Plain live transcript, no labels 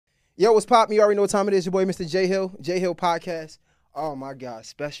Yo, what's poppin'? You already know what time it is. Your boy, Mr. J Hill Podcast. Oh my God,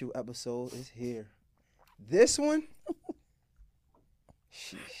 special episode is here. This one,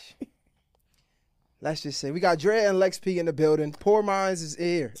 sheesh. Let's just say we got Drea and Lex P in the building. Poor Minds is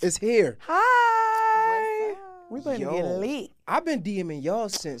here. It's here. Hi. We better get lit. I've been DMing y'all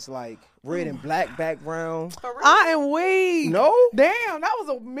since like red and black background. I am weak. No? Damn, that was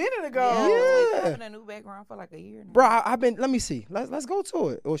a minute ago. We've been having a new background for like a year now. Bro, I've been, let me see. Let's go to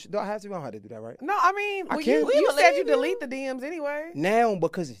it. Or do I have to? I don't have to do that, right? No, I mean, I well, can't. you said you delete the DMs anyway. Now,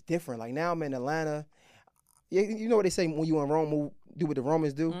 because it's different. Like now I'm in Atlanta. You know what they say when you in Rome, do what the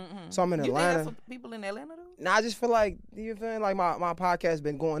Romans do? Mm-hmm. So I'm in You Atlanta. think that's what people in Atlanta do? Nah, I just feel like, you feel like my podcast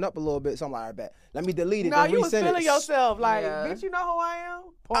been going up a little bit, so I'm like, all right, bet. Let me delete it. No, then you was resend feeling it. yourself like, Yeah. bitch, you know who I am?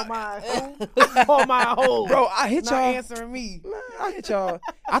 Poor my Poor my hoe. Bro, I hit Not y'all. answering me. Man, I hit y'all.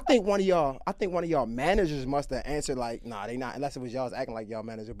 I think one of y'all managers must have answered like, nah, they not, unless it was y'all's acting like y'all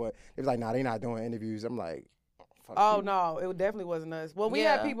manager, but it was like, nah, they not doing interviews. I'm like, fuck Oh you. no, it definitely wasn't us. Well, we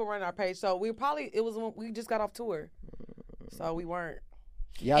Yeah. had people running our page, so it was when we just got off tour, so we weren't.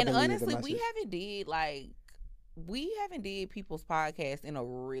 Y'all And deleted the honestly, we message. haven't did people's podcasts in a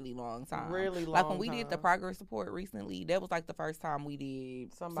really long time. Really long Like when we did the time. progress report recently, that was like the first time we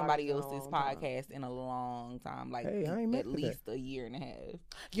did somebody in a else's long time. podcast in a long time. Like Hey, I ain't mad at at that. least a year and a half.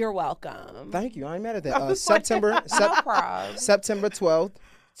 You're welcome. Thank you. I ain't mad at I that. was like- No problem. September 12th,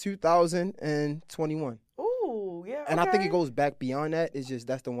 2021. Ooh, yeah. And I think okay. it goes back beyond that. It's just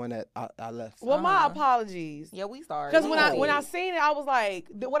that's the one that I left. Well, my Uh-huh. apologies. Yeah, we started. Because when I seen it, I was like,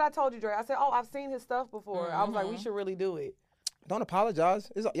 what I told you, Dre. I said, oh, I've seen his stuff before. I was like, we Mhm. should really do it. Don't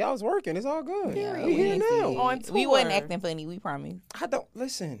apologize. Y'all was working. It's all good. Yeah, We here now. On we wasn't tour. acting funny. We promise. I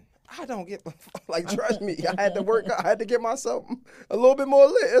don't get like trust me. I had to work. I had to get myself a little bit more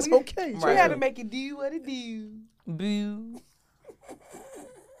lit. It's okay. We trust had me. to make it do what it do. Boo.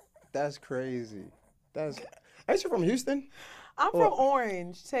 That's crazy. Ain't you from Houston? I'm Well- from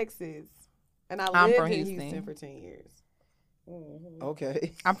Orange, Texas, and I'm lived from in Houston. Houston for 10 years.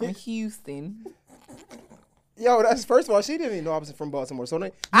 Okay. I'm from Houston. Yo, that's first of all. She didn't even know I was from Baltimore. So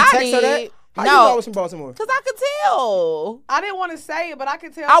you I text her that? did. How No. you know I was from Baltimore? Cause I could tell. I didn't want to say it, but I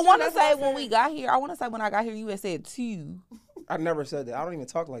could tell. I shit, want to that's what say I when said. we got here. I want to say when I got here, you had said 2. I never said that. I don't even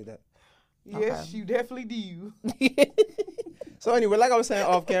talk like that. Yes, Okay. you definitely do. So anyway, like I was saying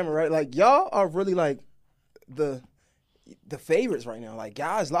off camera, right? Like y'all are really like the favorites right now. Like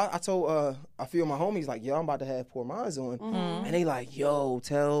guys, I told a few of my homies like, yo, I'm about to have Poor Minds on, Mm-hmm. and they like, yo,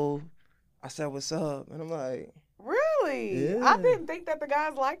 tell. I said, what's up? And I'm like, Really? Yeah. I didn't think that the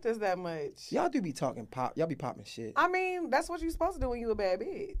guys liked us that much. y'all do be talking pop. Y'all be popping shit. I mean, that's what you're supposed to do when you a bad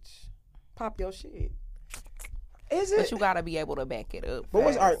bitch. Pop your shit. Is it? But you gotta be able to back it up. But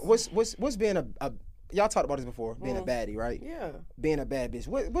what's all first. right? What's being a y'all talked about this before? Being a baddie, right? Yeah. Being a bad bitch.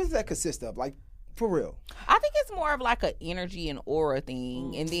 What does that consist of? Like for real? I think it's more of like an energy and aura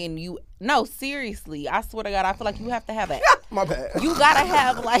thing, and then seriously, I swear to God, I feel like you have to have a. My bad. You gotta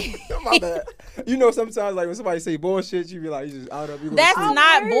have like. My bad. You know, sometimes like when somebody say bullshit, you be like, you just out of you. gonna That's see.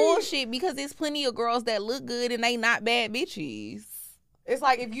 not weak. bullshit because there's plenty of girls that look good and they not bad bitches. It's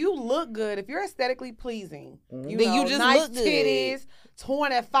like if you look good, if you're aesthetically pleasing, you Then know, you just nice look good. titties,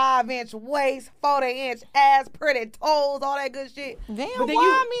 25-inch waist, 40-inch ass, pretty toes, all that good shit. Damn, But then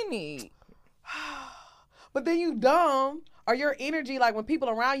why many? But then you dumb, or your energy, like when people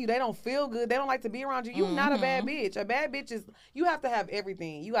around you, they don't feel good. They don't like to be around you. You're not a bad bitch. A bad bitch is, you have to have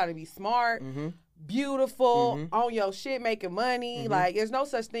everything. You got to be smart, beautiful, on your shit, making money. Like, there's no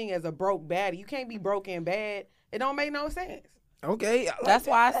such thing as a broke baddie. You can't be broke and bad. It don't make no sense. Okay. I like That's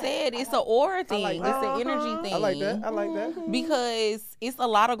that. why I said it's an aura thing. like It's that. an energy thing. I like that. I like that. Because it's a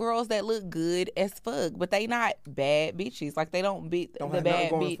lot of girls that look good as fuck, but they not bad bitches. Like they don't beat Don't the have nothing bad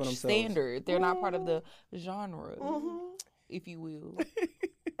going for bitch themselves. standard. They're not part of the genre, if you will.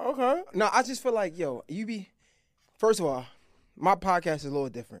 Okay. No, I just feel like, yo, first of all, my podcast is a little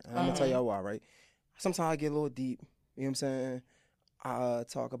different. And I'm going to tell y'all why, right? Sometimes I get a little deep. You know what I'm saying? I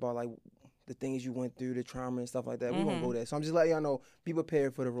talk about, like, the things you went through, the trauma and stuff like that. We're going to go there. So I'm just letting y'all know, be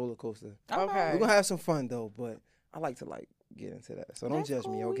prepared for the roller coaster. Okay. We're going to have some fun, though, but I like to, like, get into that. So don't judge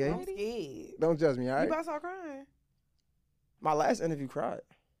me, okay? I'm scared. Don't judge me, all You right? about to start crying. My last interview cried.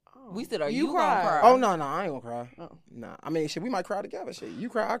 Oh. We said, are You you cried. gonna cry? Oh, no, I ain't going to cry. Oh. Nah, I mean, shit, we might cry together. Shit, you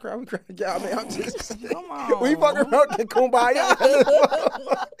cry, I cry, we cry together. I mean, I'm just Come on. we fucking around, get kumbaya.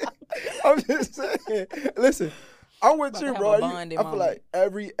 I'm just saying. Listen, I'm with About you, to have bro. a I bonding feel moment. like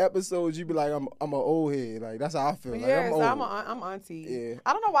every episode you be like, I'm an old head. Like that's how I feel. Like Yes, I'm old. I'm auntie. Yeah.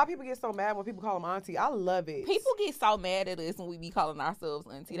 I don't know why people get so mad when people call them auntie. I love it. People get so mad at us when we be calling ourselves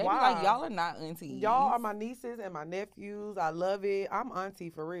auntie. They be Why? like, y'all are not aunties. Y'all are my nieces and my nephews. I love it. I'm auntie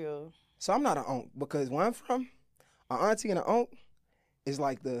for real. So I'm not an aunt because where I'm from, an auntie and an aunt is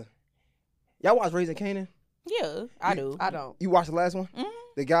like y'all watch Raising Kanan? Yeah, I do. I don't. You watched the last one? Mhm.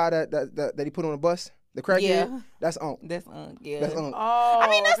 The guy that he put on the bus, the crackhead. Yeah. That's aunt. That's yeah. That's aunt. Oh, I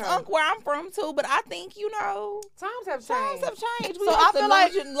mean, that's okay. where I'm from too, but I think Times have changed. times have changed. We So have I feel to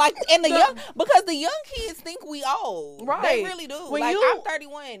like like and the young because the young kids think we old. Right. They really do. When like you- I'm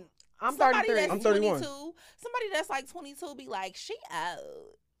 31. I'm Somebody 33. that's I'm 31. 22, somebody that's like 22 be like, she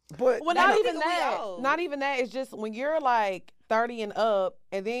old. But Well, They not don't even think we that. old. Not even that. It's just when you're like 30 and up,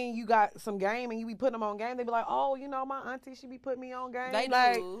 and then you got some game, and you be putting them on game. They be like, "Oh, you know, my auntie, she be putting me on game." They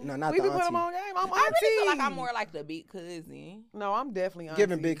like, do. no, not we the be putting them auntie. on game. I'm auntie. I really feel like I'm more like the big cousin. No, I'm definitely auntie.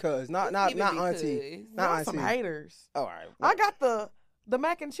 Giving big cuz, not Giving big auntie, cuz. not Y'all some auntie. haters. All right. I got the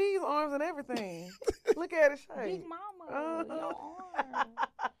mac and cheese arms and everything. Look at it, Big shake. mama. Your arm.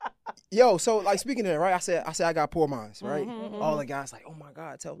 Yo, so like speaking of that, right? I said I got poor minds, right? Mhm, All the guys like, oh my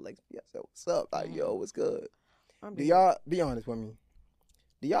God, tell like, yeah, so what's up? Like, yo, what's good? I'm Do dead. y'all be honest with me?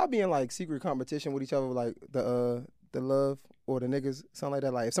 Do y'all be in like secret competition with each other, like the love or the niggas, something like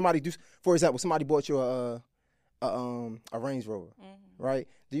that? Like if somebody for example, somebody bought you a Range Rover, right?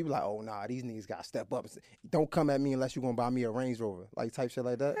 Do you be like, oh nah, these niggas gotta step up? Don't come at me unless you gonna buy me a Range Rover, like type shit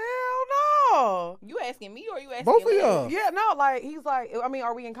like that. Hell no. You asking me or you asking Both of Liz? y'all. Yeah, no, like he's like, I mean,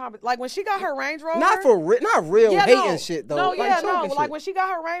 are we in competition? Like when she got her Range Rover, Not real Yeah, hating no. shit though. No, like, yeah, joking no. Like shit. when she got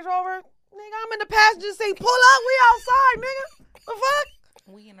her Range Rover, nigga, I'm in the passenger seat. Pull up, we outside, nigga. The fuck?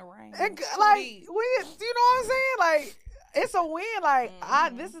 We in the rain. And, like we, you know what I'm saying? Like it's a win. Like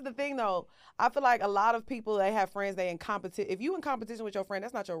this is the thing though. I feel like a lot of people they have friends they in competition. If you in competition with your friend,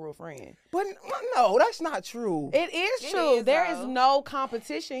 that's not your real friend. But no, that's not true. It is It true. is, There is though. no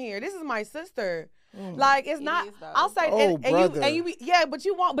competition here. This is my sister. Like it's It not. is, though. I'll say, Oh, and brother. you be, yeah, but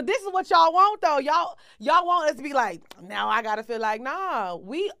you want. But this is what y'all want though. Y'all want us to be like. Now I gotta feel like nah.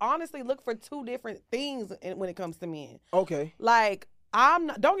 We honestly look for two different things when it comes to men. Okay. Like I'm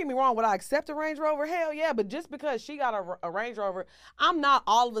not, don't get me wrong, would I accept a Range Rover? Hell yeah, but just because she got a Range Rover, I'm not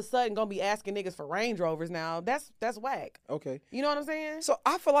all of a sudden gonna be asking niggas for Range Rovers now. That's whack. Okay. You know what I'm saying? So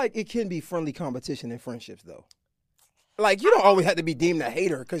I feel like it can be friendly competition in friendships though. Like you don't always have to be deemed a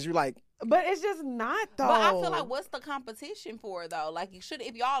hater because you're like, But it's just not though. But I feel like what's the competition for though? Like you should,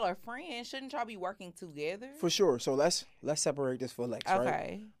 if y'all are friends, shouldn't y'all be working together? for sure. So let's separate this for Lex, right?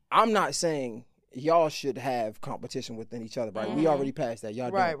 Okay. I'm not saying y'all should have competition within each other, right? We already passed that. Y'all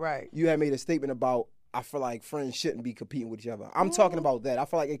Right, don't. right. You had made a statement about I feel like friends shouldn't be competing with each other. I'm talking about that. I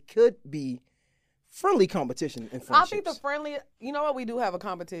feel like it could be friendly competition in friendships. I think the friendly. You know what? We do have a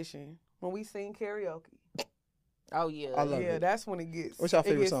competition when we sing karaoke. Oh yeah. I love Yeah, it. that's when it gets. What's your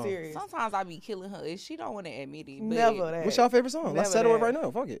favorite it gets song? Serious. Sometimes I be killing her. And she don't want to admit it. But Never that. What's your favorite song? Let's Never settle it that. right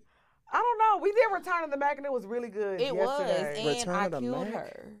now. Fuck it. I don't know. We did Return of the Mac and it was really good. It yesterday. was, and Return I of the killed Mac?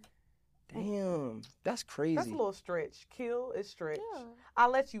 her. Damn, that's crazy. That's a little stretch. Kill is stretch. Yeah. I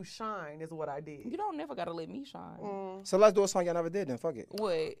let you shine is what I did. You don't never gotta let me shine. So let's do a song y'all never did then. Fuck it.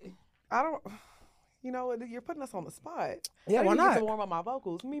 What? I don't. You know what? You're putting us on the spot. Yeah, I why need to get not? to warm up my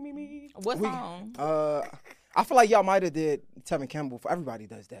vocals. Me. What song? I feel like y'all might have did Tevin Campbell. Everybody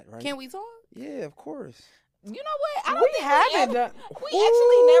does that, right? Can we talk? Yeah, of course. You know what? I don't We think haven't ever, done- We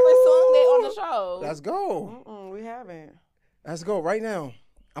actually never sung that on the show. Let's go. Mm-mm, we haven't. Let's go right now.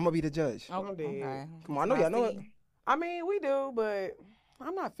 I'm gonna be the judge. Oh, I'm dead. okay. Come on, I know y'all know it. I mean, we do, but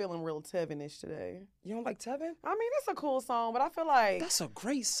I'm not feeling real Tevin-ish today. You don't like Tevin? I mean, it's a cool song, but I feel like That's a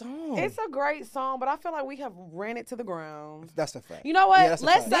great song. it's a great song, but I feel like we have ran it to the ground. That's a fact. You know what? Yeah, that's a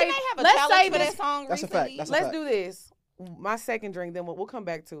let's fact. say Didn't they have a let's challenge save for this. that song That's a recently? fact. That's a Let's fact. do this. My second drink, then we'll come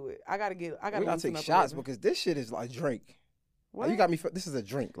back to it. I gotta We loosen gotta take up a shots little. because this shit is like drink. What? Like, you got me. This is a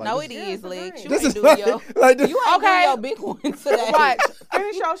drink. Like, No, this, it Yeah, is, it's a Lex. drink. You This ain't is doing like, your, like this. you ain't Okay. doing your big one today. Watch.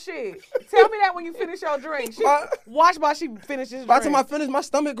 Finish your shit. Tell me that when you finish your drink. Watch while she finishes. By the time I finish, my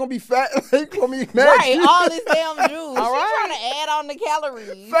stomach gonna be fat. Like, gonna be mad. Right, all this damn juice. All She right. trying to add on the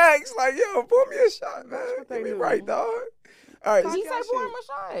calories. Facts. Like, yo, pour me a shot, man. what they Get me do. right, dog. All right. He Talk say your pour shit. him a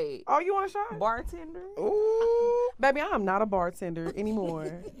shot. Oh, you want a shot? Bartender. Ooh. Baby, I am not a bartender anymore.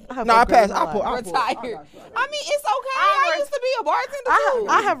 No, I passed. I pour. Retired. I mean, it's okay. I used to be a bartender too.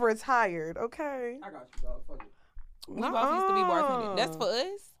 I have retired. Okay. I got you, dog. Fuck it. We both used to be bartenders. That's for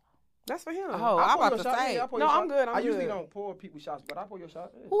us. That's for him. Oh, I I'm pour about your to shot. say. Yeah, I pour No, your I'm shot. good, I'm I usually good. don't pour people shots, but I pour your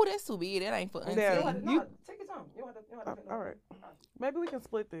shot. Yeah. Ooh, that's too big. That ain't for auntie. Yeah. You don't have to- You- take your time. You don't have to. All right. Maybe we can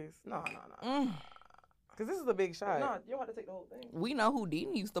split this. No. Mm. Because this is a big shot. Nah, you don't have to take the whole thing. We know who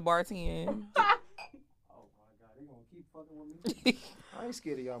didn't use the bartend. Oh my God, they gonna keep fucking with me. I ain't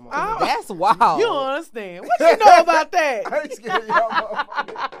scared of y'all, Oh. motherfuckers. That's wild. You don't understand. What you know about that? I ain't scared of y'all,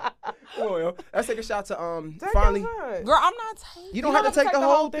 motherfuckers. Come on, yo. Let's take a shot to Take finally. your shot. Girl, I'm not taking. You don't have to take the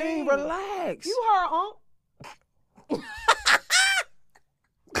whole thing. Relax. You heard,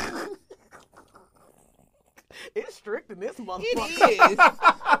 It's strict in this motherfucker. It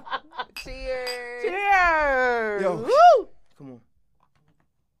is. Cheers. Cheers. Yo. Woo. Come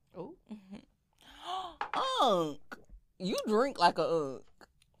on. Unk. You drink like a unk.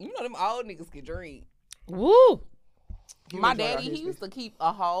 You know them old niggas can drink. Woo. My daddy, he used to keep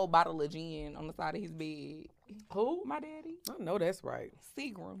a whole bottle of gin on the side of his bed. Who? My daddy. I know that's right.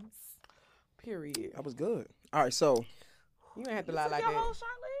 Seagrams. Period. That was good. All right, so You ain't have to lie like your that. whole shot,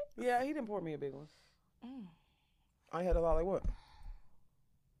 Liz? Yeah, he didn't pour me a big one. I had a lot like what?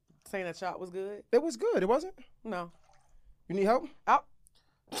 Saying that shot was good? It was good. It wasn't. No. You need help?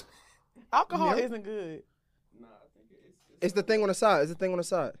 Alcohol Milk? isn't good. It's the thing on the side. It's the thing on the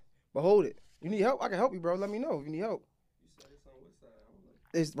side. But hold it. You need help? I can help you, bro. Let me know if you need help.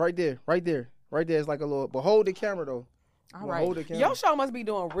 It's right there. Right there. Right there. It's like a little. But hold the camera though. All right. Hold the camera. Your show must be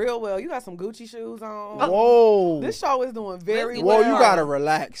doing real well. You got some Gucci shoes on. Whoa. This show is doing very Let's Whoa, well. you gotta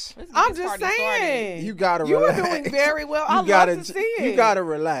relax. Let's get I'm this just party started. saying. You gotta You relax. are doing very well. You I gotta, love to see it. You gotta A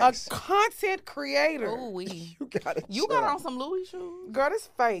relax. content creator. Ooh, wee. You gotta. You chill. got on some Louis shoes? Girl, this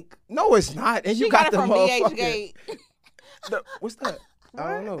fake. No, it's not. And She you got, it the from motherfucking. DH Gate. What's that?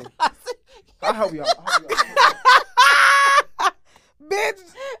 I don't know. I said, I'll help you out. Bitch,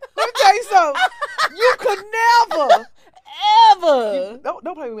 let me tell you something. You could never. Ever.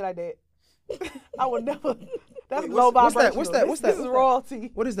 Don't play with me like that. I would never. That's Wait, low what's that? vibrational. What's that? What's that? This is What's that?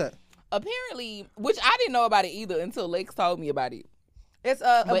 royalty. What is that? Apparently, which I didn't know about it either until Lex told me about it. It's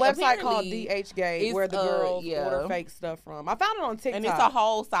a But website called apparently, DHgate it's, where the girls yeah. order fake stuff from. I found it on TikTok. And it's a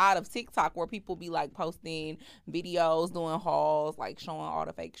whole side of TikTok where people be like posting videos, doing hauls, like showing all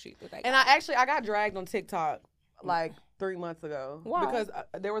the fake shit that they And I got dragged on TikTok like 3 months ago. Why? Because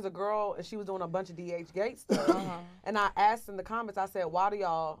there was a girl and she was doing a bunch of DHgate stuff. And I asked in the comments, I said, why do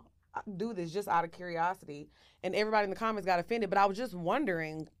y'all do this just out of curiosity? And everybody in the comments got offended, but I was just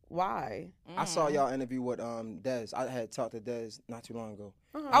wondering why. I saw y'all interview with Dez. I had talked to Dez not too long ago.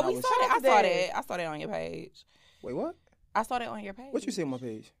 Oh, we saw that. I saw that. I saw that on your page. Wait, what? I saw that on your page. What you see on my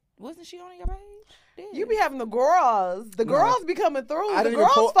page? Wasn't she on your page? Yeah. You be having the girls. The girls be coming through. I The didn't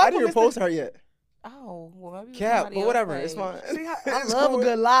even, girls I fuck didn't with even Mr. post her yet. Oh, well, maybe it was Cap, somebody but whatever. else's It's fine. page. See, I It's love cool. a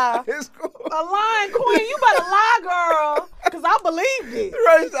good lie. It's cool. A lying queen. You better lie, girl. Because I believed it.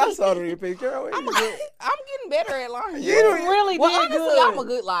 Right, I saw it on your page, girl. I'm getting better at lying. You don't- really well, did honestly, good. I'm a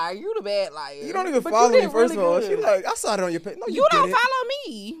good liar. You the bad liar. You don't even But follow you me, did first really of all. good. She like, I saw it on your page. No, You don't didn't. follow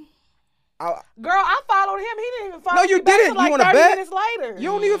me. Girl, I followed him. He didn't even follow No, me you back didn't. till like You wanna 30 bet? minutes later. You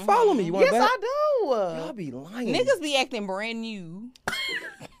don't even follow me. You want Yes, to bet? I do. Y'all be lying. Niggas be acting brand new.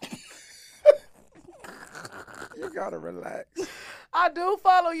 You gotta relax. I do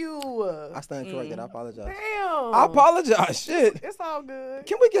follow you. I stand corrected. I apologize. Damn. I apologize. Shit. It's all good.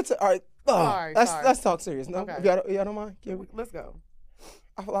 Can we get to all right? Sorry. Let's talk serious. No, Okay. y'all don't mind. Can we? Let's go.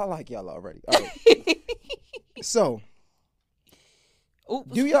 I like y'all already. All right. So, Oops.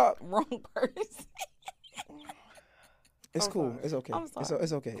 do y'all? Wrong person. It's I'm cool. sorry. It's okay. I'm sorry.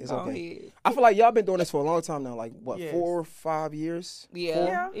 It's okay. It's Go okay. ahead. I feel like y'all been doing this for a long time now. Like what, Yes. 4 or 5 years? Yeah. 4?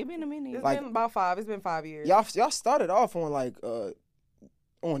 Yeah. It been a minute. It's Like- been about 5. It's been 5 years. Y'all started off on like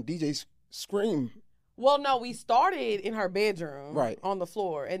on DJ Scream. Well, no, we started in her bedroom, Right. on the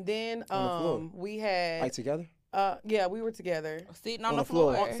floor, and then On the floor. we had Like together? yeah, we were together, Sitting on On the the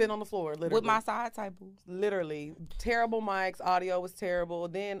floor. floor. sitting on the floor, literally. With my side tables. Literally terrible mics, audio was terrible.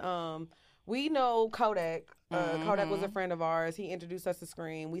 Then we know Kodak. Kodak was a friend of ours. He introduced us to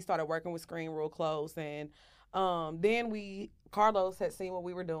Scream. We started working with Scream real close, and then Carlos had seen what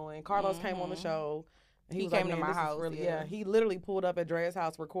we were doing. Carlos came on the show. He was came like, to "Man, my this is house, really-" yeah. He literally pulled up at Drea's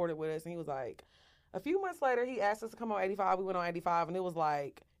house, recorded with us, and he was like, a few months later, he asked us to come on 85. We went on 85, and it was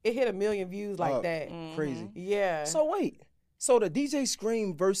like, it hit 1 million views like Oh. that. Crazy. Yeah. So wait. So the DJ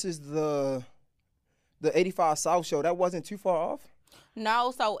Scream versus the 85 South show, that wasn't too far off?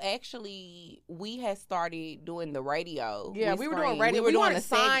 No, so actually, we had started doing the radio. Yeah, with we were Scream. doing radio. We doing weren't the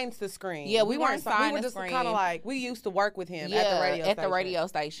signed to Scream. Yeah, we weren't We signed were to just Scream. kind of like, we used to work with him Yeah, at the radio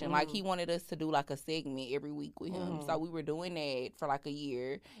station. station. Like, he wanted us to do like a segment every week with him. So we were doing that for like a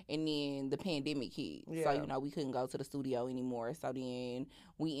year, and then the pandemic hit. Yeah. So, we couldn't go to the studio anymore. So then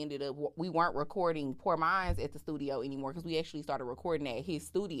we ended up, we weren't recording Poor Minds at the studio anymore because we actually started recording at his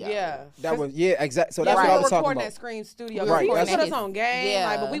studio. Yeah. That was exactly. So Yeah, that's we what I were was talking recording about. at Scream Studio. We were He recording put at us on game. Yeah.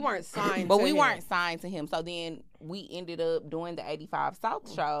 Like, but we weren't signed. But to we him. weren't signed to him. So then we ended up doing the 85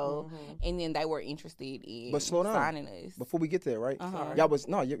 South show, and then they were interested in But slow down. signing us. Before we get there, right? Uh-huh. Y'all was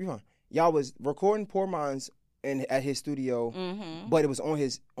you're fine. Y'all was recording Poor Minds at his studio, but it was on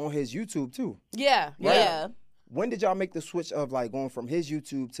his YouTube too. Yeah. Right? Yeah. When did y'all make the switch of like going from his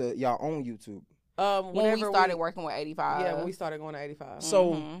YouTube to y'all own YouTube? When we started working with 85. Yeah, when we started going to 85.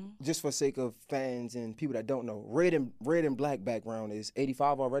 So, just for sake of fans and people that don't know, red and black background is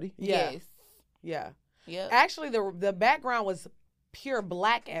 85 already? Yeah. Yes. Yeah. Yep. Actually, the background was pure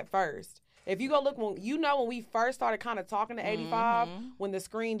black at first. If you go look, when we first started kind of talking to 85, when the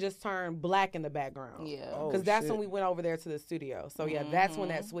screen just turned black in the background. Yeah. Because that's when we went over there to the studio. So, yeah, that's when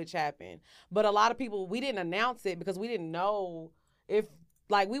that switch happened. But a lot of people, we didn't announce it because we didn't know if,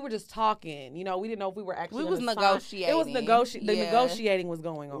 like, we were just talking. You know, we didn't know if we were actually We was gonna negotiating. It was the Yeah. negotiating was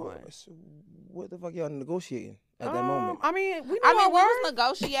going on. So what the fuck y'all negotiating at that moment? I mean, we was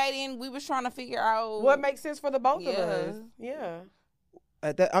negotiating. We was trying to figure out what makes sense for the both of Yeah. us. Yeah.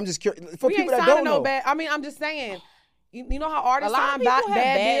 At that, I'm just curious. For We people ain't that signing don't know. bad. I mean, I'm just saying. You know how artists A lot of sign people have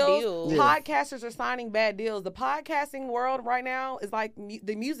bad bad deals? deals. Yeah. Podcasters are signing bad deals. The podcasting world right now is like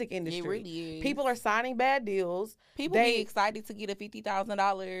the music industry. It really is. People are signing bad deals. People be excited to get a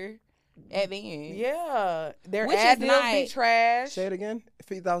 $50,000 advance. Yeah. Their Which ad is deals not- be trash. Say it again.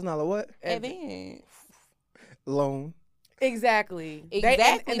 $50,000 what? Advance. Loan. Exactly.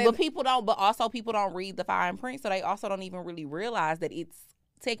 Exactly. And but people don't. But also, people don't read the fine print, so they also don't even really realize that it's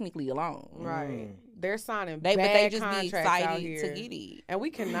technically a loan. right. They're signing But they bad just be contracts out excited here. to get it. And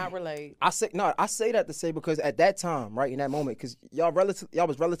we cannot relate. I say that to say because at that time, right in that moment, because y'all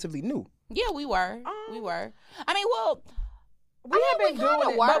was relatively new. Yeah, we were. We were. I mean, well, We have been kinda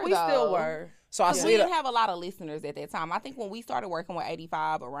doing it, were, but we still though. were. So I we say didn't that. have a lot of listeners at that time. I think when we started working with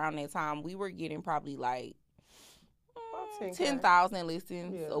 85 around that time, we were getting probably like 10K. 10,000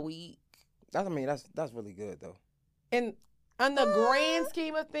 listens Yeah. a week. That's really good though. And on the grand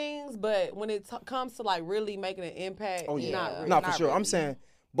scheme of things, but when it comes to like really making an impact, Oh yeah, not really. not for Not sure. I'm really. saying,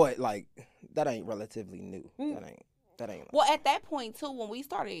 but like that ain't relatively new. That ain't. Well, at that point too, when we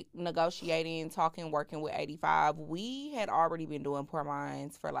started negotiating, talking, working with 85, we had already been doing Poor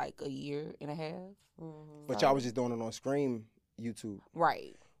Minds for like a year and a half. But y'all was just doing it on Scream YouTube.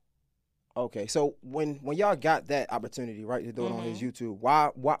 Right. Okay, so when y'all got that opportunity, right, to do it on his YouTube,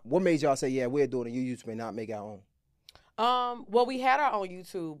 what made y'all say, yeah, we're doing it on YouTube and not make our own? Well, we had our own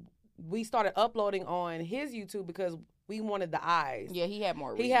YouTube. We started uploading on his YouTube because we wanted the eyes. Yeah, he had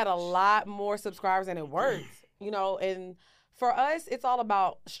more reach. He had a lot more subscribers and it worked, you know. And for us, it's all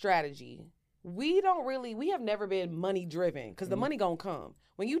about strategy. We have never been money driven because the money gonna come.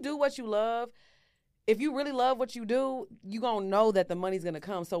 When you do what you love, if you really love what you do, you gonna know that the money's gonna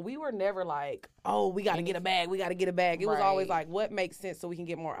come. So we were never like, oh, we gotta get a bag. It was always like, what makes sense so we can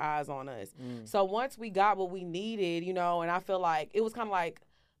get more eyes on us. So once we got what we needed, you know, and I feel like it was kind of like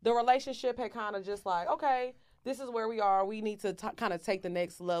the relationship had kind of just like, okay, this is where we are. We need to kind of take the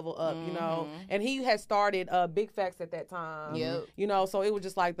next level up, you know. And he had started Big Facts at that time. Yep. You know, so it was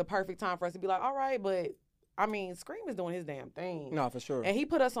just like the perfect time for us to be like, all right, but I mean, Scream is doing his damn thing. No, for sure. And he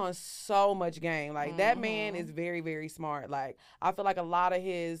put us on so much game. Like, that man is very, very smart. Like, I feel like a lot of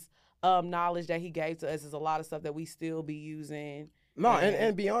his knowledge that he gave to us is a lot of stuff that we still be using. No,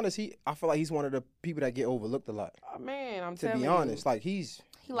 and be honest, I feel like he's one of the people that get overlooked a lot. Man, I'm To telling be you. honest, like he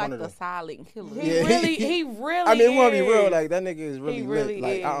like one of the silent killer. He Yeah. really I mean, we want to be is. real. Like that nigga is really He really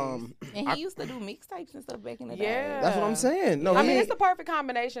lit. Like is. And he used to do mixtapes and stuff back in the day. Yeah. that's what I'm saying. No, I he mean, ain't- it's the perfect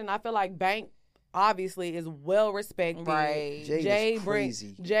combination. I feel like Bank obviously is well respected. Right. Jade is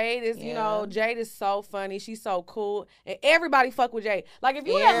crazy. Jade is, you Yeah. know, Jade is so funny. She's so cool, and everybody fuck with Jade. Like if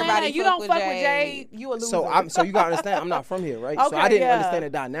you in Atlanta Everybody and you fuck don't with fuck with Jade. Jade, you a loser. So you gotta understand, I'm not from here, right? So Okay, I didn't yeah. understand the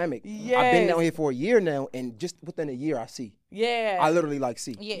dynamic. I've been Yes. down here for a year now, and just within a year, I see. yeah, I literally like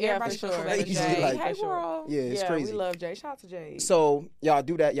see. Yeah, Yeah, everybody for fuck sure. with Crazy, Jade. like- Hey, For sure. girl. Yeah, it's crazy. We love Jade. Shout out to Jade. So y'all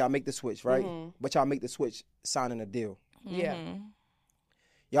do that, y'all make the switch, right? Mhm. But y'all make the switch, signing a deal. Yeah. Mhm.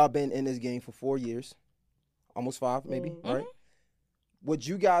 Y'all been in this game for 4 years, almost 5, maybe, right? Would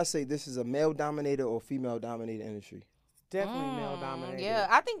you guys say this is a male-dominated or female-dominated industry? Definitely male dominated. Yeah,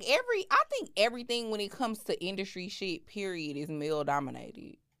 I think everything when it comes to industry shit, period, is male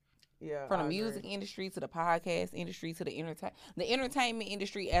dominated. Yeah. From I the agree. music industry to the podcast industry to the entertainment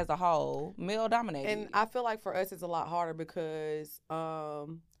industry as a whole, male dominated. And I feel like for us it's a lot harder because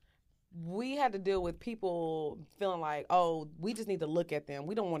we had to deal with people feeling like, oh, we just need to look at them.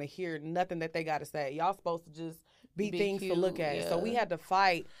 We don't want to hear nothing that they got to say. Y'all supposed to just be things cute, to look at. So yeah. we had to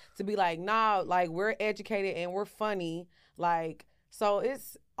fight to be like, nah, like we're educated and we're funny. Like, so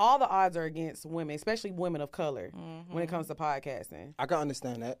all the odds are against women, especially women of color, when it comes to podcasting. I can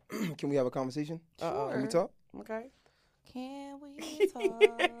understand that. Can we have a conversation? Sure. Can we talk? Okay. Can we talk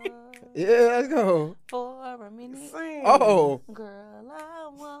Yeah, let's go. for a minute? Sing. Oh, Girl, I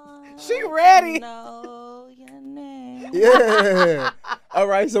want She ready. to know your name. yeah. All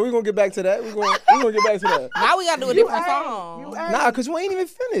right, so we're gonna get back to that. We're gonna get back to that. Now we gotta do a You different ain't. song. You ain't. Nah, cause we ain't even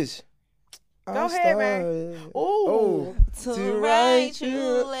finished. Go ahead, man. Ooh. To write you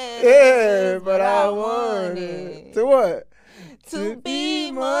letters, Yeah, but I want it. To what? To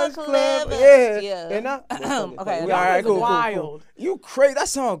be more clever. Yeah. And I, Okay, all that right, was cool. wild. You crazy? That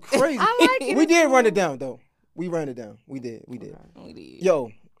sound crazy. I like it. We did run it down though. We ran it down. We did. We did.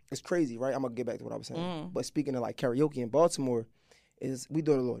 Yo, it's crazy, right? I'm gonna get back to what I was saying. But speaking of like karaoke in Baltimore, is we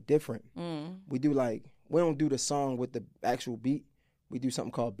do it a little different. We do like we don't do the song with the actual beat. We do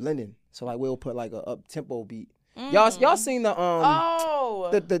something called blending. So like we'll put like a up tempo beat. Y'all seen the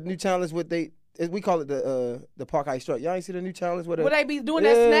the new challenge with we call it the Park High Strut. Y'all ain't see the new challenge with Would they be doing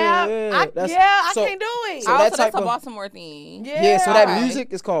that snap? I so- can't do it. so Also, that type that's a of- Baltimore thing. Yeah, so that Okay.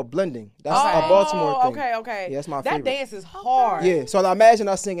 music is called blending. That's a Baltimore thing. Okay. Yeah, that's my that favorite. dance is hard. Yeah, so I imagine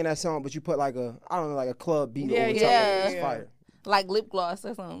us singing that song, but you put like a club beat over top of it. It's yeah. fire. Like lip gloss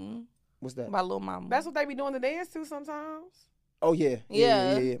or something. What's that? By Lil Mama. That's what they be doing the dance to sometimes. Oh yeah.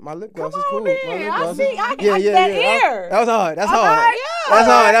 Yeah. My lip gloss Come is cool. on, My then. lip I gloss see. is- I yeah, yeah, that yeah. ear. That was hard. That's Okay. hard. Yeah. That's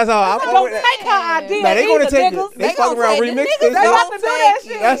hard. That's hard. I'm Don't with take her idea. Nah, they gonna either, take niggas. it. They fucking around remix. Niggas, They They gonna- about to do that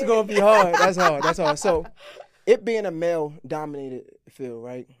shit. That's gonna be hard. That's hard. That's hard. So it being a male dominated field,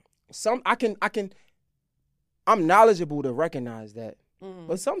 right? I'm knowledgeable to recognize that.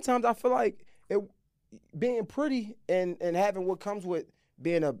 But sometimes I feel like it being pretty and having what comes with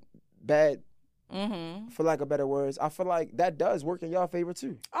being a bad, for lack of better words, I feel like that does work in y'all favor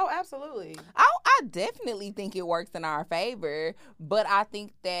too. Oh, absolutely. I definitely think it works in our favor, but I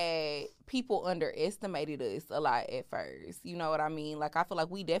think that people underestimated us a lot at first. You know what I mean? Like, I feel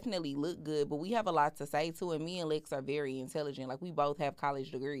like we definitely look good, but we have a lot to say too, and me and Lex are very intelligent. Like, we both have college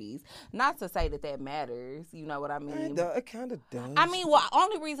degrees. Not to say that matters, you know what I mean? It kind of does. I mean, well,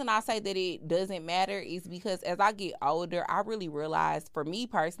 only reason I say that it doesn't matter is because as I get older, I really realize, for me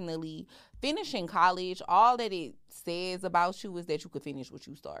personally, finishing college, all that it says about you is that you could finish what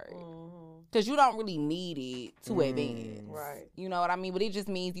you start. Because you don't really need it to advance. Right. You know what I mean? But it just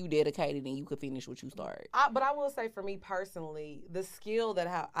means you dedicated and you could finish what you start. But I will say, for me personally, the skill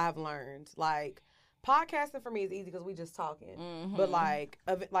that I've learned, like, podcasting for me is easy because we just talking. But like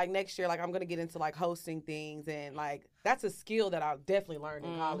next year, like, I'm gonna get into like hosting things, and like that's a skill that I definitely learned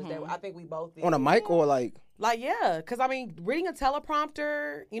in college that I think we both did. On a mic or like yeah, because I mean, reading a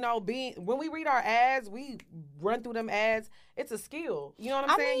teleprompter, you know, when we read our ads, we run through them ads. It's a skill. You know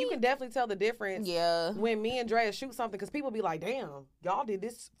what I'm saying? You can definitely tell the difference. Yeah. When me and Drea shoot something, because people be like, "Damn, y'all did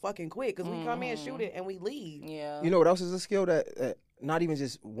this fucking quick," because we come in, shoot it, and we leave. Yeah. You know what else is a skill that not even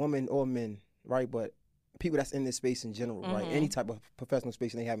just women or men, right? But people that's in this space in general, right? Any type of professional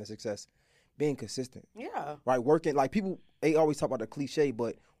space and they having success, being consistent. Yeah. Right? Working, like people, they always talk about the cliche,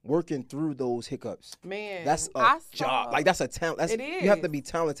 but working through those hiccups. Man. That's a job. Like, that's a talent. It is. You have to be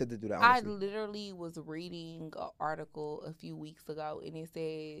talented to do that, honestly. I literally was reading an article a few weeks ago, and it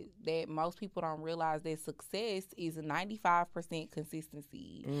said that most people don't realize that success is 95%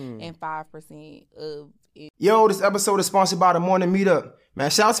 consistency and 5% of it. Yo, this episode is sponsored by The Morning Meetup. Man,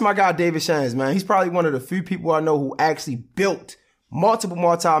 shout out to my guy, David Shands, man. He's probably one of the few people I know who actually built multiple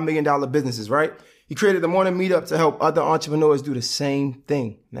multi-million-dollar businesses, right? He created The Morning Meetup to help other entrepreneurs do the same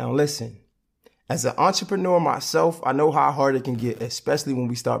thing. Now, listen, as an entrepreneur myself, I know how hard it can get, especially when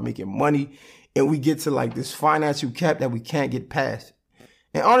we start making money and we get to like this financial cap that we can't get past.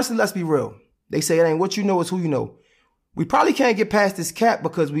 And honestly, let's be real. They say it ain't what you know, it's who you know. We probably can't get past this cap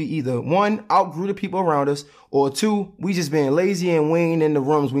because we either, one, outgrew the people around us, or two, we just being lazy and we ain't in the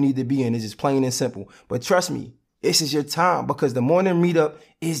rooms we need to be in. It's just plain and simple. But trust me, this is your time because the Morning Meetup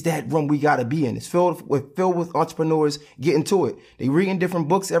is that room we got to be in. It's filled with entrepreneurs getting to it. They reading different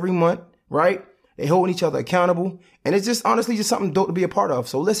books every month, right? They holding each other accountable. And it's just honestly just something dope to be a part of.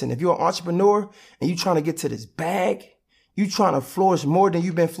 So listen, if you're an entrepreneur and you trying to get to this bag, you trying to flourish more than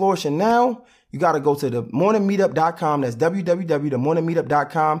you've been flourishing now, you got to go to themorningmeetup.com. That's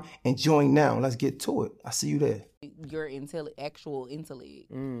www.themorningmeetup.com and join now. Let's get to it. I see you there. Your actual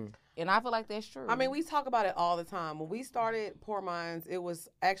intellect. And I feel like that's true. I mean, we talk about it all the time. When we started Poor Minds, it was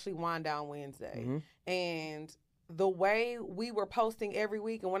actually Wind Down Wednesday. And the way we were posting every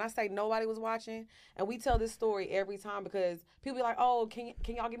week, and when I say nobody was watching, and we tell this story every time because people be like, "Oh, can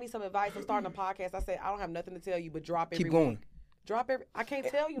y'all give me some advice? I'm starting a podcast." I say, "I don't have nothing to tell you, but drop every Keep going. week. I can't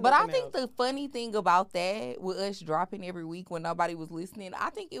tell you. But I nothing think else. the funny thing about that, with us dropping every week when nobody was listening, I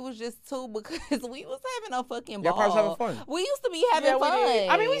think it was just too because we was having a fucking ball. Y'all probably was having fun. We used to be having fun. We did.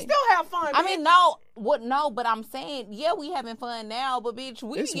 I mean, we still have fun. I mean, no, but I'm saying, yeah, we having fun now, but bitch,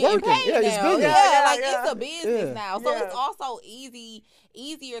 we It's be getting working. paid Yeah, now. it's business. Yeah, It's a business Yeah. now. So Yeah. it's also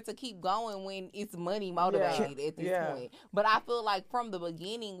easier to keep going when it's money motivated at this point. But I feel like from the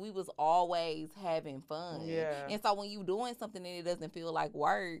beginning, we was always having fun. Yeah. And so when you doing something and it doesn't feel like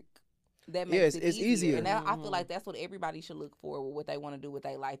work, that makes it it's easier. And I feel like that's what everybody should look for with what they want to do with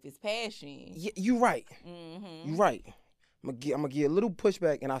their life is passion. Yeah, you right. Mm-hmm. You right. I'm gonna give a little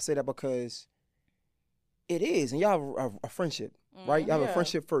pushback, and I say that because it is, and y'all have a friendship, right? Y'all have a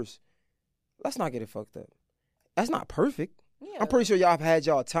friendship first. Let's not get it fucked up. That's not perfect. Yeah. I'm pretty sure y'all have had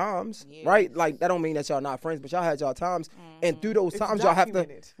y'all times, right? Like that don't mean that y'all not friends, but y'all had y'all times, and through those times y'all have to,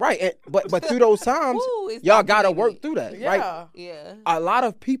 right? And, but through those times, y'all gotta work through that, right? Yeah. A lot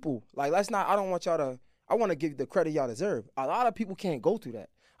of people, like let's not. I don't want y'all to. I want to give the credit y'all deserve. A lot of people can't go through that.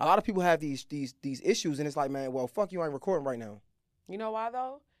 A lot of people have these issues, and it's like, man, well, fuck you, I ain't recording right now. You know why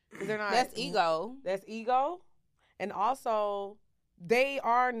though? Because they're not. That's ego. That's ego, and also they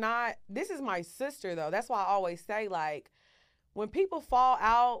are not. This is my sister though. That's why I always say like, when people fall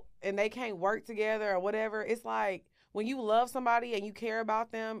out and they can't work together or whatever, it's like when you love somebody and you care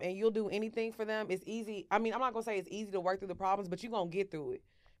about them and you'll do anything for them, it's easy. I mean, I'm not going to say it's easy to work through the problems, but you're going to get through it.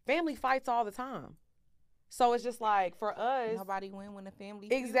 Family fights all the time. So it's just like for us, nobody win when the family.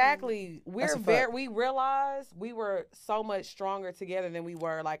 Exactly. We realized we were so much stronger together than we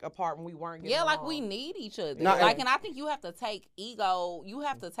were like apart when we weren't getting along. Like we need each other. No, and I think you have to take ego. You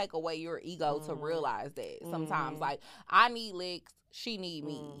have to take away your ego to realize that sometimes. Like I need Lex, she need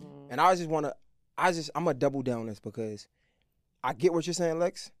me. And I just want to. I'm gonna double down on this because I get what you're saying,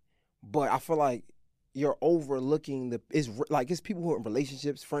 Lex, but I feel like you're overlooking it's people who are in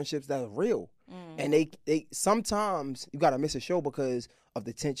relationships, friendships that are real. And they sometimes you gotta miss a show because of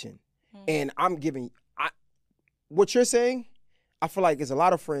the tension. And what you're saying, I feel like there's a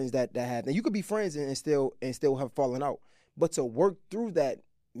lot of friends that have, and you could be friends and still have fallen out. But to work through that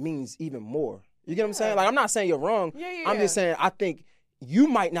means even more. You get what I'm saying? Like I'm not saying you're wrong. I'm just saying I think you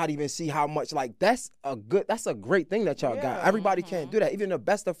might not even see how much like that's a great thing that y'all got. Everybody can't do that, even the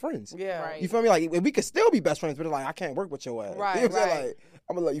best of friends. Yeah. Right. You feel me? Like we could still be best friends, but it's like I can't work with your ass. Right. You know what I'm saying? Like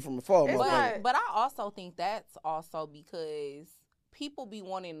I'm gonna let you from afar. But I also think that's also because people be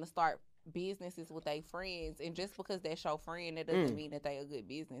wanting to start businesses with their friends, and just because that's your friend, that doesn't mean that they a good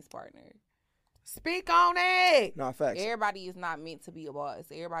business partner. Speak on it. No, facts. Everybody is not meant to be a boss.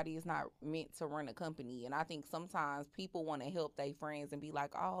 Everybody is not meant to run a company. And I think sometimes people want to help their friends and be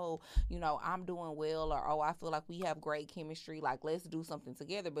like, oh, I'm doing well, or, oh, I feel like we have great chemistry. Like, let's do something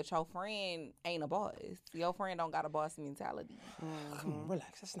together. But your friend ain't a boss. Your friend don't got a boss mentality. Come on,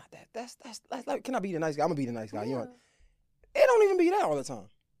 relax. That's not that. That's like, can I be the nice guy? I'm going to be the nice guy. You know, it don't even be that all the time.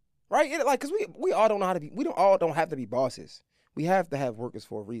 Right? Because we all don't know how to be, we don't have to be bosses. We have to have workers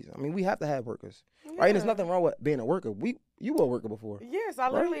for a reason. I mean, we have to have workers, right? And there's nothing wrong with being a worker. You were a worker before. Yes,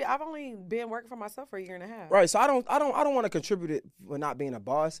 I've only been working for myself for a year and a half. Right. So I don't want to contribute it for not being a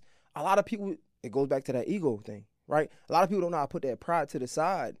boss. A lot of people, it goes back to that ego thing, right? A lot of people don't know how to put that pride to the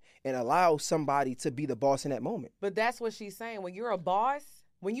side and allow somebody to be the boss in that moment. But that's what she's saying. When you're a boss,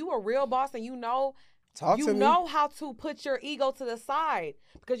 when you a real boss and you know how to put your ego to the side,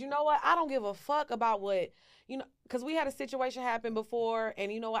 because you know what? I don't give a fuck about what. Because we had a situation happen before,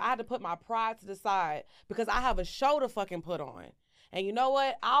 and you know what? I had to put my pride to the side because I have a show to fucking put on. And you know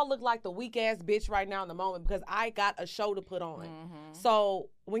what? I'll look like the weak ass bitch right now in the moment because I got a show to put on. So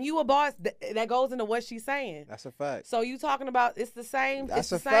when you a boss, that goes into what she's saying. That's a fact. So you talking about it's the same. That's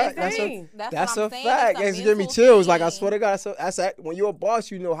it's a the fact. Same thing. That's a fact. It's giving me chills. Like I swear to God, when you're a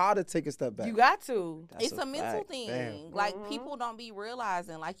boss, you know how to take a step back. You got to. It's a mental thing. Damn. Like people don't be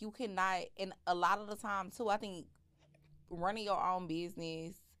realizing. Like you cannot. And a lot of the time too, I think running your own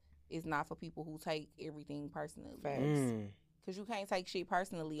business is not for people who take everything personally. Facts. Because you can't take shit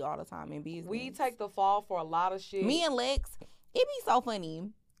personally all the time in business. We take the fall for a lot of shit. Me and Lex, it be so funny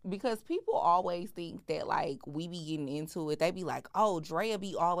because people always think that, like, we be getting into it. They be like, oh, Drea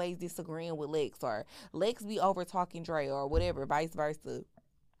be always disagreeing with Lex, or Lex be over-talking Drea, or whatever, vice versa.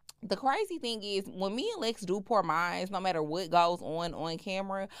 The crazy thing is, when me and Lex do pour minds, no matter what goes on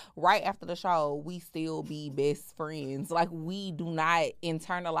camera, right after the show, we still be best friends. Like, we do not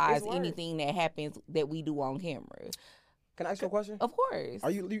internalize anything that happens that we do on camera. Can I ask you a question? Of course. Are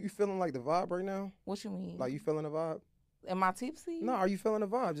you feeling like the vibe right now? What you mean? Like you feeling the vibe? Am I tipsy? No, are you feeling the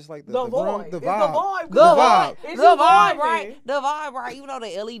vibe? Just like the vibe. room, the It's vibe. The vibe. The It's vibe, vibing. right? The vibe, right? You know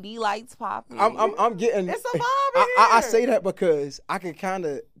the LED lights popping. I'm getting. It's a vibe in I here. say that because I can kind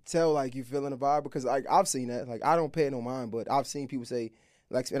of tell like you feeling the vibe because like I've seen that. Like I don't pay it no mind, but I've seen people say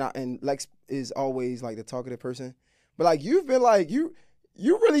Lex and Lex is always like the talkative person. But like you've been like you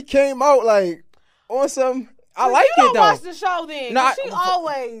really came out like on some. I like you it though. don't watch the show then. Nah, She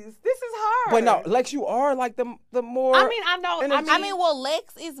always. This is her. But no, Lex, you are like the more. I mean, I know. I mean, well,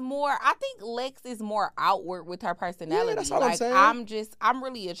 Lex is more. I think Lex is more outward with her personality. Yeah, that's all like, I'm saying. I'm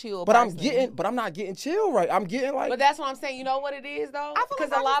really a chill. But person. I'm not getting chill right. I'm getting like. But that's what I'm saying. You know what it is though? I feel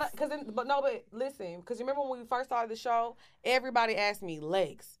Because like but listen, because you remember when we first started the show, everybody asked me,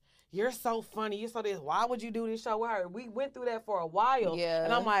 Lex, you're so funny. You're so this. Why would you do this show with her? We went through that for a while. Yeah.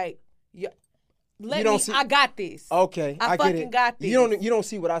 And I'm like, yeah. I got this. Okay, I get fucking it. got this. You don't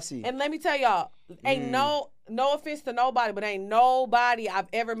see what I see. And let me tell y'all, ain't no offense to nobody, but ain't nobody I've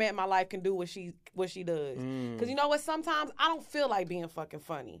ever met in my life can do what she does. Because you know what? Sometimes I don't feel like being fucking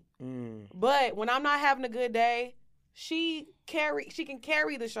funny. But when I'm not having a good day, she can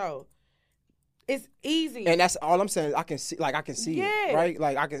carry the show. It's easy. And that's all I'm saying. I can see it, right?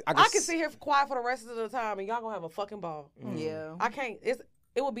 Like I can sit here quiet for the rest of the time, and y'all gonna have a fucking ball. Yeah. I can't.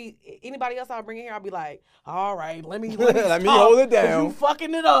 It would be anybody else I'll bring in here. I'll be like, all right, let me let me hold it down. You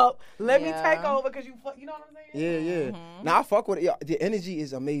fucking it up. Let me take over because you know what I'm saying? Yeah. Mm-hmm. Now I fuck with it. The energy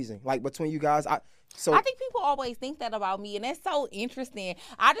is amazing. Like between you guys, I think people always think that about me, and that's so interesting.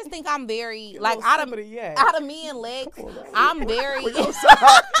 I just think I'm very out of me and Lex, I'm very. We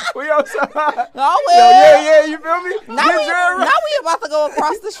outside. Oh, well. Yeah. You feel me? Now we about to go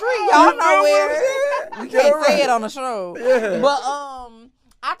across the street. Y'all know where. We can't say it on the show. Yeah. But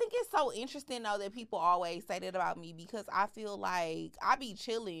I think it's so interesting though that people always say that about me because I feel like I be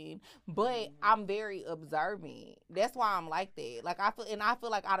chilling, but I'm very observant. That's why I'm like that. Like I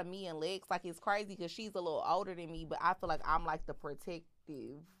feel like out of me and Lex, like it's crazy because she's a little older than me, but I feel like I'm like the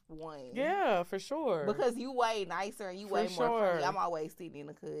protective one. Yeah, for sure. Because you way nicer and you way more friendly. I'm always sitting in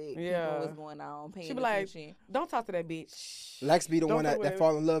the cut. Yeah. What's going on? Paying attention. Like, don't talk to that bitch. Lex be the one that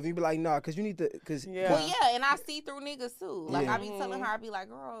fall in love. You be like, nah, because you need to. Well, yeah, and I see through niggas too. Like I be telling her, I be like,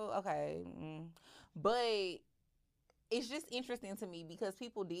 girl, okay, but. It's just interesting to me because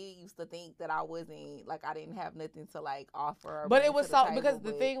people did used to think that I wasn't like I didn't have nothing to like offer. But it was so because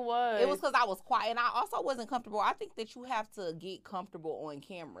the thing was it was because I was quiet and I also wasn't comfortable. I think that you have to get comfortable on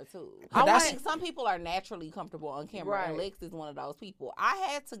camera too. I think some people are naturally comfortable on camera, right. And Lex is one of those people. I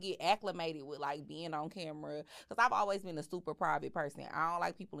had to get acclimated with like being on camera because I've always been a super private person. I don't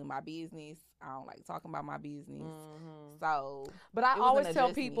like people in my business. I don't like talking about my business. So, but I always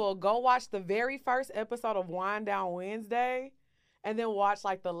tell people go watch the very first episode of Wind Down Wednesday, and then watch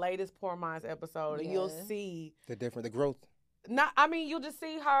like the latest Poor Minds episode, and you'll see the growth. You'll just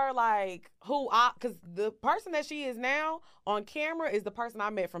see her like because the person that she is now on camera is the person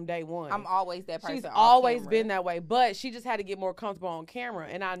I met from day one. I'm always that person. She's always been that way, but she just had to get more comfortable on camera,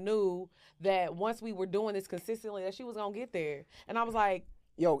 and I knew that once we were doing this consistently, that she was gonna get there, and I was like.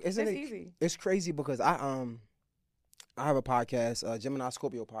 Yo, isn't it easy? It's crazy because I have a podcast, Gemini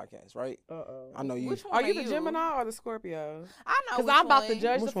Scorpio podcast, right? I know you. Which one are you the Gemini or the Scorpio? I know. Because I'm about to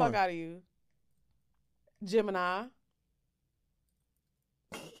judge the fuck out of you. Gemini.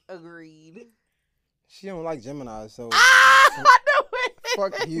 Agreed. She don't like Gemini, so. I know it.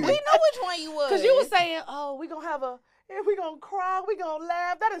 Fuck you. We know which one you was. Because you was saying, we gonna have if we gonna cry, we gonna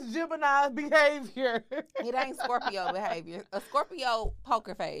laugh. That is Gemini's behavior. It ain't Scorpio behavior. A Scorpio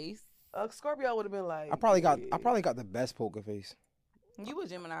poker face. A Scorpio would have been like. I probably got the best poker face. You a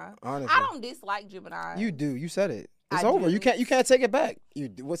Gemini. Honestly, I don't dislike Gemini. You do. You said it. It's over. You can't take it back. You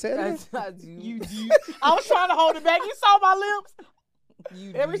do. What's that? I do. You do. I was trying to hold it back. You saw my lips.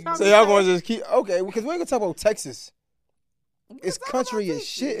 Every time. So y'all gonna just keep because we ain't gonna talk about Texas. It's country as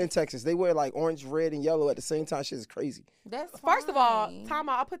shit in Texas. They wear like orange, red, and yellow at the same time. Shit is crazy. That's First of all, time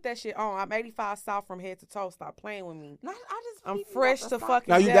out. I put that shit on. I'm 85 South from head to toe. Stop playing with me. I'm fresh to fucking.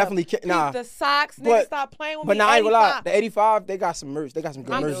 Now you definitely can't. Nah, the socks. Nigga, stop playing with me. But now I ain't gonna lie. The 85, they got some merch. They got some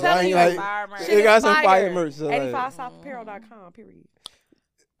good merch. They got some fire merch. 85southapparel.com. Period.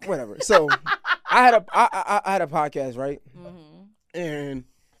 Whatever. So I had a podcast, right? And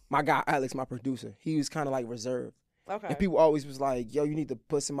my guy Alex, my producer, he was kind of like reserved. Okay. And people always was like, yo, you need to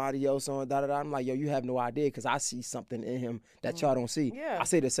put somebody else on, da-da-da. I'm like, yo, you have no idea because I see something in him that y'all don't see. Yeah. I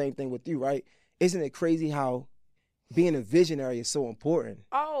say the same thing with you, right? Isn't it crazy how being a visionary is so important?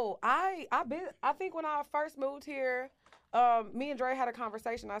 Oh, I think when I first moved here, me and Drea had a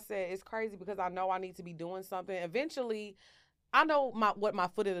conversation. I said, it's crazy because I know I need to be doing something. Eventually, I know what my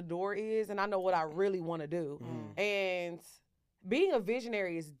foot in the door is, and I know what I really want to do. And being a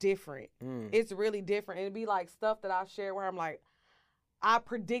visionary is different. It's really different. It'd be like stuff that I've shared where I'm like, I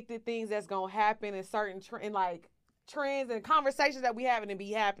predicted things that's gonna happen in certain trends and conversations that we having and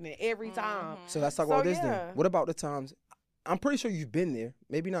be happening every time. So let's talk about this then. What about the times? I'm pretty sure you've been there.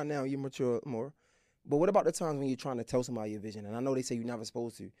 Maybe not now. You mature more. But what about the times when you're trying to tell somebody your vision? And I know they say you're never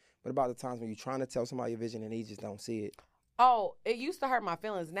supposed to. But about the times when you're trying to tell somebody your vision and they just don't see it? Oh, it used to hurt my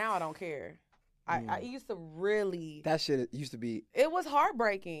feelings. Now I don't care. I used to really. That shit used to be. It was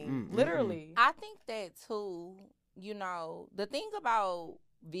heartbreaking, literally. I think that too. You know, the thing about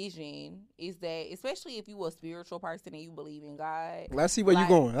vision is that, especially if you a spiritual person and you believe in God. Let's see where you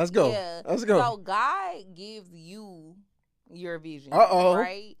going. Let's go. Yeah. Let's go. So God gives you your vision.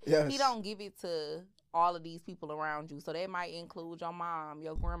 Right? Yes. He don't give it to all of these people around you. So that might include your mom,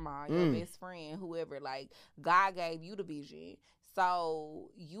 your grandma, your best friend, whoever. Like, God gave you the vision.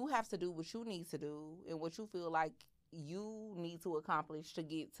 So you have to do what you need to do and what you feel like you need to accomplish to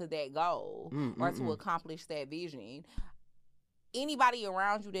get to that goal or to accomplish that vision. Anybody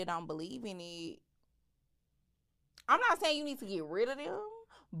around you that don't believe in it, I'm not saying you need to get rid of them,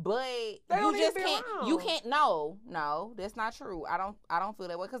 but you just can't. You can't. No, that's not true. I don't feel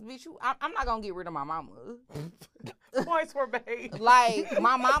that way because bitch, I'm not gonna get rid of my mama. Points were made. Like,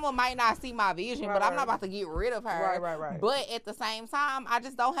 my mama might not see my vision, but I'm not about to get rid of her. Right. But at the same time, I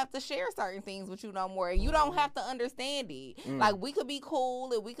just don't have to share certain things with you no more. You don't have to understand it. Like, we could be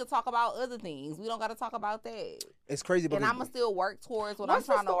cool and we could talk about other things. We don't got to talk about that. It's crazy. And I'm going to still work towards what What's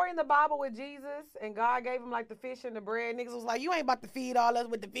I'm trying to. What's the story in the Bible with Jesus and God gave him like the fish and the bread? Niggas was like, you ain't about to feed all us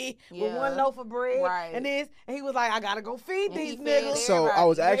with the fish with one loaf of bread and this. And he was like, I got to go feed these niggas. So I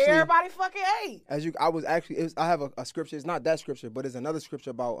was actually. Everybody fucking ate. I have a scripture. It's not that scripture, but it's another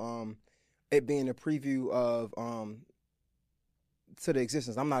scripture about it being a preview of to the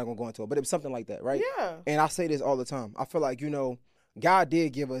existence. I'm not gonna go into it, but it was something like that, right? Yeah. And I say this all the time. I feel like, you know, God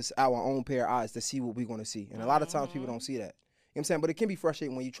did give us our own pair of eyes to see what we're gonna see, and a lot of times people don't see that. You know what I'm saying? But it can be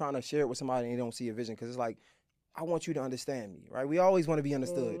frustrating when you're trying to share it with somebody and they don't see a vision, because it's like, I want you to understand me, right? We always want to be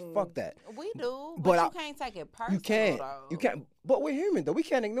understood. Fuck that. We do, but you can't take it personal. You can't. But we're human, though. We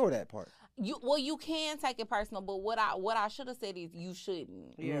can't ignore that part. You can take it personal, but what I should have said is you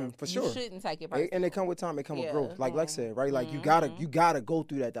shouldn't. Yeah, for sure. You shouldn't take it personal. And they come with time. They come with growth. Like Lex said, right? Like you gotta go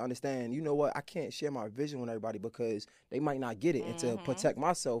through that to understand. You know what? I can't share my vision with everybody because they might not get it. And to protect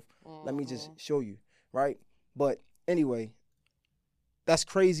myself, let me just show you, right? But anyway, that's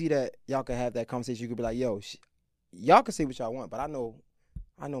crazy that y'all can have that conversation. You could be like, yo, y'all can say what y'all want, but I know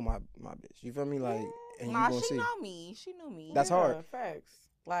my bitch. You feel me? Like, and you gonna see. She knew me. That's hard. Facts.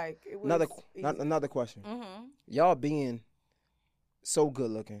 Like, it was another question. Y'all being so good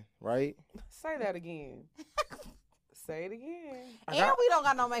looking, right? Say that again. Say it again. And we don't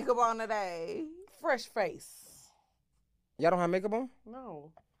got no makeup on today. Fresh face. Y'all don't have makeup on?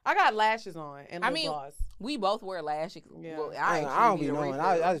 No. I got lashes on and lip gloss. We both wear lashes. Yeah. Well, I don't be knowing.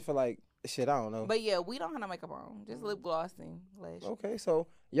 I just feel like, shit, I don't know. But yeah, we don't have no makeup on. Just lip gloss and lashes. Okay, so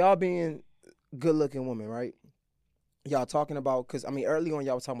y'all being good looking women, right? Y'all talking about, because, I mean, early on,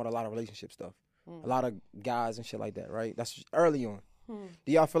 y'all was talking about a lot of relationship stuff. A lot of guys and shit like that, right? That's early on.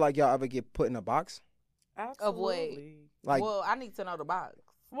 Do y'all feel like y'all ever get put in a box? Absolutely. Of what? Like, well, I need to know the box.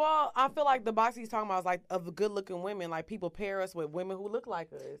 Well, I feel like the box he's talking about is like of the good-looking women. Like, people pair us with women who look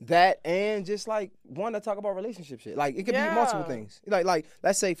like us. That, and just like one to talk about relationship shit. Like, it could be multiple things. Like,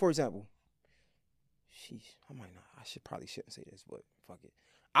 let's say, for example, sheesh, I probably shouldn't say this, but fuck it.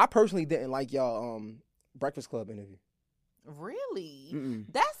 I personally didn't like y'all Breakfast Club interview. Really? Mm-mm.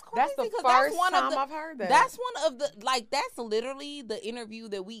 That's crazy. That's the first time I've heard that. That's one of the, like, that's literally the interview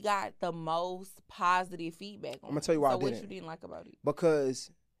that we got the most positive feedback on. I'm gonna tell you why I didn't. So what you didn't like about it? Because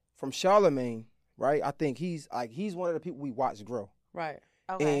from Charlemagne, right? I think he's one of the people we watch grow. Right.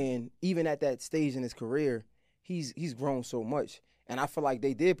 Okay. And even at that stage in his career, he's grown so much. And I feel like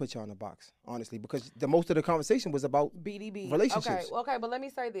they did put y'all in a box, honestly, because the most of the conversation was about BDB relationships. Okay, but let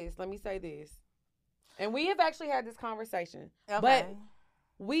me say this. And we have actually had this conversation. Okay. But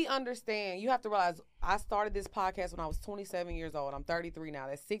we understand. You have to realize I started this podcast when I was 27 years old. I'm 33 now.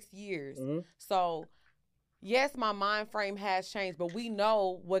 That's 6 years. So, yes, my mind frame has changed, but we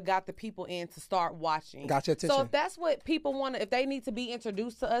know what got the people in to start watching. Got your attention. So if that's what people want, if they need to be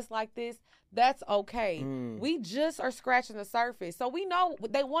introduced to us like this, That's okay. We just are scratching the surface. So we know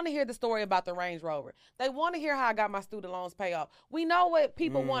they want to hear the story about the Range Rover. They want to hear how I got my student loans paid off. We know what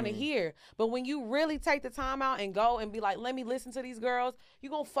people want to hear. But when you really take the time out and go and be like, let me listen to these girls, you're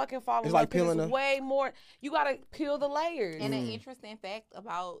going to fucking fall in love. Like peeling it's way more. You got to peel the layers. And an interesting fact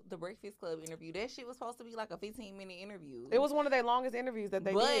about the Breakfast Club interview, that shit was supposed to be like a 15-minute interview. It was one of their longest interviews that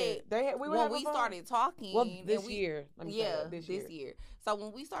they did. When we started talking. Well, this year. This year. So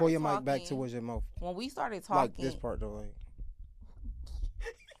when we started pull your talking, mic back towards your mouth. When we started talking, like this part though,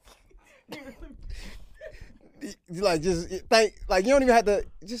 like just think, like you don't even have to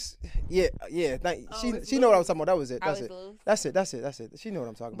just Thank she know what I was talking about. That was it. That's it. She know what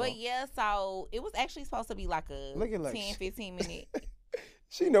I'm talking about. But yeah, so it was actually supposed to be like a 10-15 minute.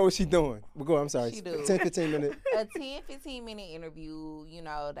 She know what she doing. But go, I'm sorry. She do. 10-15 minute. A 10-15 minute interview, you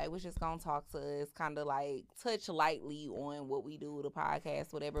know, they was just going to talk to us, kind of like touch lightly on what we do, the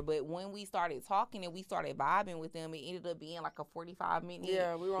podcast, whatever. But when we started talking and we started vibing with them, it ended up being like a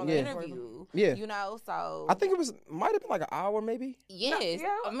 45-minute we were on the interview. Yeah. You know, so. I think might have been like an hour maybe. Yes.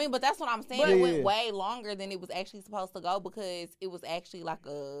 I mean, but that's what I'm saying. It went way longer than it was actually supposed to go because it was actually like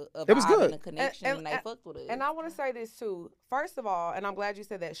a it was vibe good. and a connection and they fucked with us. And I want to say this too. First of all, and I'm glad you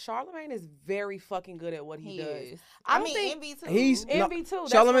said that, Charlamagne is very fucking good at what he does. I mean, Envy too. Envy too.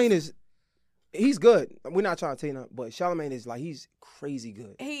 Charlamagne he's good. We're not trying to tell you nothing, but Charlamagne is like, he's crazy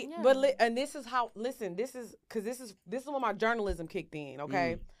good. And this is how, listen, this is when my journalism kicked in,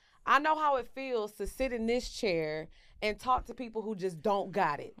 okay? I know how it feels to sit in this chair and talk to people who just don't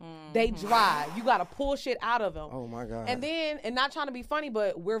got it. They dry. You got to pull shit out of them. Oh, my God. And then, and not trying to be funny,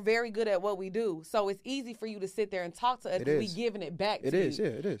 but we're very good at what we do. So it's easy for you to sit there and talk to us because we giving it back to you.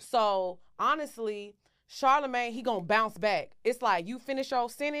 It is. So, honestly, Charlamagne, he gonna bounce back. It's like you finish your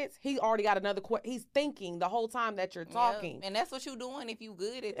sentence, he already got another question. He's thinking the whole time that you're talking. And that's what you're doing if you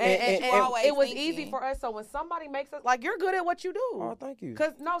good at that. And always it was thinking. easy for us. So when somebody makes us, like, you're good at what you do. Oh, thank you.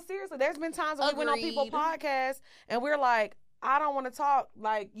 Because, no, seriously, there's been times when we went on people's podcasts and we're like, I don't want to talk.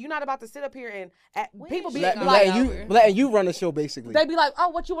 Like, you're not about to sit up here and people be letting you run the show, basically. They be like, oh,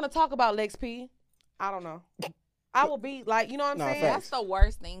 what you want to talk about, Lex P? I don't know. I will be like, you know what I'm saying? That's the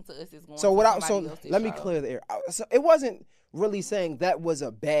worst thing to us is going let me clear the air. So it wasn't really saying that was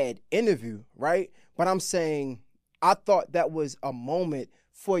a bad interview, right? But I'm saying I thought that was a moment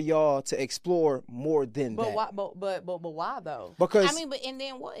for y'all to explore more than that. But why though? Because and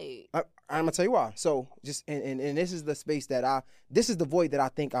then what? I'm gonna tell you why. So just and this is the space this is the void that I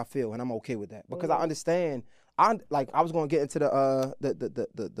think I feel, and I'm okay with that because I understand. I was gonna get into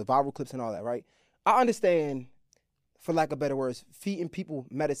the viral clips and all that, right? I understand, for lack of better words, feeding people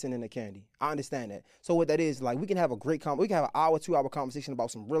medicine and a candy. I understand that. So what that is, like, we can have a great we can have an hour, 2-hour conversation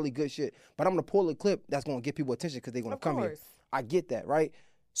about some really good shit, but I'm gonna pull a clip that's gonna get people attention because they're gonna come here. I get that, right?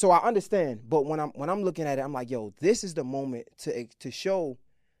 So I understand, but when I'm looking at it, I'm like, yo, this is the moment to show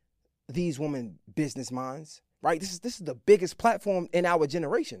these women business minds, right? This is the biggest platform in our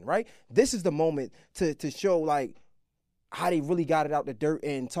generation, right? This is the moment to show, like, how they really got it out the dirt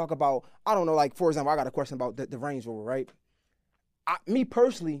and talk about, I don't know, like, for example, I got a question about the Range Rover, right? Me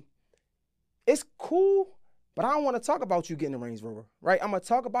personally, it's cool, but I don't want to talk about you getting the Range Rover, right? I'm going to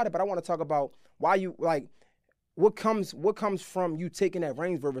talk about it, but I want to talk about why you, like, what comes from you taking that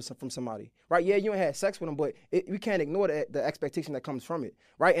Range Rover from somebody, right? Yeah, you ain't had sex with them, but we can't ignore the expectation that comes from it,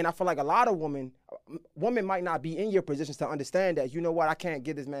 right? And I feel like a lot of women might not be in your positions to understand that, you know what, I can't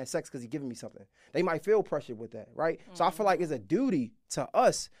give this man sex because he's giving me something. They might feel pressured with that, right? Mm-hmm. So I feel like it's a duty to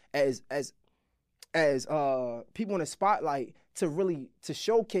us as people in the spotlight to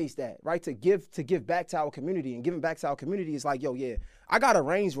showcase that, right? To give back to our community, and giving back to our community is like, yo, yeah, I got a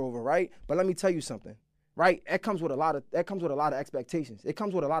Range Rover, right? But let me tell you something. Right, that comes with a lot of expectations. It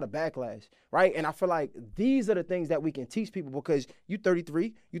comes with a lot of backlash, right? And I feel like these are the things that we can teach people because you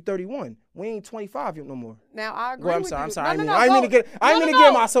 33, you 31. We ain't 25 no more. Now I agree. I'm sorry. I didn't mean to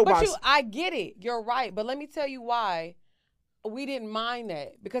get my soapbox. I get it. You're right, but let me tell you why we didn't mind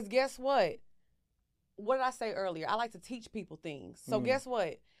that, because guess what? What did I say earlier? I like to teach people things. So guess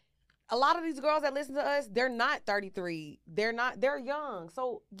what? A lot of these girls that listen to us, they're not 33. They're young.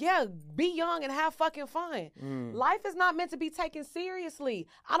 So, yeah, be young and have fucking fun. Life is not meant to be taken seriously.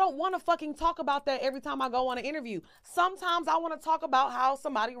 I don't want to fucking talk about that every time I go on an interview. Sometimes I want to talk about how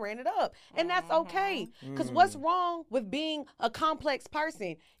somebody ran it up. And that's okay. Because what's wrong with being a complex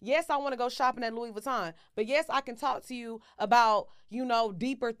person? Yes, I want to go shopping at Louis Vuitton. But yes, I can talk to you about,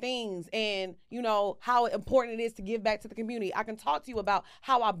 deeper things and, how important it is to give back to the community. I can talk to you about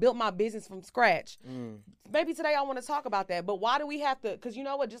how I built my business from scratch. Maybe today I want to talk about that, but why do we have to? Because you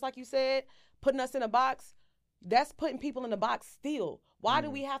know what, just like you said, putting us in a box, That's putting people in the box still. Why do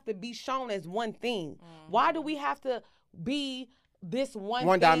we have to be shown as one thing? Why do we have to be this one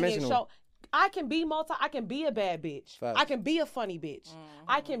thing dimensional. and show? I can be I can be a bad bitch. Facts. I can be a funny bitch.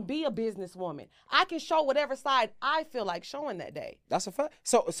 I can be a businesswoman. I can show whatever side I feel like showing that day. That's a fact.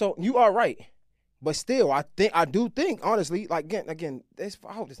 So you are right. But still, I do think, honestly, like, again,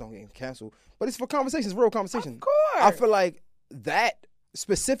 I hope this don't get canceled, but it's for conversations, real conversations. Of course. I feel like that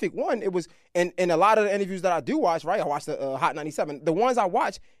specific one, it was, in a lot of the interviews that I do watch, right? I watch the Hot 97. The ones I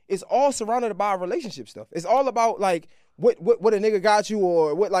watch, it's all surrounded by relationship stuff. It's all about, like, what a nigga got you,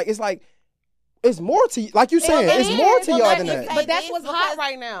 or what, like, it's like, it's more to, like you saying, it's more to y'all than that. But that's what's hot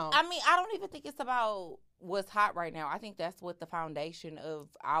right now. I mean, I don't even think it's about what's hot right now. I think that's what the foundation of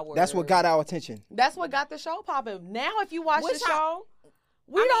our... That's what got our attention. That's what got the show popping. Now, if you watch the show...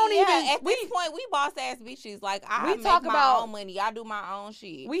 At this point, we boss ass bitches. Like, I make my own money. I do my own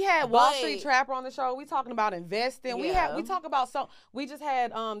shit. We had Wall Street Trapper on the show. We talking about investing. Yeah. We talk about we just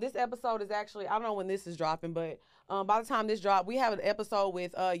had this episode is actually, I don't know when this is dropping, but by the time this dropped, we have an episode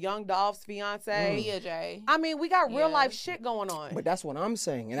with Young Dolph's fiance. Mia J. I mean, we got real life shit going on. But that's what I'm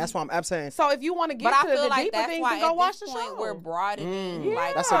saying, and that's why I'm saying. So if you want to get to the deeper things, then go watch the show. We're broadening.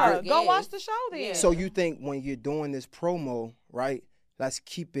 That's a great. Go watch the show then. Yeah. So you think when you're doing this promo, right? Let's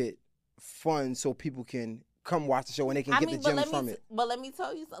keep it fun so people can come watch the show and they can get the gems from it. But let me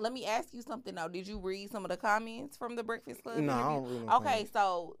tell you, let me ask you something though. Did you read some of the comments from the Breakfast Club? No, I don't read no Okay, comments.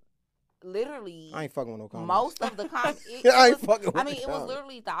 So literally, I ain't fucking with no comments. most of the comments. It was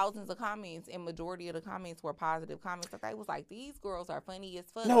literally thousands of comments, and majority of the comments were positive comments. Like, they was like, these girls are funny as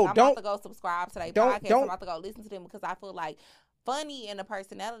fuck. No, I'm about to go subscribe to their podcast. I'm about to go listen to them because I feel like funny and the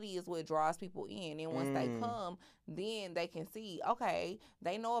personality is what draws people in. And once they come, then they can see, okay,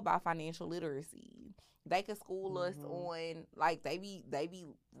 they know about financial literacy. They can school us on, like, they be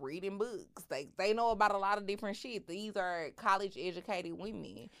reading books. They know about a lot of different shit. These are college educated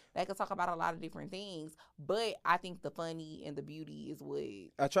women. They can talk about a lot of different things. But I think the funny and the beauty is what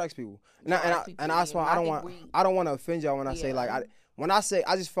attracts people. And that's why I don't want to offend y'all when I say, like,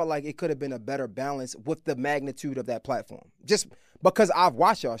 I just felt like it could have been a better balance with the magnitude of that platform. Just because I've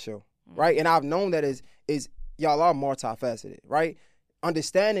watched y'all show, right? And I've known that is y'all are multifaceted, right?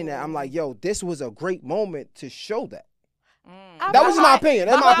 Understanding that, I'm like, yo, this was a great moment to show that. That was my opinion.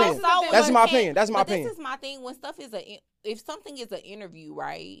 That's my opinion. That's my opinion. That's my opinion. This is my thing. When stuff is if something is an interview,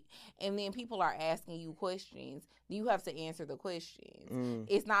 right, and then people are asking you questions, you have to answer the questions.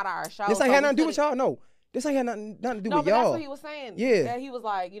 It's not our show. This ain't had nothing to do with y'all. No. This ain't had nothing to do with y'all. That's what he was saying. Yeah. That he was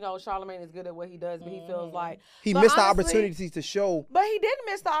like, Charlamagne is good at what he does, but he feels like... He missed the opportunity to show... But he didn't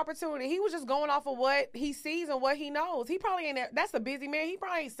miss the opportunity. He was just going off of what he sees and what he knows. He probably ain't... That's a busy man. He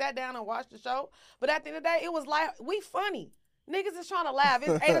probably ain't sat down and watched the show. But at the end of the day, it was like, we funny. Niggas is trying to laugh.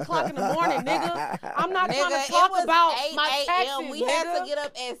 It's 8 o'clock in the morning, nigga. I'm not trying to talk about my taxes, We had to get up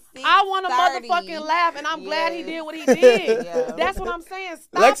at 6:30. I want to motherfucking laugh, and I'm glad he did what he did. That's what I'm saying.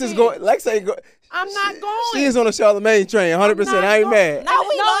 Stop Lex ain't going. I'm not going. She is on the Charlamagne train, 100%. I ain't mad. No,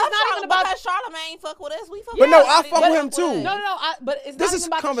 we love it's not even about because Charlamagne fuck with us. We fuck But with no, us. I fuck with him too. No. But it's This not is even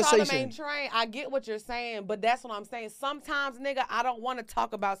about conversation. the Charlamagne train. I get what you're saying, but that's what I'm saying. Sometimes, nigga, I don't want to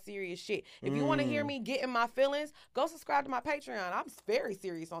talk about serious shit. If you want to hear me get in my feelings, go subscribe to my Patreon. I'm very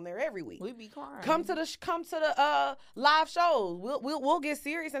serious on there every week. We be crying. Come to the live shows. We'll get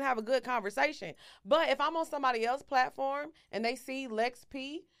serious and have a good conversation. But if I'm on somebody else's platform and they see Lex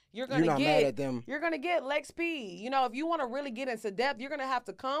P, you're not mad at them. You're gonna get Lex P. If you want to really get into depth, you're gonna have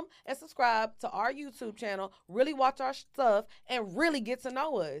to come and subscribe to our YouTube channel, really watch our stuff, and really get to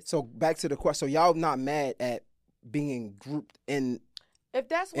know us. So back to the question. So y'all not mad at being grouped in? If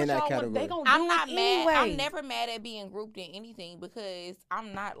that's what y'all want, they gonna do I'm not it mad. anyway. I'm never mad at being grouped in anything because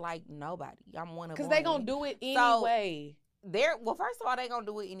I'm not like nobody. I'm one of them. Because they gonna do it anyway. Well, first of all, they gonna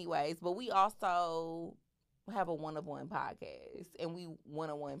do it anyways. But we also have a one-of-one podcast, and we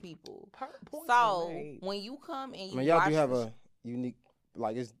one-on-one people. So when you come and y'all do have a unique,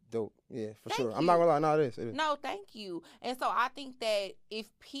 like, it's dope. Yeah, for sure. I'm not gonna lie, no, it is. No, thank you. And so I think that if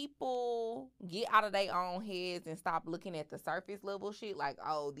people get out of their own heads and stop looking at the surface level shit, like,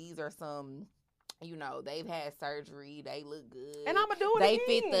 oh, these are some, they've had surgery, they look good, and I'ma do it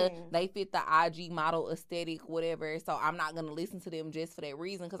again. They fit the IG model aesthetic, whatever. So I'm not gonna listen to them just for that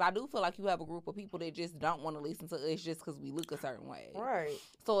reason, because I do feel like you have a group of people that just don't want to listen to us just because we look a certain way. Right.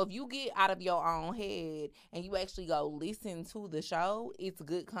 So if you get out of your own head and you actually go listen to the show, it's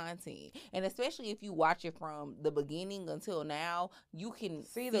good content. And especially if you watch it from the beginning until now, you can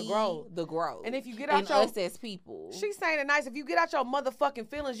see the growth. And if you get out us as people, she's saying it nice. If you get out your motherfucking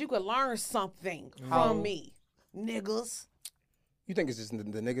feelings, you could learn something from me, niggas. You think it's just the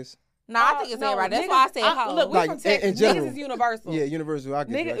niggas? No, I think it's everybody. That's why I said hoes. Look, we Like, from Texas. in general. Niggas is universal. Yeah, universal. I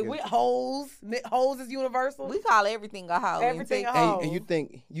get Nigga, with hoes. Hoes is universal. We call everything a hoe. Everything a in Texas. hoe. And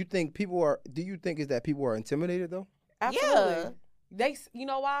you think people are? Do you think is that people are intimidated though? Absolutely. Yeah. You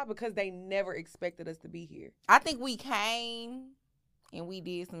know why? Because they never expected us to be here. I think we came and we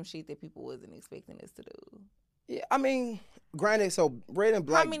did some shit that people wasn't expecting us to do. Yeah, I mean, granted, so red and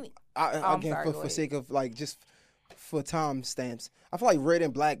black. I'm Again, sorry, for sake of like just for time stamps, I feel like red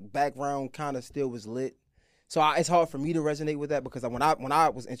and black background kind of still was lit. So it's hard for me to resonate with that because when I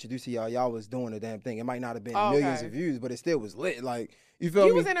was introduced to y'all was doing the damn thing. It might not have been millions of views, but it still was lit. Like you feel me?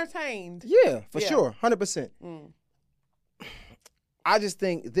 You was entertained. Yeah, for sure, 100%. Mm. I just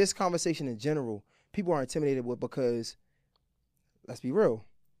think this conversation in general, people are intimidated with because, let's be real,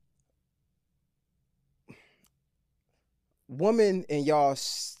 women in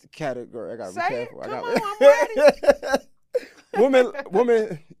y'all's category. I gotta be careful. Come on, I'm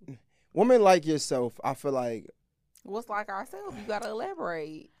ready. women like yourself. I feel like What's like ourselves? You gotta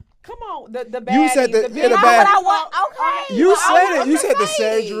elaborate. Come on, the baddies. You said the bad. bad. Okay. You said it. I'm You just said the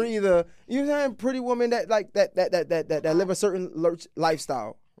saying. surgery. You saying pretty women that like that live a certain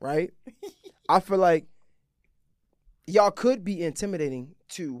lifestyle, right? I feel like y'all could be intimidating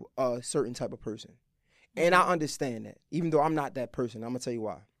to a certain type of person, and I understand that. Even though I'm not that person, I'm gonna tell you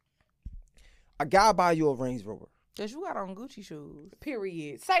why. A guy buy you a Range Rover. Cause you got on Gucci shoes.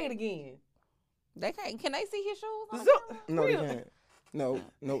 Period. Say it again. They can't. Can they see his shoes? No, they can't. No,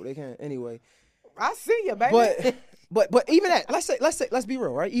 they can't. Anyway, I see you, baby. but even that. Let's be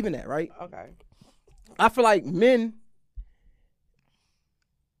real, right? Even that, right? Okay. I feel like men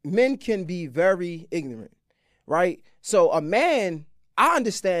can be very ignorant, right? So a man, I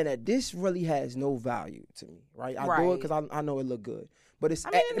understand that this really has no value to me, right? I do it because I know it look good, but it's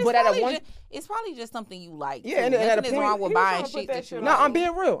it's probably just something you like. Yeah, too. and at a nothing is point, wrong with he buying was trying shit to put that that you shit like. No, I'm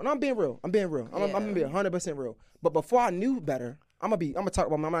being real. I'm Yeah. gonna be 100% real. But before I knew better, I'm gonna talk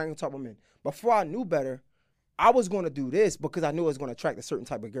about. I'm not gonna talk about men. Before I knew better, I was gonna do this because I knew it was gonna attract a certain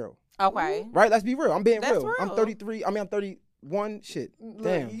type of girl. Okay. Right? Let's be real. I'm being That's real. I'm real. 33. I'm 31. Shit.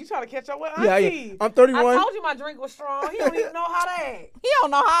 Damn. Look, you trying to catch up with Yeah, Auntie? yeah. I'm 31. I told you my drink was strong. He don't even know how to act. He don't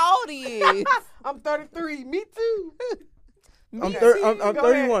know how old he is. I'm 33. Me too. I'm Go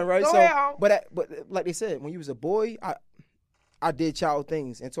 31, ahead. right? Go So, ahead. but like they said, when you was a boy, I did child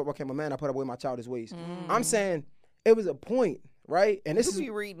things, and until I became a man, I put away my childish ways. I'm saying it was a point, right? And this You is be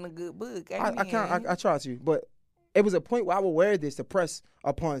reading a good book. I try to, but it was a point where I would wear this to press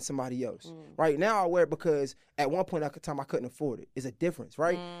upon somebody else. Right now, I wear it because at one point at time I couldn't afford it. It's a difference,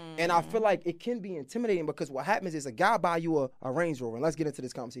 right? And I feel like it can be intimidating because what happens is a guy buy you a Range Rover, and let's get into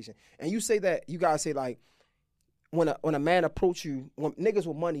this conversation. And you say that you guys say like when a man approach you, when niggas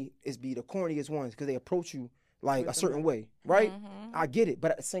with money is be the corniest ones because they approach you like a certain way, right? I get it,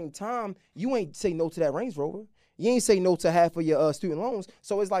 but at the same time, you ain't say no to that Range Rover. You ain't say no to half of your student loans.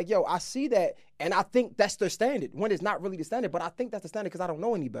 So it's like, yo, I see that, and I think that's the standard. When it's not really the standard, but I think that's the standard because I don't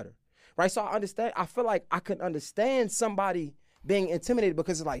know any better, right? So I understand. I feel like I can understand somebody being intimidated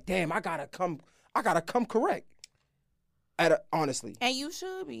because it's like, damn, I gotta come correct. Honestly. And you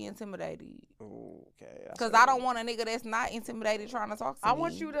should be intimidated. Okay. Because I don't want a nigga that's not intimidated trying to talk to me. I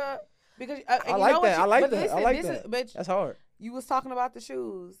want you to because I like that. I like that. Bitch, that's hard. you was talking about the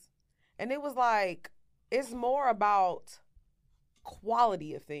shoes, and it was like it's more about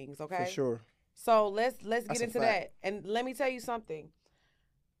quality of things. Okay, For sure. So let's That's get a into fact. that. And let me tell you something.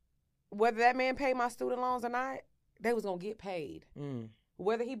 Whether that man paid my student loans or not, they was gonna get paid.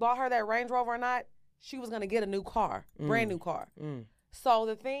 Whether he bought her that Range Rover or not, she was gonna get a new car, brand new car. So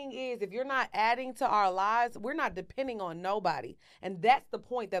the thing is, if you're not adding to our lives, we're not depending on nobody. And that's the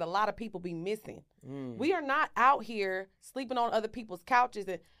point that a lot of people be missing. We are not out here sleeping on other people's couches.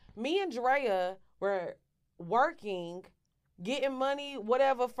 And me and Drea were working, getting money,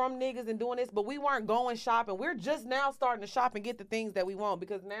 whatever, from niggas and doing this, but we weren't going shopping. We're just now starting to shop and get the things that we want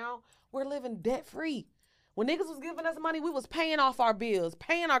because now we're living debt free. When niggas was giving us money, we was paying off our bills,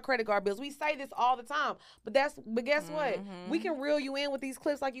 paying our credit card bills. We say this all the time, but guess what? We can reel you in with these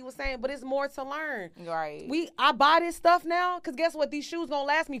clips like you were saying, but it's more to learn. Right. I buy this stuff now because guess what? These shoes gonna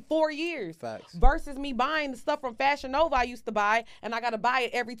last me 4 years. Facts. Versus me buying the stuff from Fashion Nova I used to buy, and I gotta buy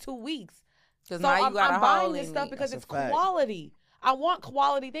it every 2 weeks. Because So now you I'm got a buying hole this in stuff it. because That's it's a fact. quality. I want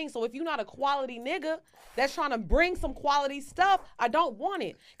quality things. So if you're not a quality nigga that's trying to bring some quality stuff, I don't want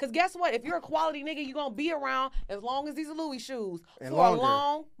it. Because guess what? If you're a quality nigga, you're going to be around as long as these Louis shoes And for longer. a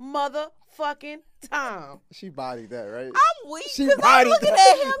long motherfucking time. She bodied that, right? I'm weak She because I'm bodied looking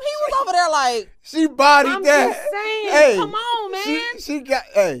that. at him. He was over there like, She bodied I'm that. just saying. Hey, Come on, man. She got.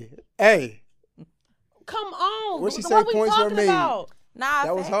 Hey. Come on. What she What say, we points were talking made. about? Nah,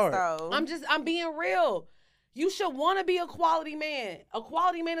 That was hard. Though. I'm being real. You should want to be a quality man. A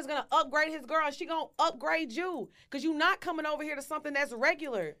quality man is going to upgrade his girl, and she going to upgrade you because you're not coming over here to something that's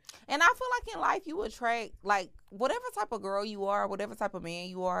regular. And I feel like in life you attract, like, whatever type of girl you are, whatever type of man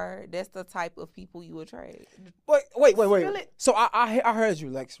you are, that's the type of people you attract. Wait. So I heard you,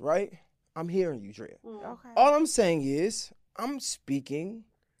 Lex, right? I'm hearing you, Drea. Okay. All I'm saying is I'm speaking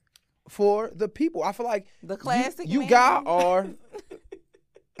for the people. I feel like The classic you man. got are...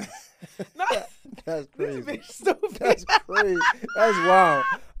 No. That's crazy. This bitch stupid. That's crazy. That's wild.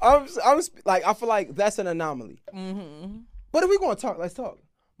 I feel like that's an anomaly. Mm-hmm. But if we're gonna talk, let's talk.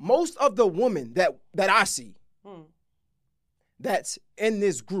 Most of the women that I see, that's in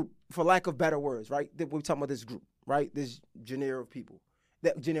this group, for lack of better words, right? That we're talking about this group, right? This genre of people,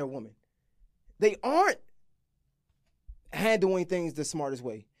 that genre of women. They aren't handling things the smartest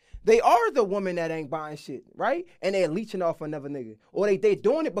way. They are the woman that ain't buying shit, right? And they're leeching off another nigga. Or they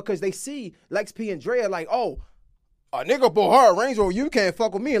doing it because they see Lex P and Drea like, oh, a nigga bought her a Range Rover. You can't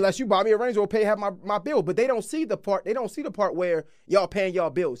fuck with me unless you buy me a Range Rover, pay half my bill. But they don't see the part. They don't see the part where y'all paying y'all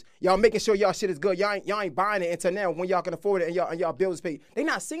bills. Y'all making sure y'all shit is good. Y'all ain't buying it until now when y'all can afford it and y'all bills paid. They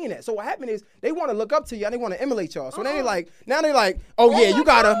not seeing that. So what happened is they want to look up to y'all. They want to emulate y'all. So now they like, oh yeah, you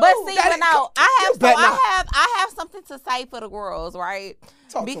gotta. But see, I have something to say for the girls, right?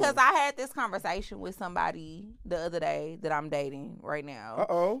 Because I had this conversation with somebody the other day that I'm dating right now.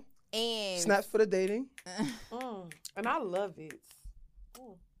 Uh-oh. And snaps for the dating. And I love it.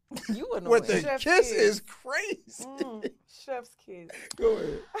 You annoying. With the Chef's kiss kiss. is crazy. Chef's kiss. Go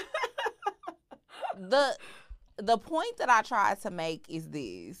ahead. The point that I try to make is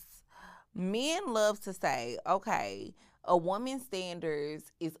this. Men love to say, okay, a woman's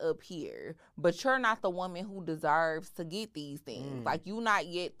standards is up here, but you're not the woman who deserves to get these things. Like, you not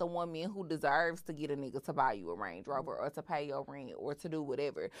yet the woman who deserves to get a nigga to buy you a Range Rover or to pay your rent or to do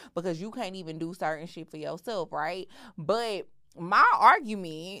whatever, because you can't even do certain shit for yourself, right? But my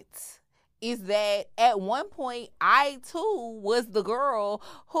argument is that at one point, I, too, was the girl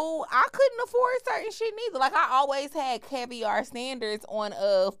who I couldn't afford certain shit neither. Like, I always had caviar standards on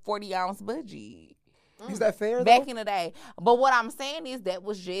a 40-ounce budget. Is that fair, Back in the day. But what I'm saying is that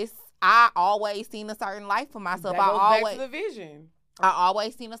was just, I always seen a certain life for myself. That goes back to the vision. I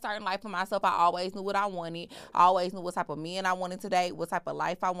always seen a certain life for myself. I always knew what I wanted. I always knew what type of men I wanted to date, what type of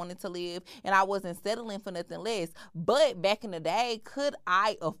life I wanted to live, and I wasn't settling for nothing less. But back in the day, could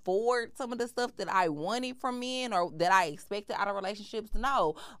I afford some of the stuff that I wanted from men or that I expected out of relationships?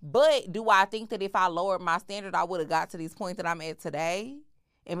 No. But do I think that if I lowered my standard, I would have got to this point that I'm at today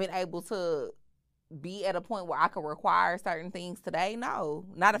and been able to be at a point where I could require certain things today? No,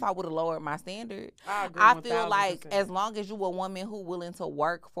 not if I would have lowered my standard. I feel like as long as you a woman who willing to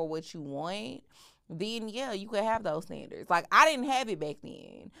work for what you want, then yeah, you could have those standards. Like, I didn't have it back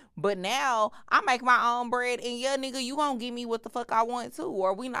then, but now I make my own bread, and yeah, nigga, you gonna give me what the fuck I want too,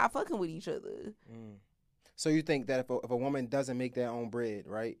 or we not fucking with each other. So you think that if a woman doesn't make their own bread,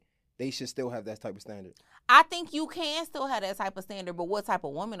 right, they should still have that type of standard? I think you can still have that type of standard, but what type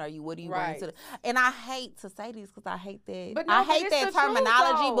of woman are you? What do you bring to the... And I hate to say this because I hate that. But no, I hate that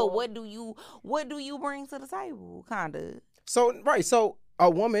terminology, truth, but what do you bring to the table? Kind of. So, right, so a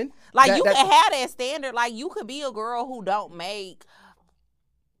woman... Like, you can have that standard. Like, you could be a girl who don't make...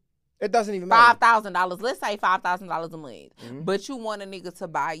 It doesn't even matter. $5,000. Let's say $5,000 a month. But you want a nigga to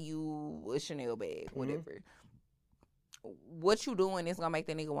buy you a Chanel bag, whatever. What you doing is gonna make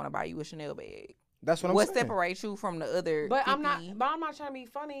that nigga want to buy you a Chanel bag. That's what I'm saying. What separates you from the other? But 50? I'm not trying to be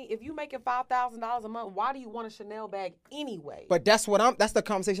funny. If you making $5,000 a month, why do you want a Chanel bag anyway? But that's the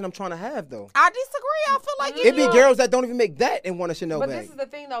conversation I'm trying to have, though. I disagree. I feel like it be girls that don't even make that and want a Chanel bag. But this is the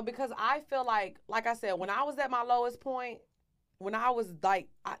thing, though, because I feel like I said, when I was at my lowest point, when I was like,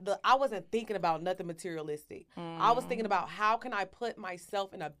 I wasn't thinking about nothing materialistic. I was thinking about how can I put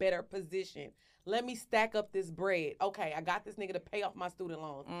myself in a better position. Let me stack up this bread. Okay, I got this nigga to pay off my student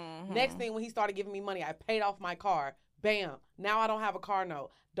loans. Next thing, when he started giving me money, I paid off my car. Bam. Now I don't have a car note.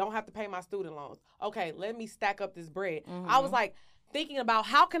 Don't have to pay my student loans. Okay, let me stack up this bread. I was like thinking about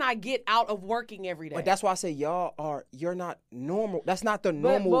how can I get out of working every day. But that's why I say you're not normal. That's not the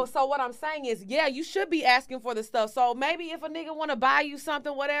normal. But so what I'm saying is, yeah, you should be asking for the stuff. So maybe if a nigga want to buy you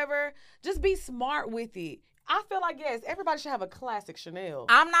something, whatever, just be smart with it. I feel like, yes, everybody should have a classic Chanel.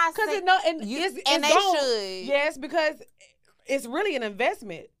 I'm not saying they should. Yes, because it's really an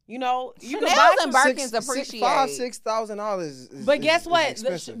investment. You know, you Chanel's can buy and Birkins appreciate $5,000-$6,000 But guess what?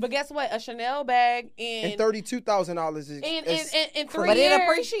 expensive. But guess what? A Chanel bag and $32,000 is in 3 but years, it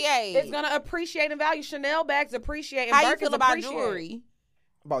appreciates. It's gonna appreciate in value. Chanel bags appreciate. And How Birkins you feel about appreciate. jewelry?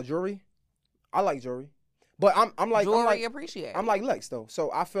 About jewelry, I like jewelry. But I'm like Jewelry appreciate. I'm like Lex though.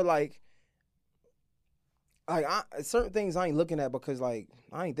 So I feel like certain things I ain't looking at because like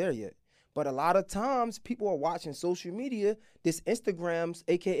I ain't there yet. But a lot of times people are watching social media, this Instagram's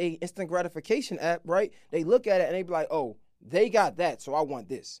aka instant gratification app, right? They look at it and they be like, oh, they got that, so I want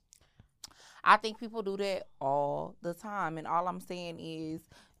this. I think people do that all the time. And all I'm saying is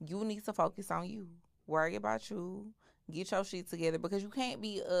you need to focus on you. Worry about you. Get your shit together because you can't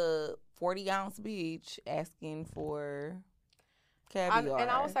be a 40-ounce bitch asking for caviar. And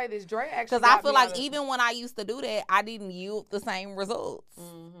I would say this, Drea actually. Because I feel like even when I used to do that, I didn't yield the same results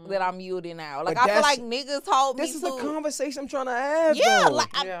that I'm yielding now. Like, I feel like niggas told me this is the conversation I'm trying to have. Yeah, though.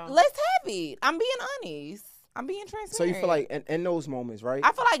 Let's have it. I'm being honest. I'm being transparent. So you feel like in those moments, right?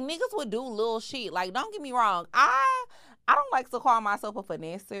 I feel like niggas would do little shit. Like, don't get me wrong. I don't like to call myself a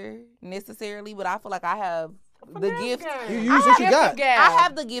finesser necessarily, but I feel like I have the gift. You use what you got. I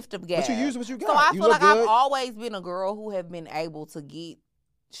have the gift of gab. But you use what you got. So I feel like I've always been a girl who have been able to get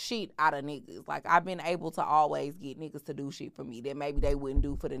shit out of niggas. Like, I've been able to always get niggas to do shit for me that maybe they wouldn't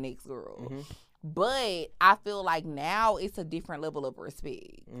do for the next girl. Mm-hmm. But I feel like now it's a different level of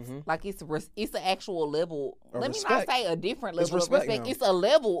respect. Mm-hmm. Like, it's an actual level. Let me not say a different level of respect. It's a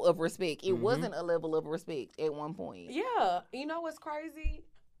level of respect. It wasn't a level of respect at one point. Yeah. You know what's crazy?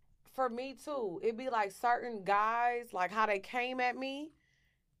 For me, too. It'd be like certain guys, like how they came at me.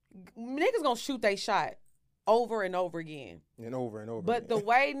 Niggas gonna shoot they shot over and over again. And over and over But again. the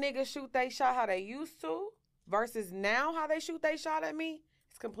way niggas shoot they shot how they used to versus now how they shoot they shot at me,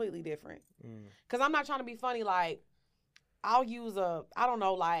 it's completely different. Because I'm not trying to be funny. Like, I'll use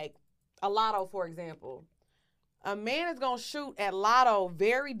like a lotto, for example. A man is going to shoot at lotto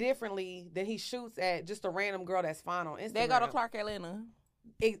very differently than he shoots at just a random girl that's fine on Instagram. They go to Clark, Atlanta.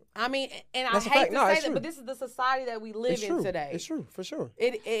 I mean, and that's I hate to say that, true. but this is the society that we live in today. It's true, for sure.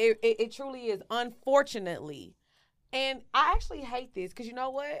 It truly is, unfortunately. And I actually hate this because you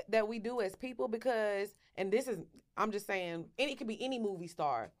know what? That we do as people because, and this is, I'm just saying, it could be any movie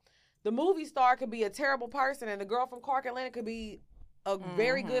star. The movie star could be a terrible person and the girl from Clark, Atlanta could be a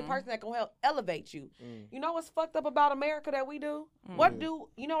very good person that can help elevate you. You know what's fucked up about America that we do?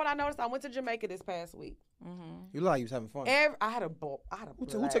 You know what I noticed? I went to Jamaica this past week. You look like you was having fun. I had a Who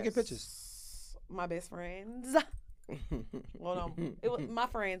took your pictures? My best friends. Well, no, it was my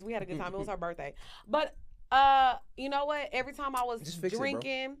friends. We had a good time. It was her birthday. But you know what? Every time I was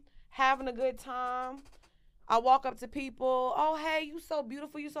drinking, having a good time, I walk up to people. Oh, hey, you so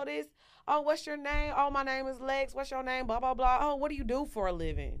beautiful. You so this. Oh, what's your name? Oh, my name is Lex. What's your name? Blah, blah, blah. Oh, what do you do for a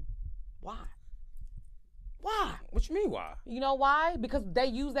living? Why? What you mean, why? You know why? Because they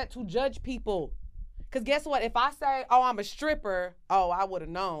use that to judge people. Because guess what? If I say, oh, I'm a stripper, oh, I would have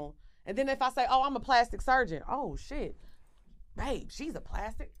known. And then if I say, oh, I'm a plastic surgeon, oh, shit. Babe, she's a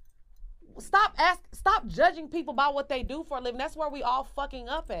plastic. Stop judging people by what they do for a living. That's where we all fucking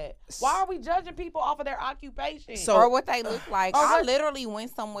up at. Why are we judging people off of their occupation? Or what they look like. I literally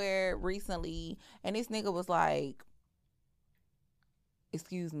went somewhere recently and this nigga was like,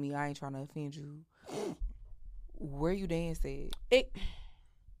 excuse me, I ain't trying to offend you. Where you dance at?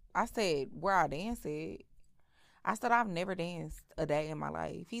 I said, where I dance at? I said, I've never danced a day in my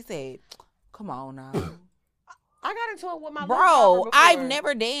life. He said, come on now. I got into it with my bro. I've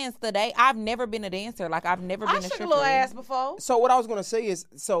never danced a day. I've never been a dancer. Like, I've never been a stripper. I shook a little ass before. So what I was gonna say is,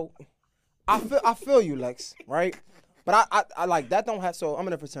 I feel you, Lex, right? But I like that don't have. So I'm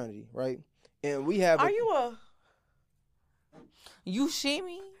in a fraternity, right? And we have. You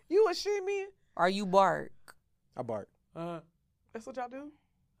shimmy? You a shimmy? Or you bark? I bark. That's what y'all do?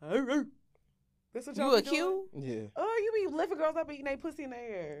 That's what y'all You a doing? Q? Yeah. Oh, you be lifting girls up and eating their pussy in their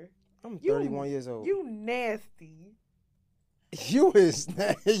hair. I'm 31 years old. You nasty. You is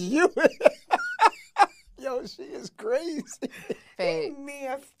you. Yo, she is crazy. You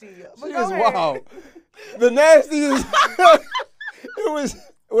nasty. She is wild. The nasty is. It was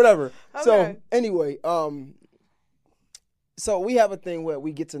whatever. Okay. So anyway, so we have a thing where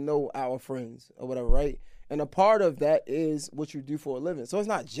we get to know our friends or whatever, right? And a part of that is what you do for a living. So it's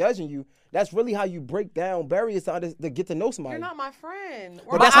not judging you. That's really how you break down barriers to get to know somebody. You're not my friend.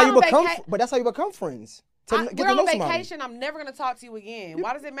 But that's how you become. But that's how you become friends. We're on vacation. I'm never gonna talk to you again.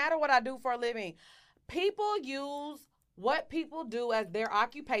 Why does it matter what I do for a living? People use what people do as their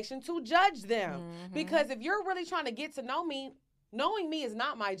occupation to judge them. Because if you're really trying to get to know me, knowing me is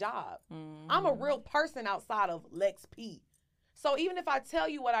not my job. I'm a real person outside of Lex P. So even if I tell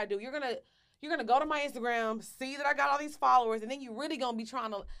you what I do, you're gonna go to my Instagram, see that I got all these followers, and then you're really gonna be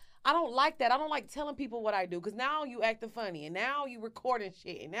trying to. I don't like that. I don't like telling people what I do because now you acting funny and now you recording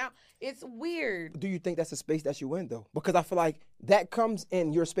shit and now it's weird. Do you think that's a space that you in though? Because I feel like that comes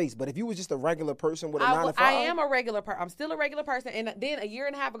in your space. But if you was just a regular person with a 9 to 5, I am a regular person. I'm still a regular person. And then a year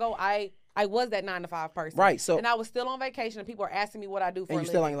and a half ago, I was that 9 to 5 person. Right. So and I was still on vacation and people are asking me what I do for a and you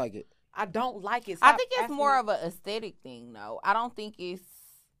still living. ain't like it. I don't like it. I think it's more of an aesthetic thing, though. I don't think it's.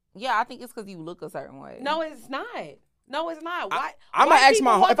 Yeah, I think it's because you look a certain way. No, it's not. No, it's not. Why? I might ask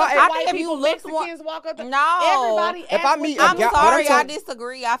my. I think if you look more, walk up. No, everybody. If I meet, I'm sorry, I I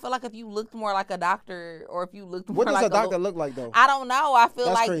disagree. I feel like if you looked more like a doctor, or if you looked more what does like a doctor look like though? I don't know. I feel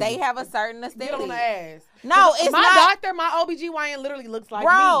That's like crazy. they have a certain Get aesthetic. on the ass. No, it's my not. doctor, my OBGYN literally looks like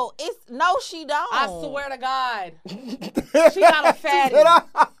Bro, me. it's no, she don't. I swear to God, she got a fatty.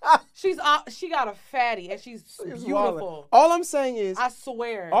 She got a fatty and she's beautiful. All I'm saying is, I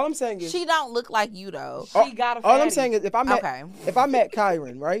swear. all I'm saying is, She don't look like you though. She got a fatty. all I'm saying is, if I met Okay.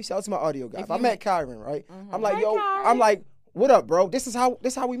 Kyron, right? Shout out to my audio guy. If I met Kyron, right? Mm-hmm. I'm like, Hi, yo, Kyron. I'm like, what up, bro? This is how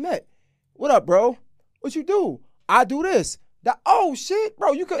we met. What up, bro? What you do? I do this. Oh shit,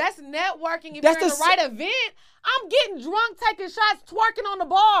 bro, you could. That's networking. If That's you're in the the right event, I'm getting drunk, taking shots, twerking on the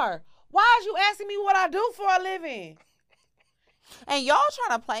bar. Why is you asking me what I do for a living? And y'all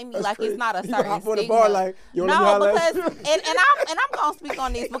trying to play me That's like crazy. it's not a You certain gonna hop on stigma. the bar like, yo, let me No, holler because at you. and I'm gonna speak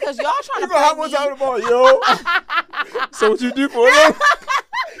on this because y'all trying You to gonna hop play on me. top of the bar, yo. So what you do for them?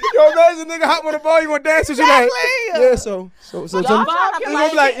 Yo, imagine nigga hop on the bar, you gonna dance with you like, yeah. So Y'all tell me, trying to you play gonna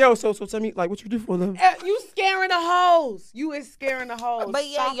be like, me. yo, so tell me like, what you do for them? You scaring the hoes. You is scaring the hoes. But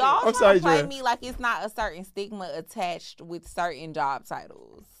yeah, Stop y'all it. I'm trying sorry, to play Drea. me like it's not a certain stigma attached with certain job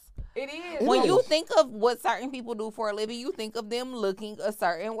titles. It is. When is. you think of what certain people do for a living, you think of them looking a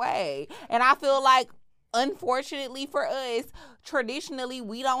certain way. And I feel like, unfortunately for us, traditionally,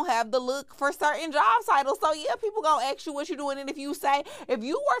 we don't have the look for certain job titles. So, yeah, people going to ask you what you're doing. And if you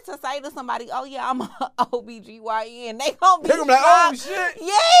were to say to somebody, oh, yeah, I'm an OBGYN, they going to be They gonna be like, oh shocked. shit.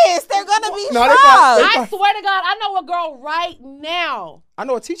 Yes, they're going to be No, they shocked. I swear to God, I know a girl right now. I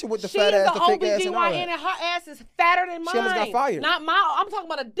know a teacher with the She's fat ass, the the fake ass, and all OBGYN that. and her ass is fatter than mine. She almost got fired. Not my, I'm talking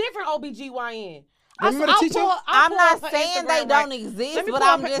about a different OBGYN. Remember the teacher? I'm not saying they don't exist, but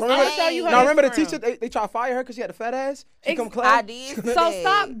I'm just saying. show you her Now remember the Instagram. teacher? They tried to fire her because she had a fat ass. She come I class. did. So say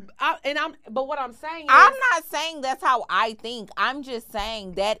that. stop. But what I'm saying is, I'm not saying that's how I think. I'm just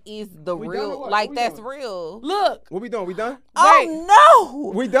saying that is the We done or real. what? Like, What we that's doing? real. look. What we doing? We done? Oh, no.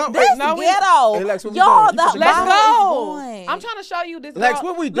 We done? That's Wait, ghetto. Hey, Lex, what we Y'all, doing? the You pushing Let's buttons? go. is going. I'm trying to show you this. Lex,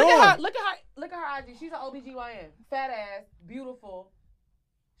 girl. what we Look doing? at her. Look at her IG. She's an OBGYN. Fat ass, beautiful.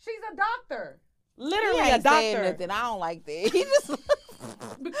 She's a doctor. Literally He a ain't saying doctor. nothing. I don't like that. He just.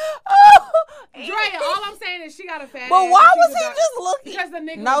 Drea, all I'm saying is she got a fat But ass. why and was she's a he doc- just looking? Because the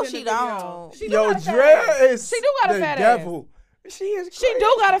nigga No, was in she the video. don't. She do Yo, got a fat Drea ass. is She do got a the fat devil. She is She crazy.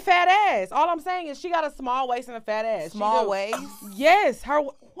 do got a fat ass. All I'm saying is she got a small waist and a fat ass. She Small do. waist. Yes, her.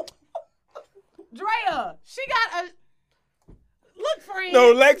 Drea, she got a. Look, friend.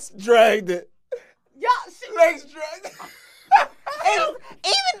 No, Lex dragged it. Y'all, Lex dragged it.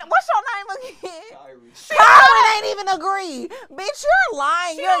 Even what's your name again? Kyron ain't even agree. Bitch, you're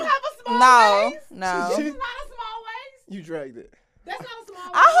lying. She You're- don't have a small no, waist. no. This is not a small waist. You dragged it. That's not a small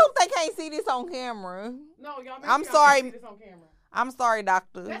waist. I hope they can't see this on camera. No, y'all. I'm y'all sorry. can't see this on camera. I'm sorry,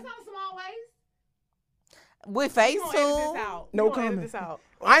 doctor. That's not a small waist. With You gonna edit Facetune. this out. No You gonna edit comment. this out.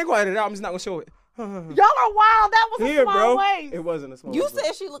 I ain't gonna edit it out. I'm just not gonna show it. Y'all are wild. That was a Here, small bro. waist. It wasn't a small You waist.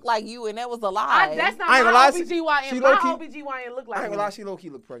 said she looked like you, and that was a lie. That's not I ain't gonna my lie, OBGYN. she My low-key- OBGYN look like I ain't me. gonna lie, she low-key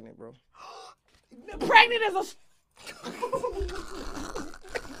look pregnant, bro. Pregnant is a.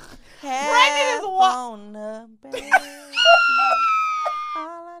 Pregnant is what? on the baby. All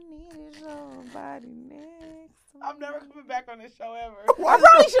I need is your body next to me. I'm never coming back on this show ever. I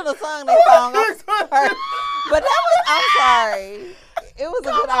probably should have sung that song. I'm sorry. But that was, I'm sorry. It was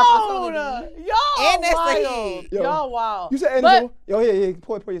a good opportunity. Y'all And that's the wild. hit. Yo, Y'all wild. You said But animal. Yo, yeah,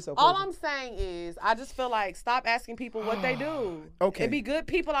 pour yourself. all pour I'm saying is, I just feel like stop asking people what they do. Okay. It'd be good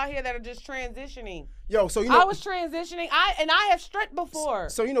people out here that are just transitioning. Yo, so you know. I was transitioning. I have stripped before.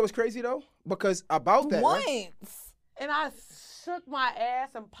 So you know what's crazy though? Because about that, right? Once. And I shook my ass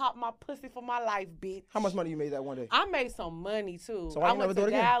and popped my pussy for my life, bitch. How much money you made that one day? I made some money too. So why I you went never do to it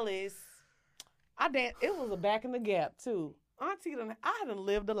again? Dallas. I danced. It was a back in the gap too. Auntie, I done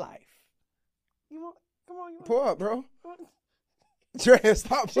lived a life. You want? Come on, you want? Pour up, bro. want- Drea,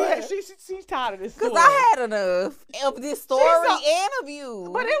 stop playing. She's tired of this. Because story. I had enough of this story and of you.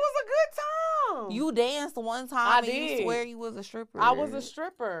 But it was a good time. You danced one time I and you did. swear you was a stripper. I was a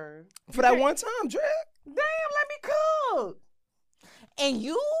stripper. For that one time, Drea. Damn, let me cook. And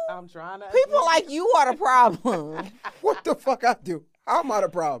you, I'm trying to. people like you are the problem. What the fuck I do? How am I the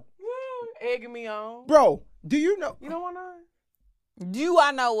problem? Egging me on. Bro, do you know? You don't want to? Do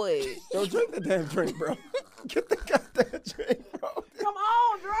I know what? Yo, drink the damn drink, bro. Get the goddamn drink, bro. Come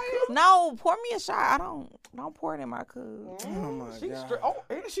on, Drea. No, pour me a shot. Don't pour it in my cup. Oh my God.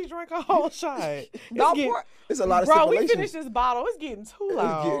 And she drank a whole shot. Don't pour. It's a lot of Bro, stipulations. we finished this bottle. It's getting too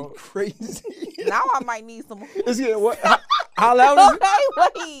loud. It's getting crazy. Now I might need some. It's getting what? How loud is it?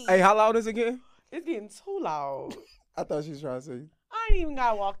 Okay, wait. Hey, how loud is it again? It's getting too loud. I thought she was trying to say. I ain't even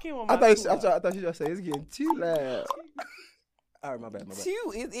got to walk in with my I thought she too loud. was trying to say it's getting too loud. All right, my bad.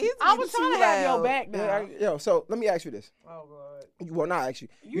 It is. I was trying to have your back Yeah, now. yo, so let me ask you this. Oh, God. Well, not ask you.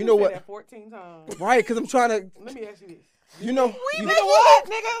 You know said what? that 14 times. Right, because I'm trying to. Let me ask you this. You know. We you making what,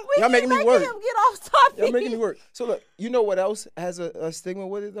 him, nigga? Y'all making me work. him get off topic. Y'all making me work. So look, you know what else has a stigma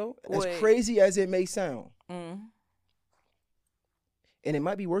with it though? What? As crazy as it may sound, Mm. and it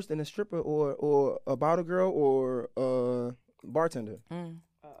might be worse than a stripper or a bottle girl or a bartender. Mm.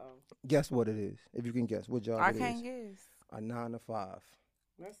 Uh-oh. Guess what it is? If you can guess, what job I it can't is? guess. A 9 to 5.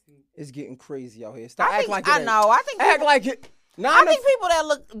 Let's see. It's getting crazy out here. Stop I act think like it I ain't. know. I think Act people, like it. I think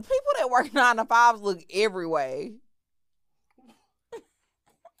people that work 9 to 5s look every way.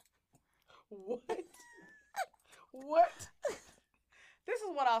 What? What? This is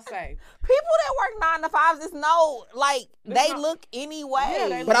what I'll say. People that work 9 to 5s is they look anyway. Yeah,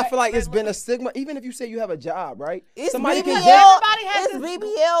 they But I look- feel like they it's been a look- stigma. Even if you say you have a job, right? It's Somebody BBL. can just. Everybody has It's this-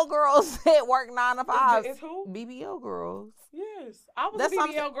 BBL girls that work 9 to 5s. It's who? BBL girls. Yes. I was That's a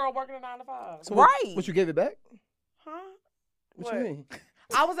something- BBL girl working a 9 to 5. So Right. What you gave it back? Huh? What you mean?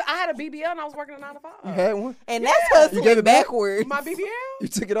 I had a BBL and I was working a 9 to 5. You had one? And Yeah. that's hustling You gave it back? backwards. My BBL? You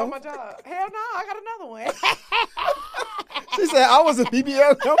took it On off? my job. Hell no, I got another one. She said I was a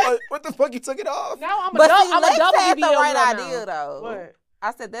BBL. I'm like, what the fuck? You took it off? No, I'm a But double, see, I'm a Lex double had BBL the right girl idea, now. though. What?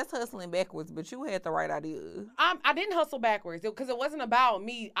 I said that's hustling backwards, but you had the right idea. I didn't hustle backwards because it wasn't about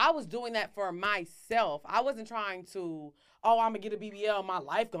me. I was doing that for myself. I wasn't trying to, I'm going to get a BBL and my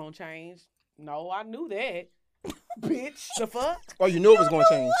life going to change. No, I knew that. Bitch, the fuck? Oh, you knew it was going to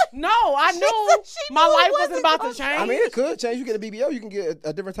change. No, I knew she my knew it life wasn't wasn't about gonna to change. I mean, it could change. You get a BBL, you can get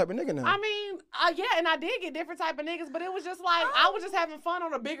a different type of nigga now. I mean, yeah, and I did get different type of niggas, but it was just like, I was just having fun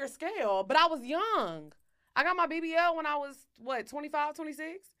on a bigger scale. But I was young. I got my BBL when I was, 25,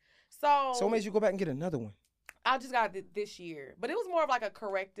 26? So So it made you go back and get another one. I just got it this year. But it was more of like a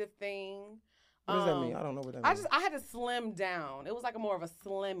corrective thing. What does that mean? I don't know what that means. I had to slim down. It was like more of a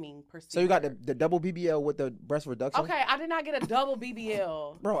slimming procedure. So you got the double BBL with the breast reduction? Okay, I did not get a double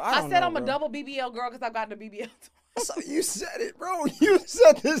BBL. Bro, I don't said know, I'm a bro. double BBL girl because I've gotten a BBL. So you said it, bro. You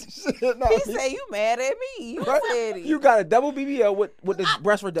said this shit. No, He said you mad at me. You right? said it. You got a double BBL with the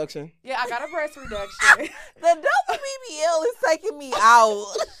breast reduction. Yeah, I got a breast reduction. The double BBL is taking me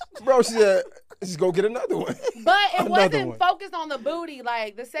out. Bro, she said, just go get another one. But it Another wasn't one. focused on the booty.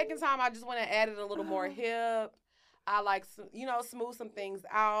 Like the second time, I just went and added a little more hip. I smooth some things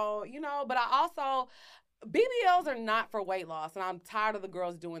out, But I also, BBLs are not for weight loss, and I'm tired of the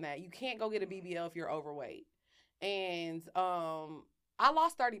girls doing that. You can't go get a BBL if you're overweight. And I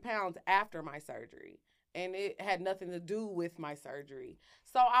lost 30 pounds after my surgery, and it had nothing to do with my surgery.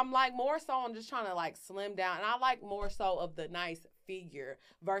 So I'm like more so on just trying to like slim down, and I like more so of the nice figure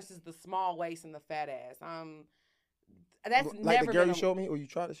versus the small waist and the fat ass. That's Like never the girl been you showed me or you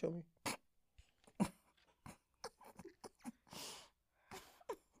tried to show me?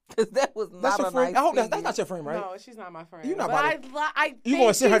 Because that was That's not your a friend. nice I hope that's figure. not your friend, right? No, she's not my friend. You not but about I You think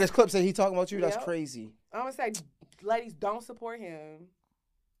gonna send her she's- this clip saying he talking about you? That's Yep. crazy. I'm gonna say, ladies, don't support him.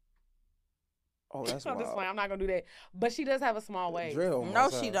 Oh, that's I'm just wild. playing. I'm not gonna do that. But she does have a small waist. Drill. No,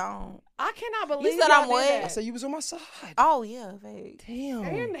 she don't. I cannot believe said y'all I'm did what? that. I said you was on my side. Oh, yeah, fake. Damn.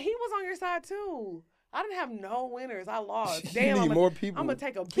 And he was on your side too. I didn't have no winners. I lost. You Damn, need I'm more people. I'm gonna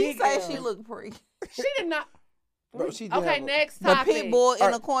take a He big. said L. she looked pretty. She did not. Bro, she did Okay, have a- next The topic. pit bull in All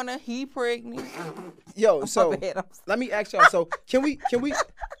the right. corner, he pregnant. Yo, so My bad, I'm sorry. let me ask y'all. So can we?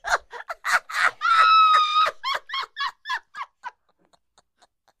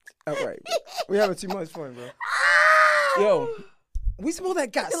 All right, we having too much fun, bro. Yo, we supposed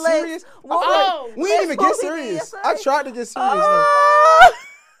that got Let's- serious. Oh, We didn't even get let's move it serious. inside. I tried to get serious. Oh!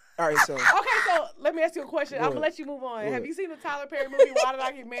 All right, so Okay, so let me ask you a question. I'm What? gonna let you move on. What? Have you seen the Tyler Perry movie Why Did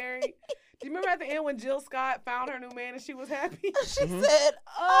I Get Married? Do you remember at the end when Jill Scott found her new man and she was happy? She Mm-hmm. said,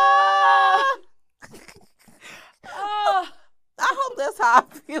 Oh, I hope that's how I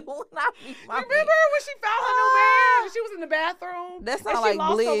feel when I meet my remember when she found her new man and she was in the bathroom? That and sound she like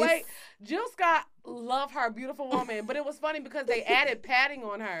lost her bliss. weight? Jill Scott loved her, beautiful woman, but it was funny because they added padding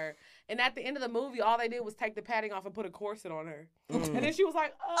on her. And at the end of the movie, all they did was take the padding off and put a corset on her. Mm. And then she was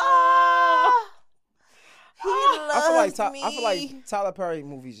like, Oh. loves me. I feel like Tyler Perry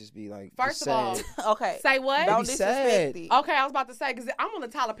movies just be like. First of all, okay. say what? Don't Be disrespect sad. it. Okay, I was about to say because I'm on the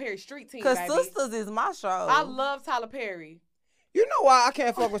Tyler Perry street team. Cause Baby. Sisters is my show. I love Tyler Perry. You know why I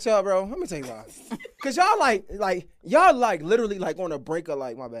can't fuck with y'all, bro? Let me tell you why. Cause y'all y'all literally like on the brink of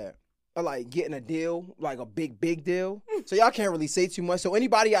like, my bad, or like getting a deal, like a big deal. So y'all can't really say too much. So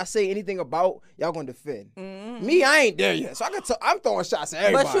anybody I say anything about, y'all gonna defend. Mm-hmm. Me, I ain't there yet. So I'm throwing shots at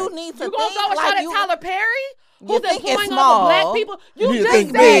everybody. But you need to You gonna throw a shot at Tyler Perry? Who's think it's employing all the small. black people? You just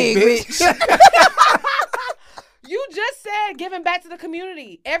think said big, bitch. You just said giving back to the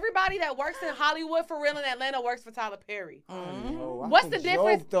community. Everybody that works in Hollywood for real in Atlanta works for Tyler Perry. Yo, I What's can the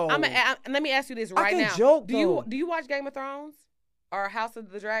difference? joke, though. Let me ask you this right can now. joke, do you watch Game of Thrones or House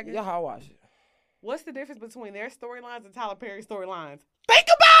of the Dragon? Yeah, I watch it. What's the difference between their storylines and Tyler Perry's storylines? Think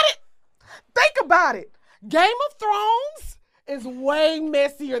about it. Think about it. Game of Thrones is way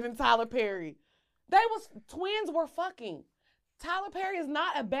messier than Tyler Perry. Twins were fucking. Tyler Perry is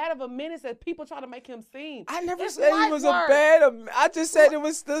not as bad of a menace as people try to make him seem. I never It's said he light was work. a bad. I just said it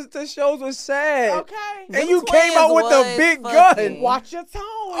was the shows was sad. Okay. And you came out with the big gun. Watch your tone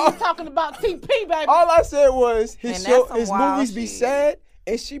when you're talking about TP, baby. All I said was And his that's some his wild movies be shit. sad,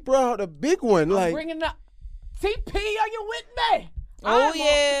 and she brought out a big one. I'm Like, bringing up TP. Are you with me? Oh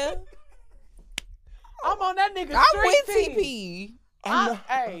yeah. I'm on that nigga I'm street with team. TP.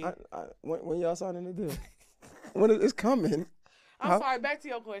 Hey. when y'all signing the deal? When it's coming? I'm sorry. Back to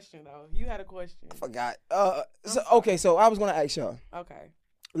your question though. You had a question. Forgot. So I was gonna ask y'all, Okay.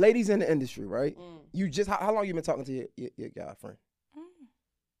 ladies in the industry, right? Mm. You just how long you been talking to your guy friend?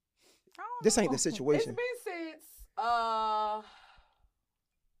 This ain't the It's situation. been since I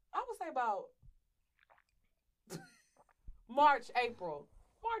would say about March, April.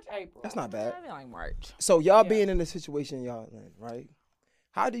 That's not bad. Maybe like March. So y'all Yeah. being in the situation y'all in, right?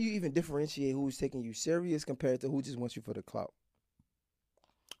 How do you even differentiate who's taking you serious compared to who just wants you for the clout?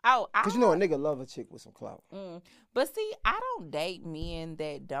 Oh, Because you know a nigga love a chick with some clout. But see, I don't date men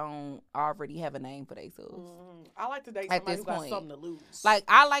that don't already have a name for themselves. I like to date At somebody this who got point. something to lose. Like,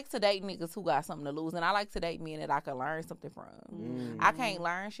 I like to date niggas who got something to lose, and I like to date men that I can learn something from. I can't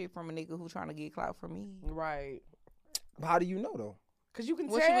learn shit from a nigga who trying to get clout from me. Right. But how do you know though? Because you can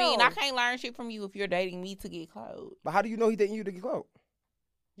What tell. you mean? I can't learn shit from you if you're dating me to get clout. But how do you know he dating you to get clout?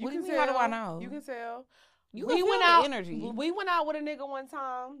 What do you can mean, how do I tell. know? You can tell. You we can went feel the out. energy. We went out with a nigga one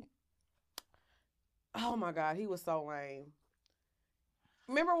time. Oh my God, he was so lame.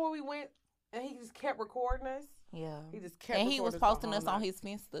 Remember when we went and he just kept recording us? Yeah. He just kept And he was recording posting the us whole on night. his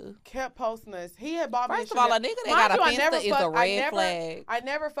Finsta. Kept posting us. He had bought me First a of all, a Chanel. nigga that Mind got a you, I never Finsta is fuck- a I red never- flag. I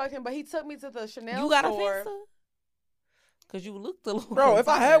never fucked him, but he took me to the Chanel You got a store. Finsta? Because you looked a little Bro, if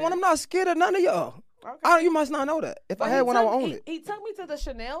I had one, I'm not scared of none of y'all. Okay. You must not know that. If But I he had one, I would took- own he- it. He took me to the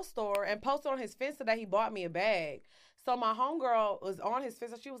Chanel store and posted on his Finsta that he bought me a bag. So my homegirl was on his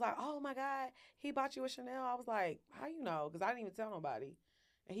Finsta. She was like, "Oh my God, he bought you a Chanel." I was like, "How you know?" Because I didn't even tell nobody.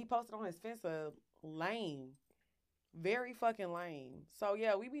 And he posted on his Finsta, lame, very fucking lame. So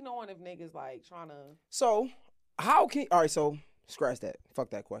yeah, we be knowing if niggas like trying to. So all right, so scratch that.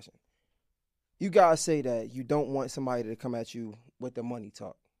 Fuck that question. You guys say that you don't want somebody to come at you with the money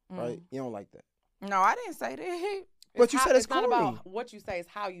talk, right? You don't like that. No, I didn't say that. But you said it's not corny. about what you say; it's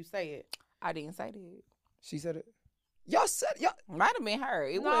how you say it. I didn't say that. She said it. Y'all said y'all. Might have been her.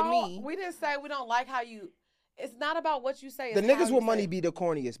 It No, wasn't me. we didn't say we don't like how you. It's not about what you say. The It's how niggas you with say money it. be the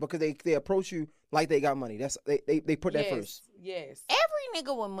corniest because they approach you like they got money. That's they put that Yes, first. Yes. Every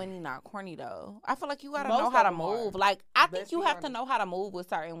nigga with money not corny though. I feel like you gotta Most know of how to them are. move. Like I think Let's you be have to honest. know how to move with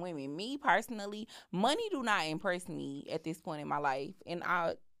certain women. Me personally, money do not impress me at this point in my life, and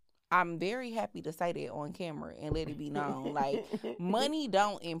I'm very happy to say that on camera and let it be known. Like money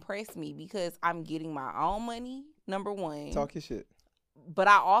don't impress me because I'm getting my own money. Number one, Talk your shit. but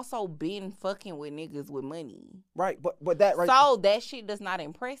I also been fucking with niggas with money. Right, but that right. So that shit does not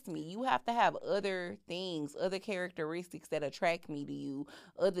impress me. You have to have other things, other characteristics that attract me to you,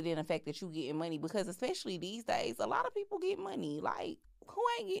 other than the fact that you getting money. Because especially these days, a lot of people get money. Like who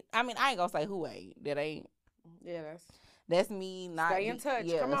ain't get? I mean, I ain't gonna say who ain't. That ain't. Yeah, That's me not. Stay in touch.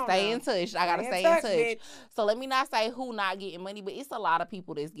 Yeah, Come on stay now. in touch. I gotta Stay stay in in touch, touch. bitch. So let me not say who not getting money, but it's a lot of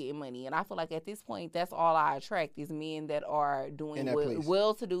people that's getting money, and I feel like at this point, that's all I attract is men that are In doing that place.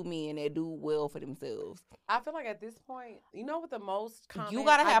 well-to-do men that do well for themselves. I feel like at this point, you know what the most comments You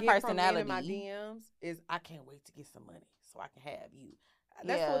gotta I have get from men in my personality. DMs is, "I can't wait to get some money so I can have you."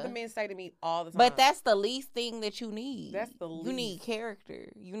 That's Yeah. what the men say to me all the time. But that's the least thing that you need. That's the You need least.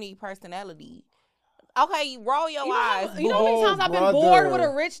 character. You need personality. Okay, you roll your you know eyes. how many times I've been bored with a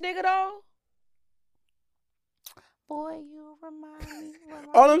rich nigga though? Boy, you remind me.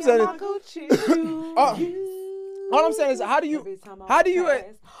 All I'm saying My is, Gucci shoes. all I'm saying is, how do you?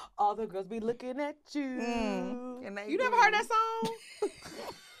 All the girls be looking at you. And they You never do. heard that song?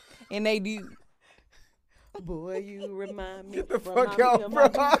 And they do. Boy, you remind me. Get the remind fuck me out, of bro. my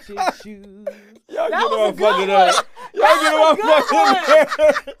Gucci shoes. Y'all That get was on a good fucking one. nerves. Y'all get on fucking nerves.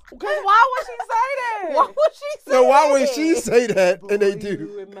 Because why would she say that? Why would she say So why that? would she say that? And they Boy, do.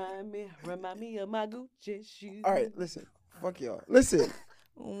 you remind me of my Gucci shoes. All right, listen. Fuck y'all. Listen.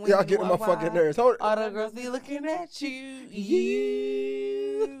 When Y'all you get on my walk fucking by, nerves. Hold all the girls be looking at you.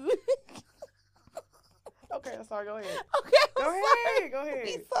 Okay, I'm sorry. Go ahead. Okay, I'm Go sorry. ahead. Go ahead.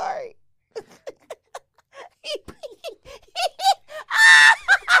 He's sorry.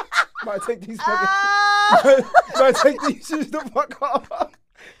 Might take these fucking. Might take these shoes the fuck off.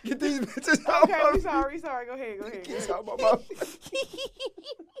 Get these bitches out. Okay, of we my- sorry. Go ahead. Get these out my mouth.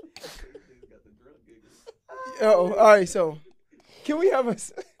 Yo, all right. So, can we have a?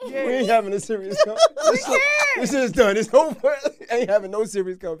 We ain't having a serious conversation. This is done. It's over. Ain't having no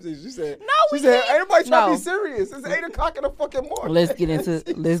serious conversation. She said. No, She we said, can't. "Ain't nobody trying to No. be serious. It's 8:00 in the fucking morning." Let's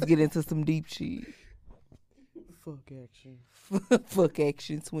get into some deep shit. Fuck action. Fuck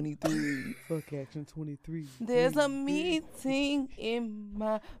action 23. Fuck action 23. There's a meeting in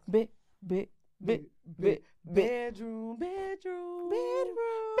my bedroom.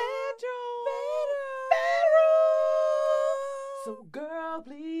 So girl,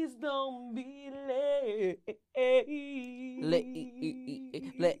 please don't be late.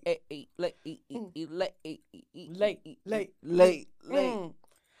 Late.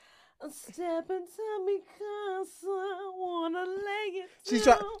 Step into me 'cause I wanna lay it She's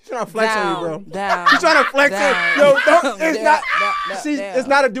down. trying to flex on you, bro. Down. She's trying to flex down, on you. Yo, don't, it's down, not. down, She's, down. it's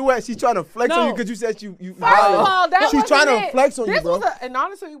not a duet. She's trying to flex on you No. because you said you. First of all, that She's trying wasn't to it. flex on you, This bro. was and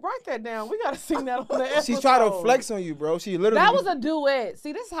honestly, write that down. We gotta sing that on the episode. She's trying to flex on you, bro. She literally. That was a duet.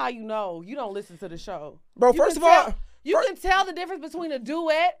 See, this is how you know you don't listen to the show. Bro, You first can of all, tell- you can tell the difference between a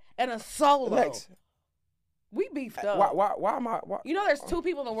duet and a solo. Lex, We beefed up. why am I? Why? You know, there's two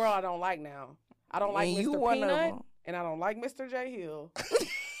people in the world I don't like now. I don't like And you Mr. one of Peanut, them. and I don't like Mr. J. Hill.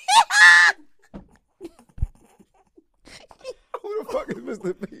 Who the fuck is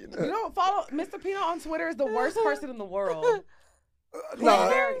Mr. Peanut? You don't follow Mr. Peanut on Twitter is the worst person in the world. Nah,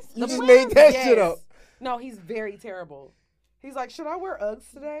 very- you the just Twins, made that yes. shit up. No, he's very terrible. He's like, should I wear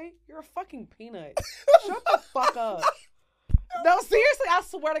Uggs today? You're a fucking peanut. Shut the fuck up. No, seriously, I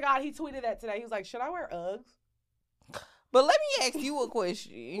swear to God, he tweeted that today. He was like, should I wear Uggs? But let me ask you a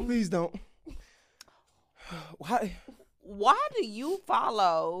question. Please don't. Why? Why do you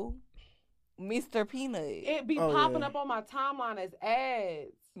follow Mr. Peanut? It be Oh, popping yeah. up on my timeline as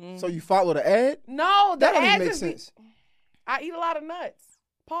ads. So you follow the ad? No, the That don't even ads make is sense. I eat a lot of nuts.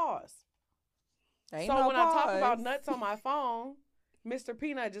 Pause. Ain't So no when I talk pause. about nuts on my phone, Mr.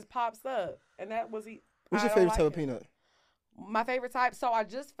 Peanut just pops up, and that was he. What's I your don't favorite like type of him. peanut? My favorite type. So I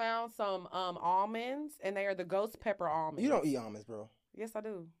just found some almonds, and they are the ghost pepper almonds. You don't eat almonds, bro. Yes, I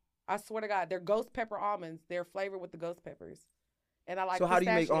do. I swear to God, they're ghost pepper almonds. They're flavored with the ghost peppers, and I like. So how do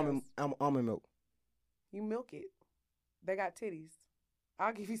you make pistachios. almond milk? You milk it. They got titties.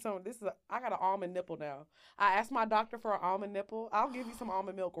 I'll give you some. I got an almond nipple now. I asked my doctor for an almond nipple. I'll give you some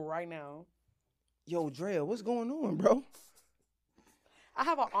almond milk right now. Yo, Drea, what's going on, bro? I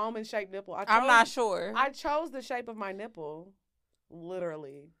have an almond shaped nipple. I'm not sure. I chose the shape of my nipple,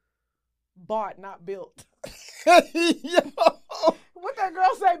 literally. Bought, not built. Yo. What that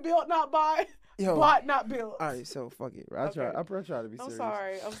girl say? Built, not buy. Yo. Bought, not built. All right, so fuck it. Bro. I Okay. try to be serious.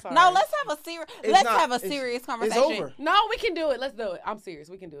 I'm sorry. No, let's have a serious. It's Let's not- have a it's- serious It's conversation. over. No, we can do it. Let's do it. I'm serious.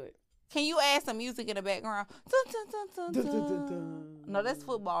 We can do it. Can you add some music in the background? Dun, dun, dun, dun, Dun, dun, dun. dun, dun. No, that's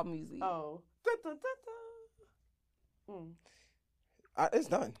football music. Oh. Dun, dun, dun, dun. It's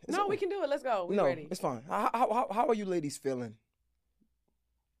done. It's No, over. we can do it. Let's go. We No, ready. it's fine. How are you ladies feeling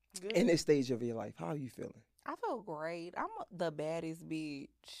Good. in this stage of your life? How are you feeling? I feel great. I'm the baddest bitch.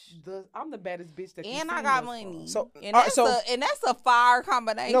 I'm the baddest bitch that And you've I seen got thus far. money. So, and all right, that's a fire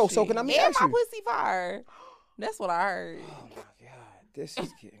combination. No, so can I and ask my you? pussy fire. That's what I heard. Oh my god, this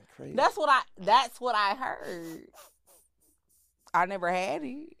is getting crazy. That's what I heard. I never had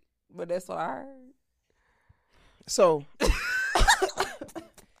it, but that's what I heard. So,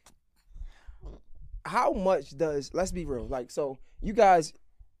 how much does? Let's be real. Like, so you guys,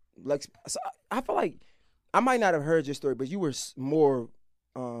 like, so I feel like I might not have heard your story, but you were more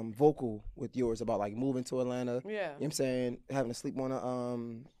vocal with yours about like moving to Atlanta. Yeah. You know what I'm saying? Having to sleep on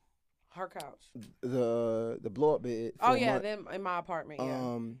a Her couch. the blow up bed. for Oh a yeah, month. them in my apartment.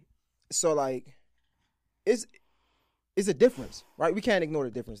 Yeah. So like, it's a difference, right? We can't ignore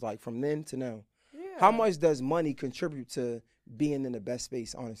the difference, like from then to now. Yeah. How much does money contribute to being in the best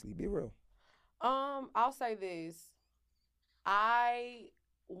space? Honestly, be real. I'll say this. I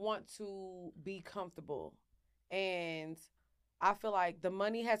want to be comfortable, and I feel like the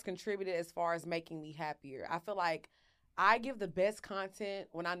money has contributed as far as making me happier. I feel like I give the best content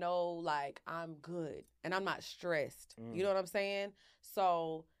when I know like I'm good and I'm not stressed. You know what I'm saying?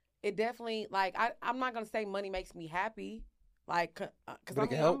 So it definitely like I'm not gonna say money makes me happy, like because I'm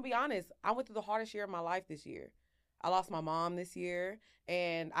gonna be honest. I went through the hardest year of my life this year. I lost my mom this year,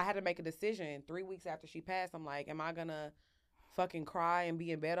 and I had to make a decision 3 weeks after she passed. I'm like, am I gonna fucking cry and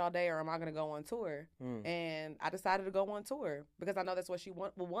be in bed all day, or am I gonna go on tour? And I decided to go on tour because I know that's what she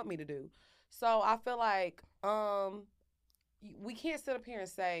would want me to do. So I feel like we can't sit up here and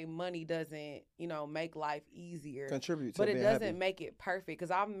say money doesn't, make life easier, contribute to but it being doesn't happy. make it perfect.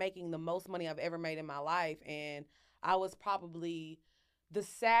 Because I'm making the most money I've ever made in my life, and I was probably the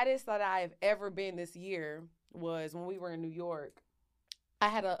saddest that I have ever been this year was when we were in New York. I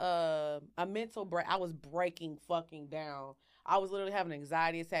had a mental break. I was breaking fucking down. I was literally having an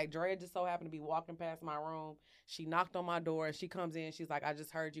anxiety attack. Drea just so happened to be walking past my room. She knocked on my door, and she comes in. She's like, I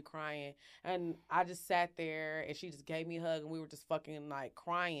just heard you crying. And I just sat there, and she just gave me a hug, and we were just fucking, like,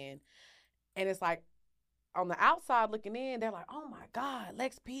 crying. And it's like, on the outside looking in, they're like, oh, my God,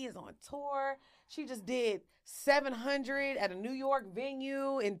 Lex P is on tour. She just did 700 at a New York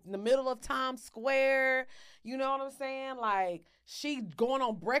venue in the middle of Times Square. You know what I'm saying? Like, she going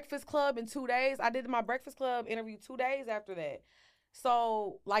on Breakfast Club in 2 days. I did my Breakfast Club interview 2 days after that.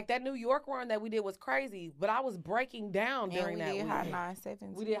 So, like, that New York run that we did was crazy, but I was breaking down during that week. We did Hot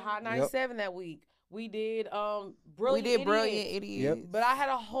 97. We did Hot 97 that week. We did Brilliant Idiots. Yep. But I had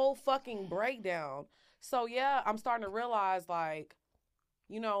a whole fucking breakdown. So, yeah, I'm starting to realize, like,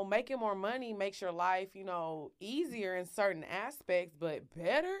 making more money makes your life, easier in certain aspects, but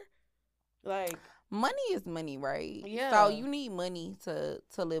better. Like, money is money, right? Yeah. So you need money to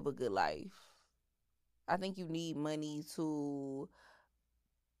live a good life. I think you need money to,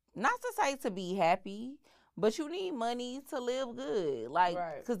 not to say to be happy, but you need money to live good. Like,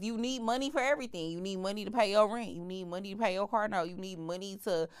 because you need money for everything. You need money to pay your rent. You need money to pay your car note. You need money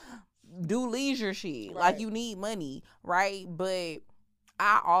to do leisure shit. Right. Like, you need money, right? But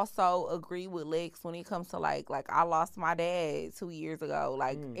I also agree with Lex when it comes to like I lost my dad 2 years ago.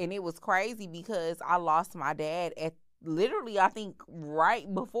 Like, and it was crazy because I lost my dad at literally, I think,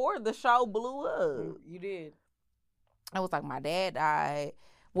 right before the show blew up. You did. It was like my dad died.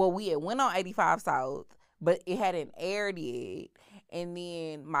 Well, we had went on 85 South, but it hadn't aired yet. And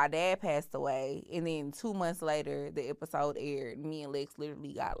then my dad passed away. And then 2 months later, the episode aired. Me and Lex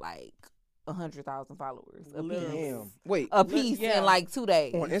literally got like 100,000 followers a piece. Damn. Wait. A piece in like 2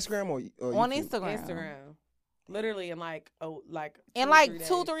 days. On Instagram or on YouTube? Instagram. Literally in like in like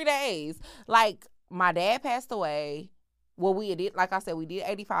 2-3 days. Like, my dad passed away. Well, we did, like I said, we did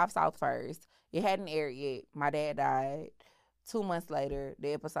 85 South first. It hadn't aired yet. My dad died. 2 months later,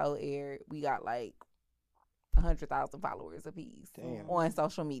 the episode aired. We got like 100,000 followers apiece on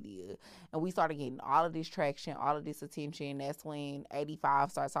social media. And we started getting all of this traction, all of this attention. That's when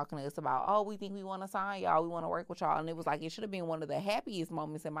 85 started talking to us about, oh, we think we want to sign y'all. We want to work with y'all. And it was like, it should have been one of the happiest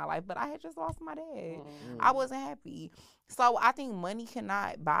moments in my life. But I had just lost my dad. I wasn't happy. So I think money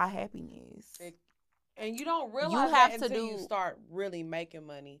cannot buy happiness. And you don't realize that until you start really making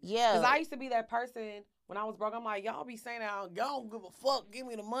money. Yeah. Because I used to be that person when I was broke. I'm like, y'all be saying that, y'all don't give a fuck, give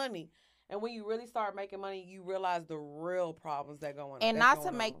me the money. And when you really start making money, you realize the real problems that go on. And not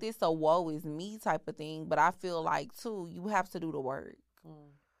to make this a woe is me type of thing, but I feel like, too, you have to do the work.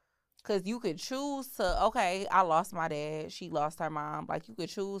 Because you could choose to, okay, I lost my dad. She lost her mom. Like, you could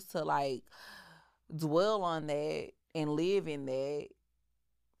choose to, like, dwell on that and live in that.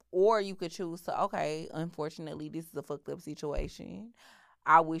 Or you could choose to, okay, unfortunately, this is a fucked up situation.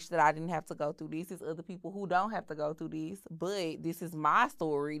 I wish that I didn't have to go through this. There's other people who don't have to go through this. But this is my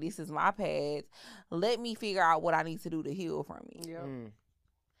story. This is my path. Let me figure out what I need to do to heal from it.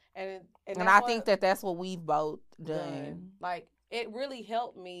 Yep. And I think that that's what we've both done. Like, it really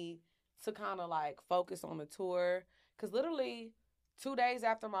helped me to kind of, like, focus on the tour. Because literally 2 days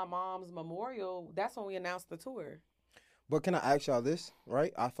after my mom's memorial, that's when we announced the tour. But can I ask y'all this,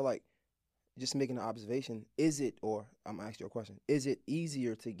 right? I feel like, just making an observation, I'm going to ask you a question, is it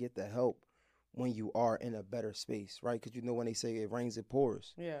easier to get the help when you are in a better space, right? Because when they say it rains, it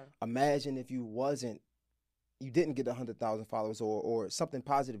pours. Yeah. Imagine if you didn't get 100,000 followers or something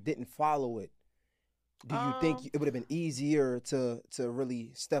positive didn't follow it. Do you think it would have been easier to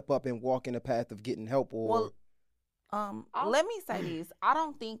really step up and walk in the path of getting help? Or Let me say this. I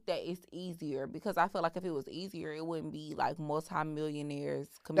don't think that it's easier because I feel like if it was easier, it wouldn't be like multimillionaires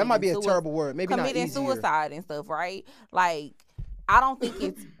committing That might be a terrible word. Maybe not committing easier. suicide and stuff, right? Like, I don't think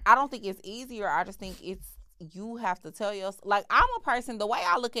it's easier. I just think it's you have to tell yourself. Like, I'm a person. The way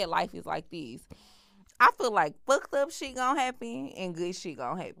I look at life is like this. I feel like fucked up shit gonna happen and good shit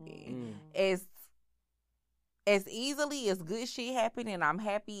gonna happen. As easily as good shit happen and I'm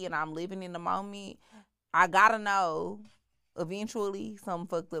happy and I'm living in the moment. I gotta know eventually something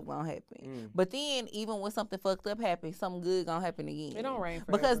fucked up gonna happen. But then even when something fucked up happens, something good gonna happen again. It don't rain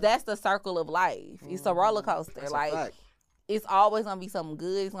forever. Because that's the circle of life. It's a roller coaster. That's like a fact. it's always gonna be something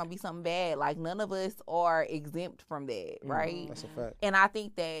good, it's gonna be something bad. Like none of us are exempt from that, right? That's a fact. And I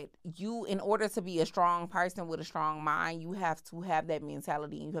think that you, in order to be a strong person with a strong mind, you have to have that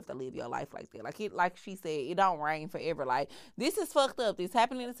mentality and you have to live your life like that. Like she said, it don't rain forever. Like, this is fucked up. This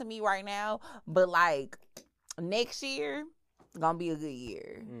happening to me right now, but like next year, gonna be a good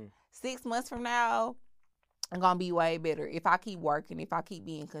year. 6 months from now, I'm gonna be way better if I keep working, if I keep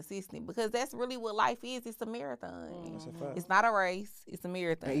being consistent, because that's really what life is. It's a marathon. That's a fact. It's not a race. It's a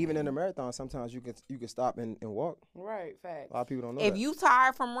marathon. And even in a marathon, sometimes you can stop and walk. Right, facts. A lot of people don't know if that. you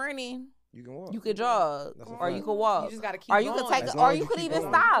tired from running, You can walk. you could jog, That's a or you fact. could walk, You just gotta keep or you going. could take, As or long as you you could keep even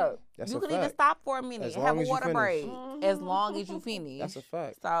going. stop. That's you a could even fact. stop for a minute As and have long a as you water finish. break. As long as you finish. That's a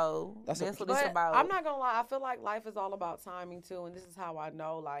fact. So That's that's, a- what it's But about. I'm not gonna lie. I feel like life is all about timing too, and this is how I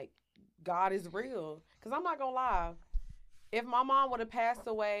know like God is real. Cause I'm not gonna lie. If my mom would have passed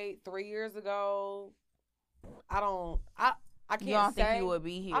away 3 years ago, I can't You don't say. think you would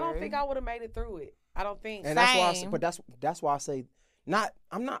be here? I don't think I would have made it through it. I don't think. And that's why I say, Same. but that's why I say I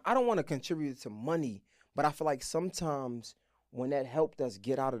don't want to contribute to money, but I feel like sometimes when that helped us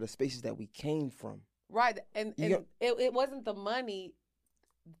get out of the spaces that we came from. Right, and You it wasn't the money.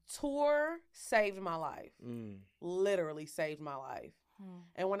 Tour saved my life. Literally saved my life.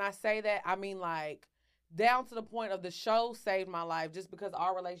 And when I say that, I mean like down to the point of the show saved my life, just because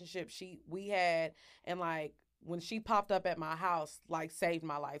our relationship we had, and like when she popped up at my house, like saved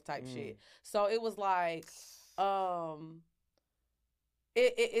my life type shit. So it was like,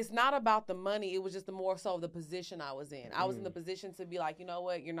 it's not about the money. It was just the more so the position I was in. I was in the position to be like, you know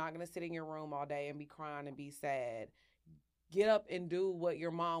what? You're not going to sit in your room all day and be crying and be sad. Get up and do what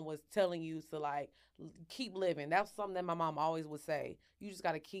your mom was telling you to, like, keep living. That's something that my mom always would say. You just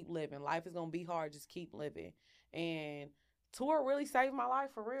got to keep living. Life is going to be hard. Just keep living. And tour really saved my life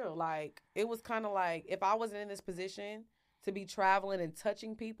for real. Like, it was kind of like, if I wasn't in this position to be traveling and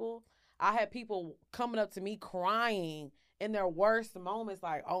touching people, I had people coming up to me crying in their worst moments,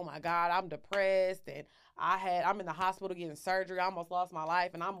 like, oh my God, I'm depressed, and I'm in the hospital getting surgery. I almost lost my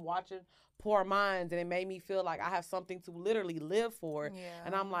life, and I'm watching Poor Minds, and it made me feel like I have something to literally live for. Yeah.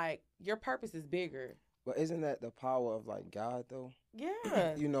 And I'm like, your purpose is bigger. But isn't that the power of like God though?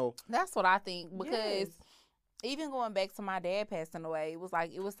 Yeah. You know. That's what I think, because Yes. even going back to my dad passing away, it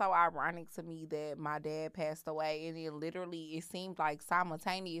was so ironic to me that my dad passed away, and then literally it seemed like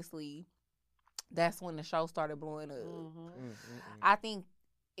simultaneously that's when the show started blowing up. I think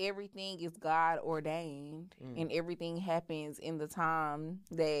everything is God ordained, and everything happens in the time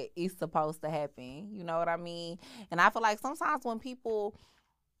that it's supposed to happen. You know what I mean? And I feel like sometimes when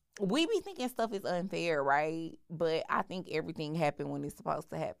we be thinking stuff is unfair, right? But I think everything happened when it's supposed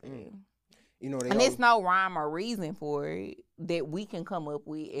to happen. You know, And there's no rhyme or reason for it that we can come up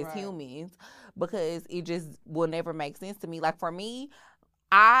with as Right. humans, because it just will never make sense to me. Like, for me,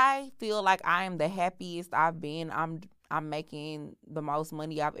 I feel like I am the happiest I've been. I'm making the most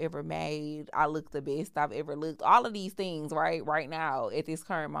money I've ever made. I look the best I've ever looked. All of these things, right now at this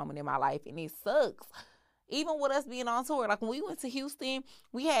current moment in my life. And it sucks. Even with us being on tour. Like, when we went to Houston,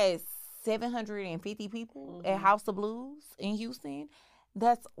 we had 750 people at House of Blues in Houston.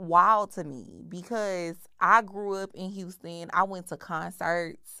 That's wild to me, because I grew up in Houston. I went to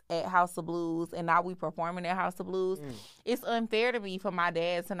concerts at House of Blues, and now we performing at House of Blues. It's unfair to me for my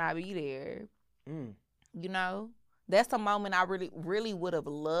dad to not be there. You know? That's a moment I really, really would have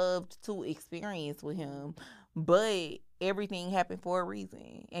loved to experience with him. But everything happened for a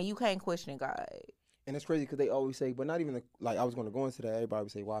reason. And you can't question God. And it's crazy because they always say, but not even like I was going to go into that. Everybody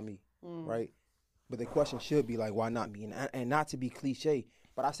would say, why me? Right? But the question should be like, why not me? And not to be cliche,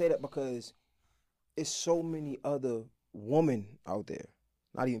 but I say that because it's so many other women out there.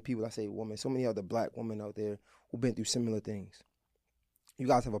 Not even people, I say women. So many other black women out there who've been through similar things. You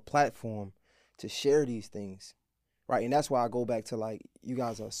guys have a platform to share these things, right? And that's why I go back to, like, you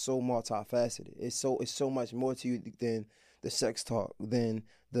guys are so multifaceted. It's so much more to you than the sex talk, than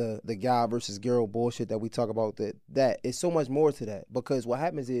the guy versus girl bullshit that we talk about. That it's so much more to that, because what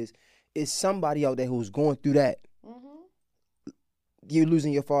happens is somebody out there who's going through that, you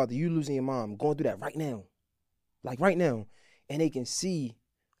losing your father, you losing your mom, going through that right now. Like right now. And they can see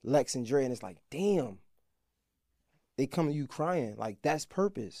Lex and Dre and it's like, damn. They come to you crying. Like, that's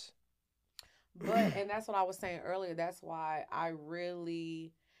purpose. But, and that's what I was saying earlier. That's why I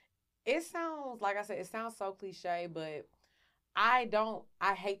really, it sounds, like I said, it sounds so cliche, but I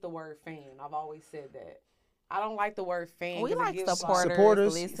hate the word fan. I've always said that. I don't like the word fan. We like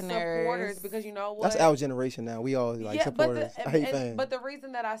supporters, listeners. Supporters, because you know what? That's our generation now. We all like supporters. I hate fans. But the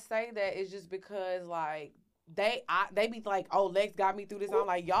reason that I say that is just because, like, they be like, oh, Lex got me through this. I'm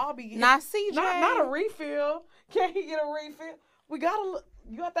like, y'all be not CJ, not a refill. Can't he get a refill? We gotta.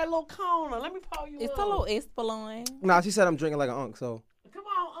 You got that little cone. Let me pour you. It's a little Espolon. Nah, she said I'm drinking like an unk. So come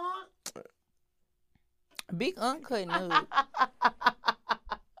on, Unc. Big Unc couldn't up.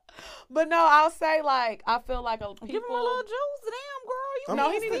 But no, I'll say, like, I feel like people give him a little juice. Damn, girl, you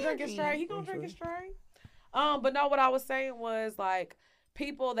know he need to drink it straight. He gonna drink it straight. But no, what I was saying was, like,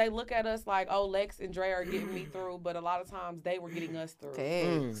 people, they look at us like, oh, Lex and Dre are getting me through, but a lot of times they were getting us through.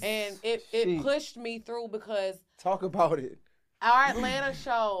 And it pushed me through because talk about it. Our Atlanta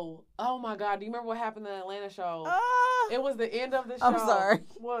show. Oh my God! Do you remember what happened in the Atlanta show? It was the end of the show. I'm sorry.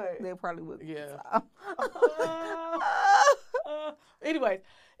 What? They probably would. Yeah. Anyways,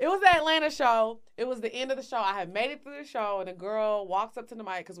 it was the Atlanta show. It was the end of the show. I had made it through the show, and a girl walks up to the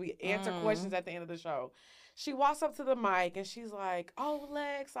mic because we answer questions at the end of the show. She walks up to the mic and she's like, "Oh,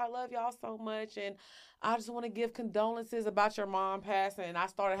 Lex, I love y'all so much, and I just want to give condolences about your mom passing." And I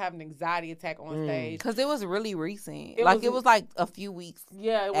started having an anxiety attack on stage because it was really recent. It It was like a few weeks.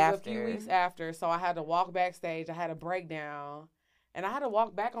 Yeah, it was after. a few weeks after. So I had to walk backstage. I had a breakdown, and I had to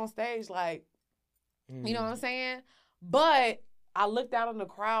walk back on stage, like, you know what I'm saying? But I looked out in the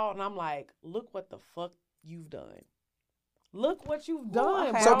crowd and I'm like, "Look what the fuck you've done." Look what you've done.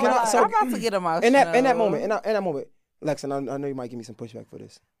 Okay, So I'm about to get emotional. In that moment, Lex, and I know you might give me some pushback for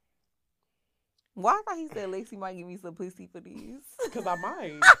this. Why I thought he said Lexi might give me some pussy for these? Because I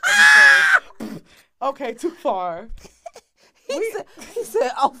might. Okay, too far. He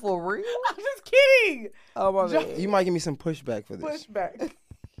said, "Oh, for real?" I'm just kidding. Oh my God. You might give me some pushback for this. Pushback.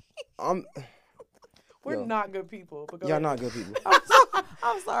 We're not good people. Y'all not good people.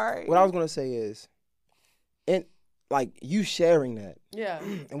 I'm sorry. What I was gonna say is, and like you sharing that, yeah,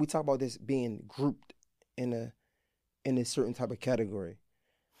 and we talk about this being grouped in a certain type of category.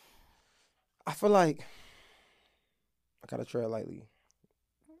 I feel like I gotta tread lightly.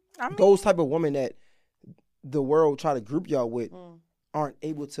 Those type of women that the world try to group y'all with aren't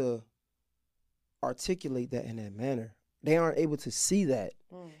able to articulate that in that manner. They aren't able to see that,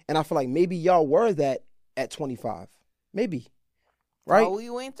 and I feel like maybe y'all were that at 25, maybe, right? Oh, we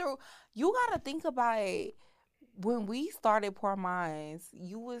went through. You gotta think about it. When we started Poor Minds,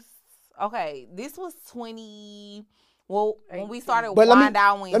 you was okay. This was 20. Well, when we started Wind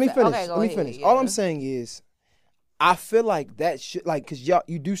Down Wednesday. Let me finish. Okay, go let me ahead, finish. yeah. All I'm saying is, I feel like that should, like, because y'all,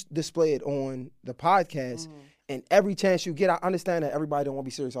 you do display it on the podcast, and every chance you get, I understand that everybody don't want to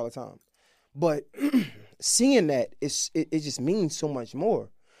be serious all the time. But seeing that, it just means so much more.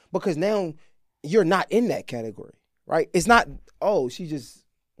 Because now you're not in that category, right? It's not, oh, she just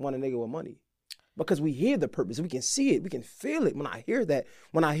want a nigga with money. Because we hear the purpose. We can see it. We can feel it. When I hear that,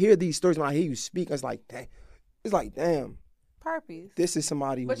 when I hear these stories, when I hear you speak, it's like, damn. Purpose. This is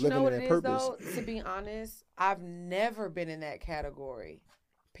somebody who's living in that purpose. Though, to be honest, I've never been in that category.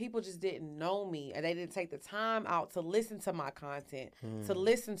 People just didn't know me, and they didn't take the time out to listen to my content, to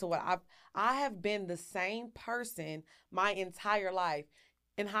listen to what I have been the same person my entire life.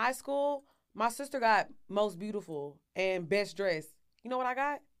 In high school, my sister got most beautiful and best dressed. You know what I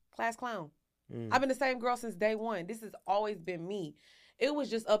got? Class clown. I've been the same girl since day one. This has always been me. It was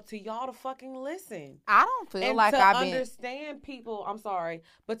just up to y'all to fucking listen. I don't feel and like to I've understand people. I'm sorry,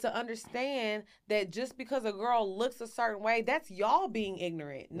 but to understand that just because a girl looks a certain way, that's y'all being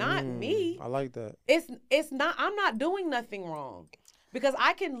ignorant, not me. I like that. It's not. I'm not doing nothing wrong. Because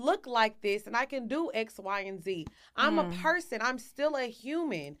I can look like this and I can do X, Y, and Z. I'm a person. I'm still a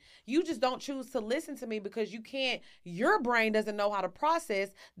human. You just don't choose to listen to me because you can't, your brain doesn't know how to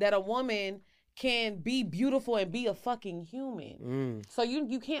process that a woman can be beautiful and be a fucking human. So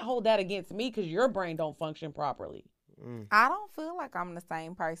you can't hold that against me because your brain don't function properly. I don't feel like I'm the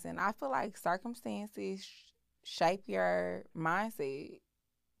same person. I feel like circumstances shape your mindset.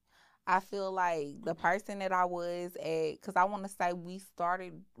 I feel like the person that I was at, because I want to say when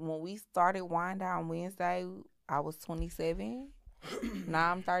we started Wind Down Wednesday, I was 27.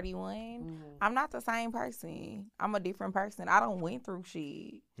 Now I'm 31. I'm not the same person. I'm a different person. I don't went through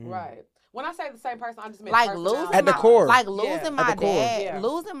shit. Right. When I say the same person, I just mean like losing at the core. Like losing my dad. Yeah.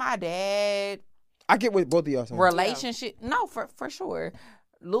 Losing my dad. I get what both of y'all saying. relationship. No, for sure.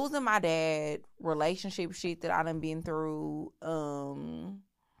 Losing my dad, relationship shit that I done been through,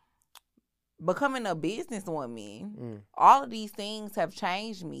 becoming a businesswoman. All of these things have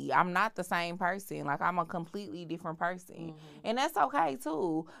changed me. I'm not the same person. Like, I'm a completely different person. And that's okay,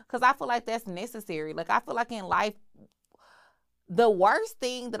 too. Because I feel like that's necessary. Like, I feel like in life, the worst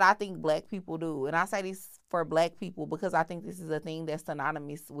thing that I think black people do, and I say this for black people because I think this is a thing that's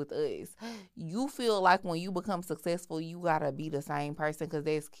synonymous with us. You feel like when you become successful, you gotta be the same person because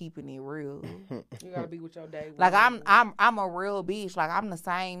that's keeping it real. You gotta be with your day. Like I'm a real bitch. Like I'm the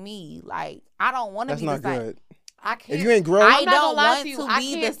same me. Like I don't want to be the same. That's not good. I can't. If you ain't grown, I I'm not don't gonna lie want to you. to I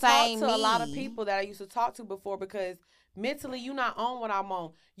be can't the same talk to me. a lot of people that I used to talk to before because mentally you not on what I'm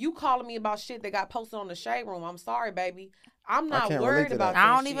on. You calling me about shit that got posted on the Shade Room. I'm sorry, baby. I'm not worried about that.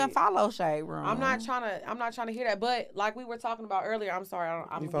 I don't even follow Shade Room. I'm not trying to hear that. But like we were talking about earlier, I'm sorry,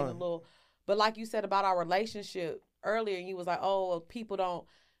 I'm getting a little. But like you said about our relationship earlier, and you was like, oh, people don't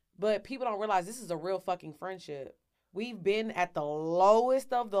realize this is a real fucking friendship. We've been at the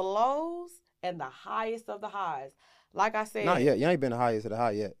lowest of the lows and the highest of the highs. Like I said, not yet. You ain't been the highest of the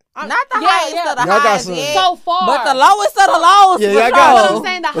high yet. Not the highest of the y'all highs got yet, so far, but the lowest of the lows. Yeah, y'all got what I'm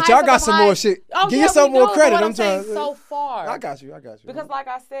saying. The but y'all got some more highest. shit. Oh, Give yeah, yourself more credit. What I'm saying trying. So far, I got you. Because like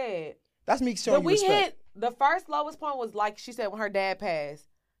I said, that's me showing you respect. hit the first lowest point was like she said when her dad passed.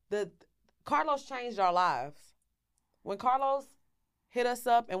 Carlos changed our lives. When Carlos hit us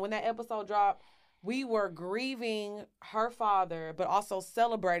up and when that episode dropped, we were grieving her father, but also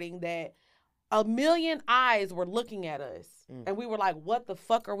celebrating that a million eyes were looking at us. And we were like, what the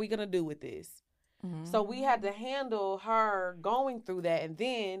fuck are we going to do with this? So we had to handle her going through that and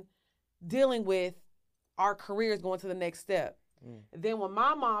then dealing with our careers going to the next step. Then when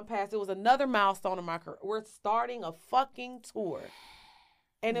my mom passed, it was another milestone in my career. We're starting a fucking tour.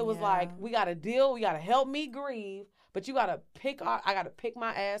 And it was like, we got to deal. We got to help me grieve. But you got to I got to pick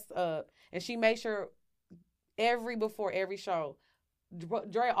my ass up. And she made sure before every show,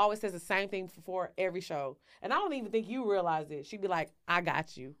 Drea always says the same thing before every show. And I don't even think you realize it. She'd be like, I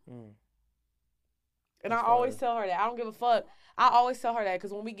got you. And I always tell her that. I don't give a fuck. I always tell her that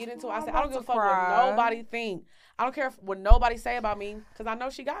because when we get into it, I say, I don't give a fuck what nobody think. I don't care what nobody say about me because I know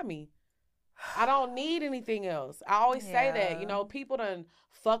she got me. I don't need anything else. I always say that. You know, people done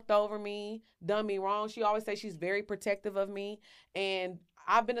fucked over me, done me wrong. She always say she's very protective of me. And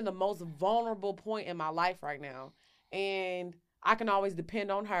I've been in the most vulnerable point in my life right now. And I can always depend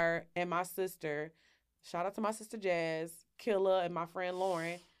on her and my sister. Shout out to my sister Jazz, Killa, and my friend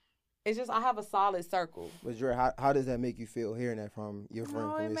Lauren. It's just I have a solid circle. But Drea, how does that make you feel hearing that from your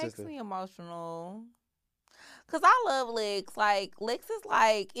friend, from your sister? It makes me emotional. Cause I love Lex. Like Lex is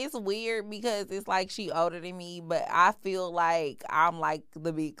like, it's weird because it's like she older than me, but I feel like I'm like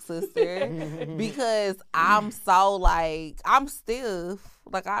the big sister because I'm so like I'm stiff.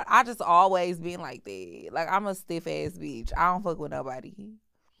 Like I just always been like that. Like I'm a stiff ass bitch. I don't fuck with nobody.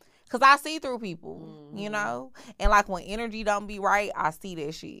 Cause I see through people, you know? And like when energy don't be right, I see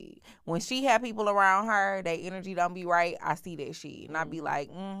that shit. When she had people around her, that energy don't be right, I see that shit. And I be like,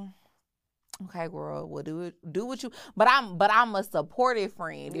 okay, girl, well do what you. But I'm a supportive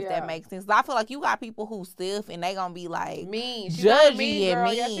friend, if that makes sense. I feel like you got people who stiff and they gonna be like mean, judgy and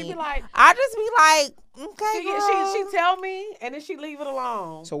mean. Yeah, she be like, I just be like, okay, girl. She tell me and then she leave it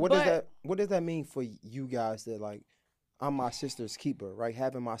alone. So what does that mean for you guys that like I'm my sister's keeper, right?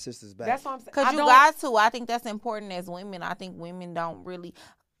 Having my sister's back. That's what I'm saying. Because you got to. I think that's important as women. I think women don't really.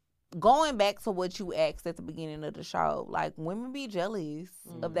 Going back to what you asked at the beginning of the show, like women be jealous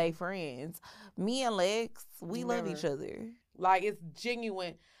of their friends. Me and Lex, we love each other. Like it's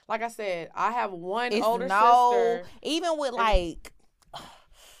genuine. Like I said, I have one older sister. Even with like,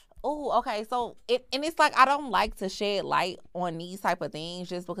 oh, okay. So and it's like I don't like to shed light on these type of things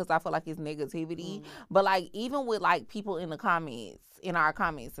just because I feel like it's negativity. But like even with like people in the comments. In our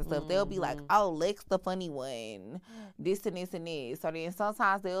comments and stuff, they'll be like, oh, Lex the funny one, this and this and this. So then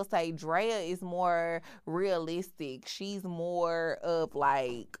sometimes they'll say Drea is more realistic. She's more of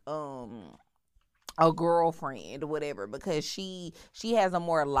like a girlfriend or whatever because she has a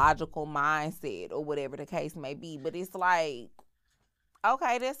more logical mindset or whatever the case may be. But it's like,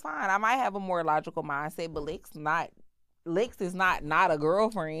 okay, that's fine. I might have a more logical mindset, but Lex is not a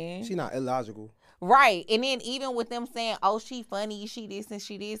girlfriend. She's not illogical. Right. And then even with them saying, oh, she funny, she this and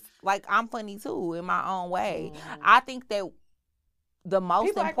she this, like I'm funny too in my own way. I think that the most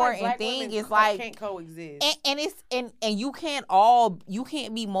people important thing is like can't coexist. And it's and you can't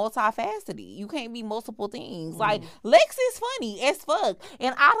be multifaceted. You can't be multiple things. Like Lex is funny as fuck.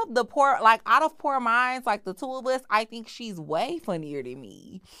 And out of poor minds, like the two of us, I think she's way funnier than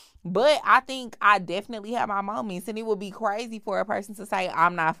me. But I think I definitely have my moments, and it would be crazy for a person to say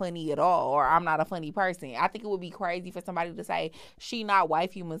I'm not funny at all, or I'm not a funny person. I think it would be crazy for somebody to say she not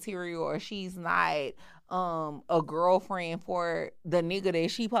wifey material, or she's not a girlfriend for the nigga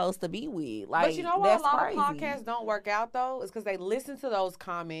that she supposed to be with. Like, but you know what? that's A lot crazy. of podcasts don't work out though, is because they listen to those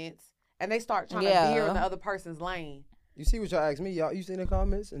comments and they start trying to veer in the other person's lane. You see what y'all asked me? Y'all, you seen the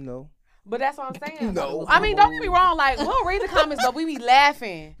comments? And no. But that's what I'm saying. No. I mean, don't get me wrong. Like, we'll read the comments, but we be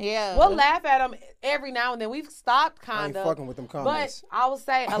laughing. Yeah. We'll laugh at them every now and then. We've stopped I kind ain't of. fucking with them comments. But I would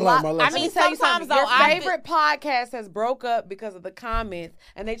say a learned lot. my I lesson. mean, tell you Sometimes, something. though, Your favorite podcast has broke up because of the comments,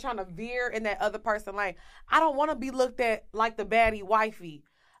 and they trying to veer in that other person lane. I don't want to be looked at like the baddie wifey.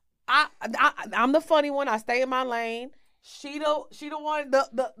 I'm the funny one. I stay in my lane. She the one,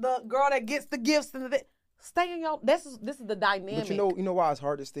 the girl that gets the gifts and stay in your. This is the dynamic. But you know why it's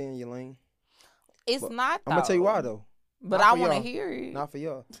hard to stay in your lane? It's not, though. I'm gonna tell you why though. But Not I for want to y'all. hear it. Not for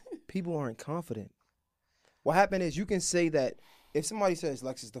y'all. People aren't confident. What happened is you can say that if somebody says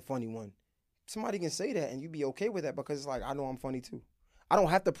Lex is the funny one, somebody can say that and you be okay with that because it's like, I know I'm funny too. I don't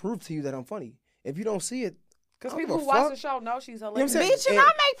have to prove to you that I'm funny. If you don't see it, Because I don't people give who a watch fuck. the show know she's You know what I'm hilarious. saying? Bitch, and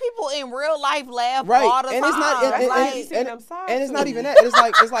I make people in real life laugh Right. all the And time. it's not- and- That's and- why and- you see and- them sides and it's not too. even that.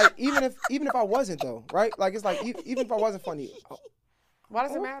 It's like even if I wasn't though, right? Like it's like even if I wasn't funny, Why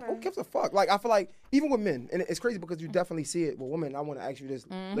does it matter? who gives a fuck? Like I feel like even with men, and it's crazy because you definitely see it with women. I want to ask you this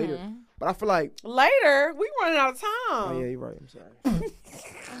later, but I feel like Later, we running out of time. oh yeah, you're right. I'm sorry.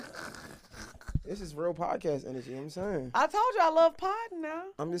 This is real podcast energy. You know what I'm saying. I told you I love podding now.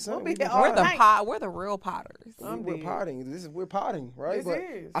 I'm just saying. We'll be we been here all We're the night. we're the real potters. We're potting. We're potting, right? This but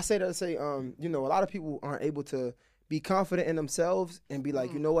is. I say that to say, you know, a lot of people aren't able to be confident in themselves and be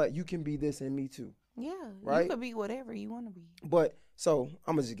like, you know what, you can be this and me too. Yeah, Right? you could be whatever you want to be. But so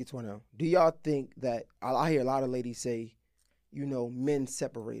I'm gonna just get to it now. Do y'all think that I hear a lot of ladies say, you know, men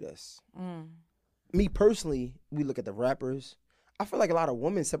separate us? Me personally, we look at the rappers. I feel like a lot of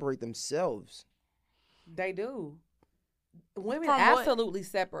women separate themselves. They do. Women From what? absolutely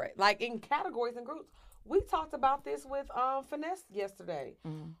separate. Like in categories and groups. We talked about this with Finesse yesterday.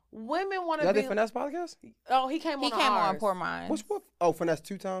 Women want to Y'all be. did Finesse podcast? Oh, he came on. He came on ours. Poor Minds. Which one? Oh, Finesse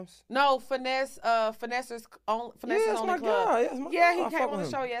 2 times? No, Finesse. Finesse's on. Finesse Yeah, that's only my club. guy. Yeah, that's my Yeah, guy. he I came fuck on with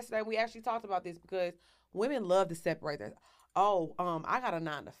the him. show yesterday. We actually talked about this because women love to separate that. Oh, I got a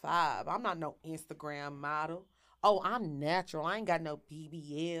 9 to 5. I'm not no Instagram model. Oh, I'm natural. I ain't got no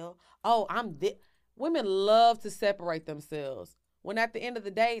BBL. Oh, I'm this. Women love to separate themselves. When at the end of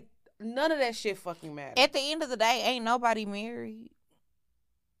the day, none of that shit fucking matters. At the end of the day, ain't nobody married.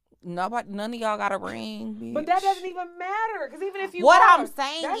 None of y'all got a ring. Bitch. But that doesn't even matter. Because even if you What are, I'm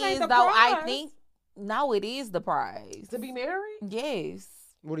saying that ain't is, the though, I prize. think no, it is the prize. To be married? Yes.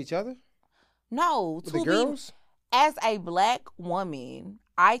 With each other? No, With to the be girls? as a black woman,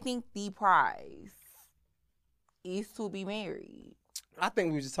 I think the prize is to be married. I think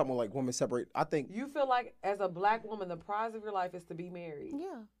we were just talking about like women separate. I think You feel like as a black woman, the prize of your life is to be married.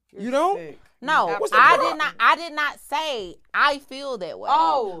 Yeah. You're You don't? sick. No, What's the I prize? did not. I did not say I feel that way.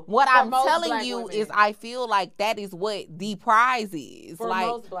 Oh, what for I'm most telling black you women. is, I feel like that is what the prize is. For like,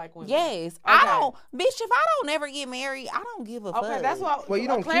 most black women. yes, Okay. I don't, bitch. If I don't ever get married, I don't give a fuck. Okay, that's what. Well, you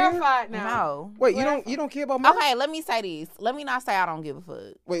don't care? clarified now. No. wait, you don't care about marriage? Okay, let me say this. Let me not say I don't give a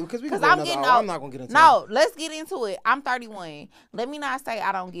fuck. Wait, because we can Because go I'm another getting hour. old. I'm not gonna get into No, let's get into it. I'm 31. Let me not say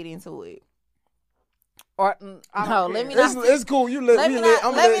I don't get into it. Or I no, don't let me care. not. It's cool. You lit. Let We me lit. not.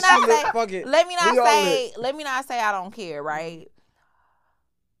 I'm Let me lit. not She lit. say. Fuck it. Let me not We all say. lit. Let me not say I don't care, right?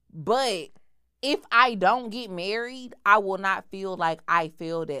 But if I don't get married, I will not feel like I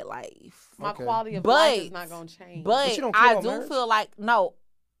feel that life. My Okay. quality of But- life is not gonna change. But you don't care I about do marriage? feel like no.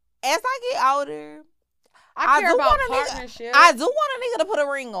 As I get older, I care do about want a nigga- partnership. I do want a nigga to put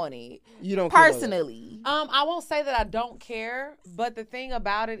a ring on it. You don't care about that. Personally, I won't say that I don't care, but the thing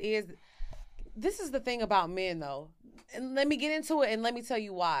about it is, this is the thing about men though. And let me get into it and let me tell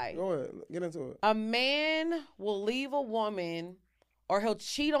you why. Go ahead. Get into it. A man will leave a woman or he'll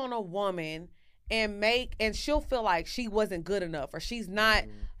cheat on a woman and she'll feel like she wasn't good enough or she's not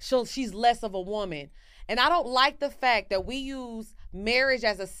she's less of a woman. And I don't like the fact that we use marriage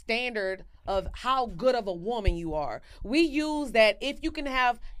as a standard of how good of a woman you are. We use that if you can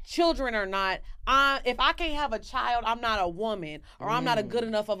have children or not. If I can't have a child, I'm not a woman or I'm not a good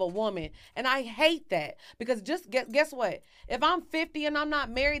enough of a woman. And I hate that because just guess what? If I'm 50 and I'm not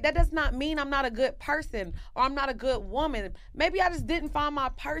married, that does not mean I'm not a good person or I'm not a good woman. Maybe I just didn't find my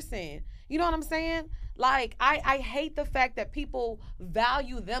person. You know what I'm saying? Like, I hate the fact that people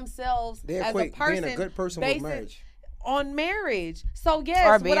value themselves They as a equate person. being a good person with marriage. on marriage. So yes,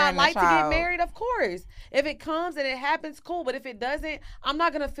 Or would I bearing a like to get child. married? Of course. If it comes and it happens, cool. But if it doesn't, I'm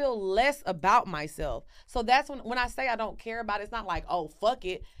not gonna feel less about myself. So that's when I say I don't care about it, it's not like, oh, fuck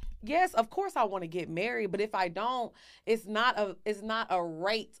it. Yes, of course I want to get married, but if I don't, it's not a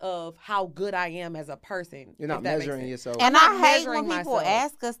rate of how good I am as a person. You're not if that makes measuring sense. yourself. And I'm I not hate when measuring people myself.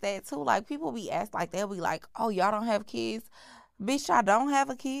 ask us that too. Like people be asked like they'll be like, "Oh, y'all don't have kids." Bitch, I don't have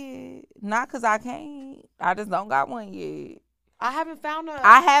a kid. Not because I can't. I just don't got one yet. I haven't found a.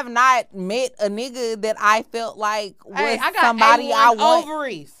 I have not met a nigga that I felt like was Hey, I got somebody A1 I want.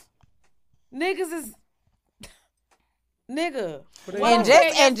 ovaries. Niggas is nigga. But they And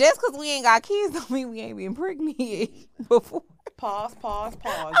don't. just because we ain't got kids don't mean we ain't been pregnant yet before. Pause,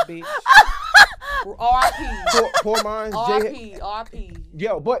 bitch. R.I.P. Poor minds. R.P.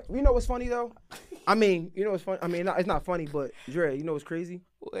 Yo, but you know what's funny though? I mean, you know what's funny? I mean, it's not funny, but Drea, you know what's crazy?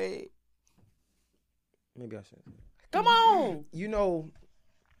 Wait. Maybe I should. Come on. You know,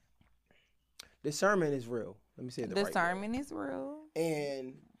 discernment is real. Let me say it the right way. Discernment is real.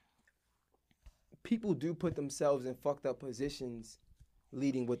 And people do put themselves in fucked up positions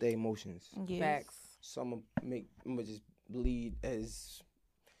leading with their emotions. Yes. Facts. So I'm gonna just lead as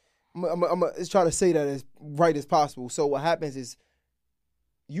I'm gonna just try to say that as right as possible. So what happens is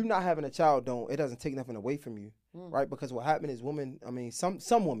you not having a child it doesn't take nothing away from you, right? Because what happens is women, I mean some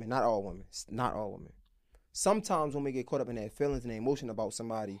women, not all women. Sometimes women get caught up in their feelings and their emotion about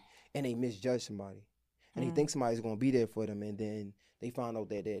somebody and they misjudge somebody. And they think somebody's gonna be there for them and then they find out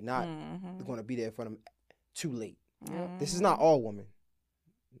that they're not gonna be there for them too late. Mm-hmm. This is not all women.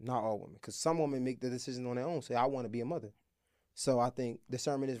 Not all women. Because some women make the decision on their own, say, I want to be a mother. So I think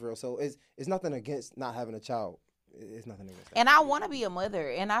discernment is real. So it's nothing against not having a child. It's nothing against that. And I want to be a mother,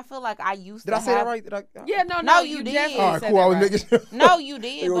 and I feel like I used Did to I say have... that right? Did I? Yeah, No, you you did. definitely All right, said cool. that I was right. making No, you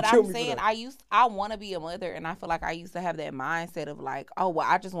They did, gonna but kill I'm me for saying that. I want to be a mother, and I feel like I used to have that mindset of like, oh well,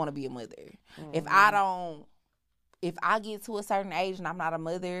 I just want to be a mother. If I get to a certain age and I'm not a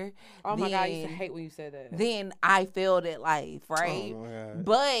mother, Oh my God, I used to hate when you said that. then I failed at life, right? Oh my God.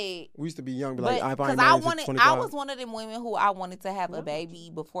 But We used to be young, but like, if I because ain't I married wanted, since I 25. was one of them women who I wanted to have a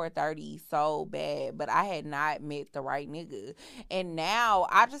baby before 30 so bad, but I had not met the right nigga, and now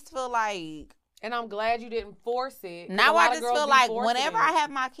I just feel like. And I'm glad you didn't force it. Now I just feel like whenever I have.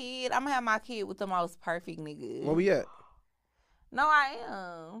 have my kid, I'm gonna have my kid with the most perfect nigga. Where we at? No, I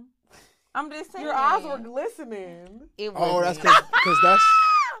am. I'm just saying. Your eyes were glistening. It Oh, wasn't. that's because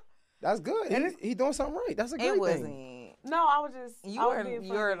that's good. And he doing something right. That's a great It thing. wasn't. No, I was just.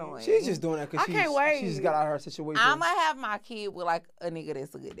 You're annoying. She's just doing that because I can't wait. she just got out of her situation. I'm gonna have my kid with like a nigga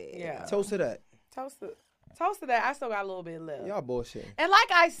that's a good dad. Yeah. Toast to that. Toast to that. I still got a little bit left. Y'all bullshit. And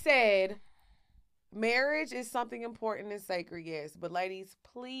like I said, marriage is something important and sacred, yes. But ladies,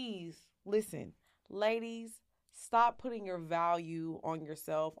 please listen. Ladies, stop putting your value on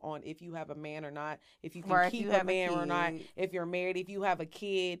yourself on if you have a man or not, if you can Or if keep you a have a man or not, kid. if you're married, if you have a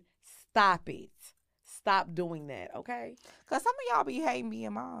kid. Stop it. Stop doing that, okay? Cause some of y'all be hating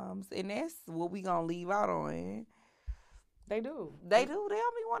being moms, and that's what we gonna leave out on. They do. They do. They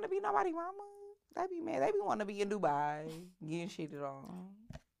don't be want to be nobody mama. They be mad. They be want to be in Dubai getting shitted on.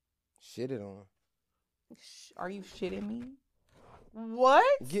 Shitted on. Are you shitting me? What?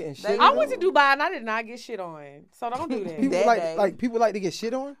 Getting shit I on. went to Dubai and I did not get shit on. So don't do that. People That day. like people like to get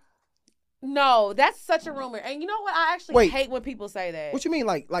shit on. No, that's such a rumor. And you know what? I actually Wait. hate when people say that. What you mean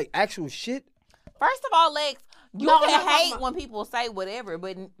like actual shit? First of all, Lex, you No, can I'm not talking hate about- when people say whatever,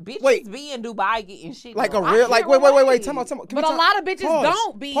 but bitches Wait. be in Dubai getting shit Like on. a real like wait. right. Tell me. But a lot of bitches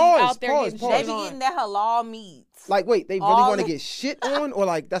don't be out there getting They shit be on. getting that halal meat. Like wait, they really All want to the- get shit on or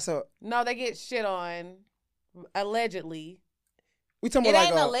like that's a No, they get shit on, allegedly. we talking It about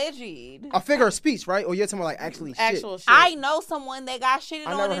ain't like alleged. a figure of speech, right? Or you're talking about like actually Actual shit. I know someone that got shitted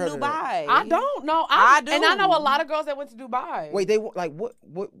I on never in heard of that. Dubai. I don't know. I do. And I know a lot of girls that went to Dubai. shit? Wait, they like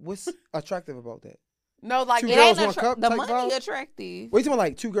what's attractive about that? No, like Two It girls, ain't one cup the type money vibe? attractive. Wait, you talking about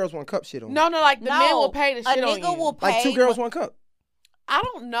like 2 girls, 1 cup shit on? no, like the men will pay the shit a on nigga you. will pay. Like 2 girls, 1 cup. I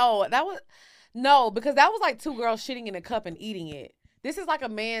don't know. Because that was like 2 girls shitting in a cup and eating it. This is like a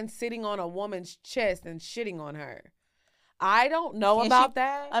man sitting on a woman's chest and shitting on her. I don't know And about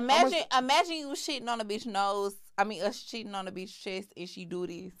that. Imagine you shitting on a bitch nose. I mean, us shitting on a bitch chest, and she do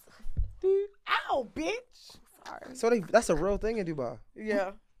this. Ow, bitch. Sorry. So that's a real thing in Dubai.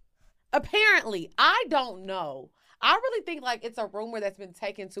 Yeah. Apparently, I don't know. I really think like it's a rumor that's been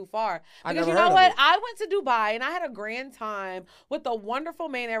taken too far. I Because never you know heard of what? it. I went to Dubai and I had a grand time with a wonderful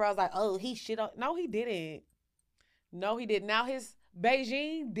man there. I was like, oh, he shit on. No, he didn't. No, he didn't. Now his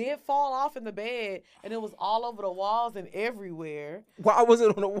Beijing did fall off in the bed, and it was all over the walls and everywhere. Why was it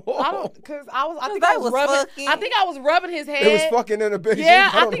on the wall? I think I was rubbing his head. It was fucking in the Beijing. Yeah,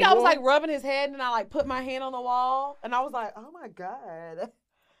 I think I was like rubbing his head, and I like put my hand on the wall, and I was like, oh my God.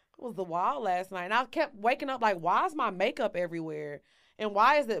 It was the wall last night. And I kept waking up like, why is my makeup everywhere? And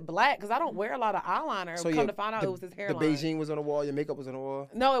why is it black? Because I don't wear a lot of eyeliner. So come to find out, it was his hairline. The Beijing was on the wall. Your makeup was on the wall.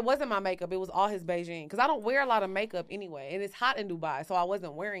 No, it wasn't my makeup. It was all his Beijing. Because I don't wear a lot of makeup anyway. And it's hot in Dubai. So I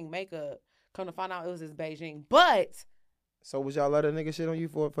wasn't wearing makeup. Come to find out, it was his Beijing. But. So would y'all let a nigga shit on you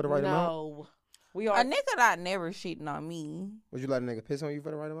for the right amount? No. We are. A nigga not never shitting on me. Would you let a nigga piss on you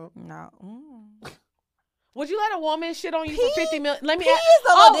for the right amount? No. Would you let a woman shit on you for 50 million? Let me ask.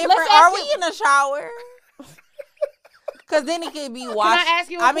 A little different. Are we in the shower? Because then it could be washed. Can I ask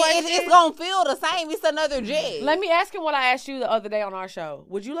you a question? It's going to feel the same. It's another jet. Let me ask him what I asked you the other day on our show.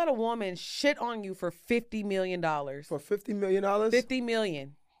 Would you let a woman shit on you for $50 million? For $50 million? $50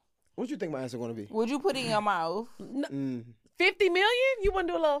 million. What do you think my answer going to be? Would you put it in your mouth? $50 million? You wouldn't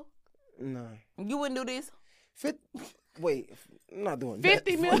do a little? No. You wouldn't do this? Wait, I'm not doing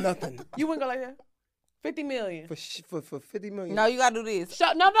 50 million? For nothing. You wouldn't go like that? 50 million. For 50 million? No, you got to do this. No,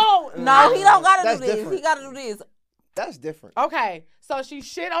 he don't got to do this. Different. He got to do this. That's different. Okay, so she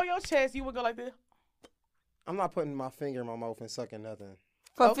shit on your chest, you would go like this? I'm not putting my finger in my mouth and sucking nothing.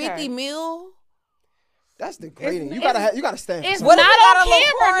 For 50 mil? That's degrading. You gotta stand. It's not on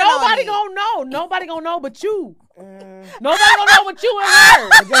camera. Nobody gonna know. Nobody gonna know but you. Nobody gonna know but you and her.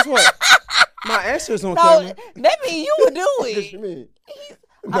 But guess what? My answer's on camera. That means you would do it. What you mean?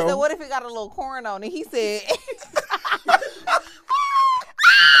 I said, what if it got a little corn on it? He said,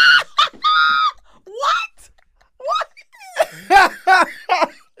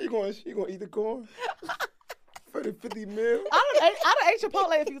 You gonna eat the corn? For the 50 mil? I done ate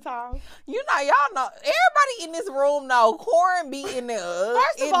Chipotle a few times. You know, y'all know. Everybody in this room know corn be in there.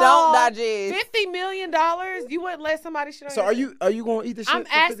 First of don't all, digest. $50 million? You wouldn't let somebody shit on So you? are you gonna eat the shit? I'm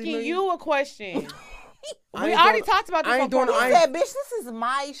for asking you a question. We already already talked about this. I ain't doing. He said, "Bitch, this is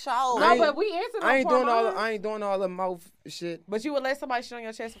my show." No, but we answered. I ain't doing all the mouth shit. But you would let somebody shit on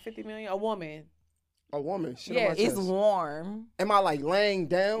your chest for $50 million? A woman? A woman? Shit Yeah, on my chest. It's warm. Am I like laying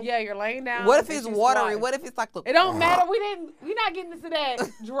down? Yeah, you're laying down. What if it's watery? What if it's like the? It don't matter. We're not getting into that,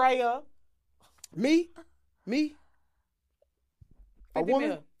 Drea. Me? 50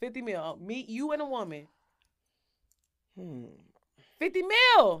 mil. 50 mil. Me, you, and a woman. 50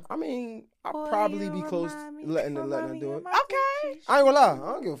 mil. I mean, I'll probably be close letting her do it. Okay. I ain't gonna lie. I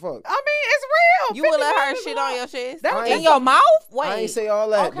don't give a fuck. I mean, it's real. You would let her shit on your chest? In your mouth? Wait. I ain't say all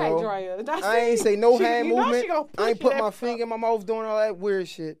that, okay, bro. Drea. I ain't say no hand movement. I ain't put my that finger in my mouth doing all that weird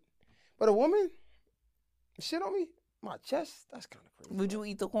shit. But a woman, shit on me, my chest, that's kind of crazy. Would you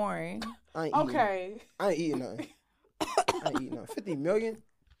eat the corn? I ain't eating. Okay. I ain't eating nothing. I ain't eating nothing. 50 million?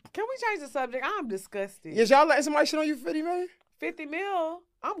 Can we change the subject? I'm disgusted. Yes, y'all letting somebody shit on you for 50 million? 50 mil?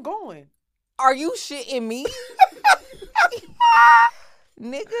 I'm going. Are you shitting me?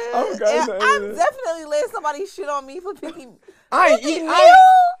 Nigga, Okay, I'm definitely letting somebody shit on me for 50 I ain't eating.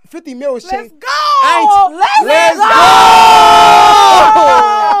 50 mil is Let's changed. go! Let's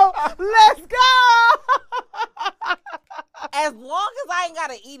go! Let's go! As long as I ain't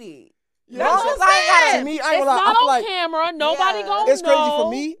gotta eat it. Yeah, That's what I'm saying. Me, It's I ain't gonna lie. not I feel on like camera. Nobody Yeah. gonna know. it's crazy for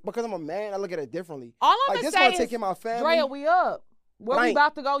me because I'm a man. I look at it differently. All I'm Like gonna this say gonna is, take care of my family. Drea, we up. Where But I we ain't-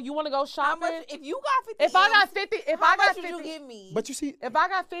 about to go? You want to go How shopping? much? If you got 50 If I got M's, 50, if how I got much 50, would you give me? But you see, if I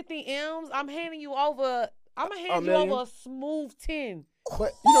got 50 M's, I'm handing you over. I'm gonna hand you million? over a smooth 10.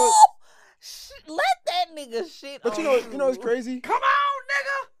 but you know, Let that nigga shit but on you know, it's crazy. Come on,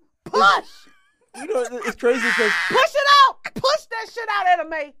 nigga, push, You know, it's crazy because push it out, push that shit out,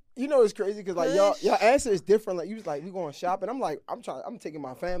 Anime. you know it's crazy because like y'all answer is different. Like you was like we going shopping. I'm like I'm taking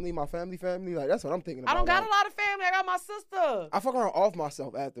my family. Like that's what I'm thinking about. I don't got like, a lot of family. I got my sister. I fuck around off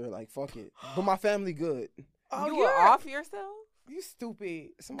myself after like fuck it, but my family good. Oh, You were off yourself? You stupid.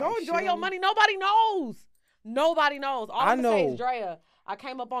 Somebody Go enjoy shit your on me? money. Nobody knows. Nobody knows. All I I'm gonna say know. is, Drea, I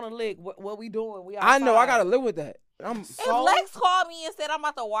came up on a lick. What we doing? We I know I outside. gotta live with that. I'm If Lex called me and said I'm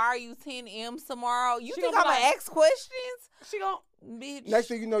about to wire you 10 M's tomorrow, you She think gonna I'm be gonna like- ask questions? She gon' Bitch. next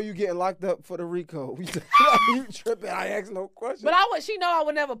thing you know you getting locked up for the RICO. You tripping? I ask no questions. But she know I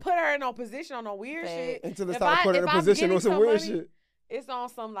would never put her in no position on no weird shit. Until it's If time to put her in a I'm position getting on some weird money, shit. It's on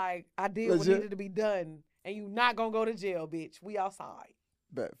some like I did what Legit. needed to be done, and you not gonna go to jail, bitch. We outside.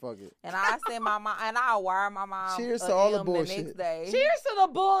 Bet fuck it. And I send my mom, and I'll wire my mom. Cheers a to all the M bullshit. next day. Cheers to the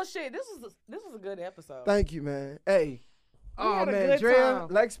bullshit. This was a good episode. Thank you, man. Hey. We Oh had a man, good Drea, time.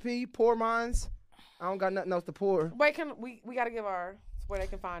 Lex P, Poor Minds. I don't got nothing else to pour. Wait, we gotta give our where they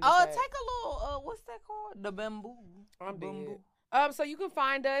can find us. Oh, at. take a little. What's that called? The bamboo. I'm dead. So you can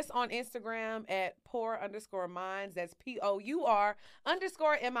find us on Instagram at pour_minds. That's POUR_MINDS.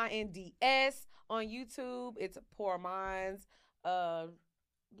 On YouTube, it's Pour Minds. That's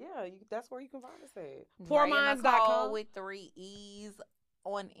where you can find us at. Pourminds.com with 3 E's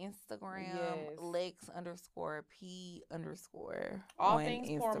on Instagram. Yes. Lex_P_. All on things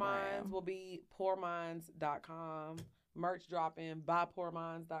Instagram. Pour Minds will be pourminds.com. Merch dropping by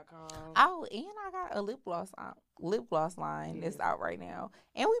pourminds.com. Oh, and I got a lip gloss line that's out right now.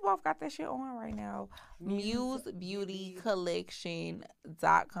 And we both got that shit on right now.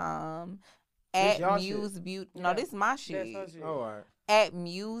 MuseBeautyCollection.com. At Muse Beauty. No, this is my shit. That's her shit. Oh, all right. At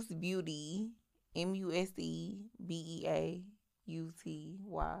Muse Beauty. MuseBeauty.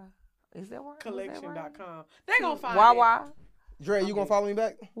 Is that right? Collection.com. They gonna find Why? Dre, you gonna follow me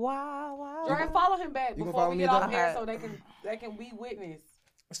back? Why? Dre, follow him back You gonna before follow we me get off back? air so they can be witness.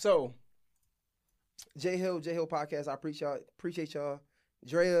 So, J Hill Podcast. I appreciate y'all.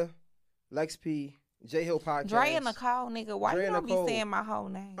 Drea, Lex P, J Hill Podcast. Dre and Nicole, nigga. Why Dre you and don't Nicole. be saying my whole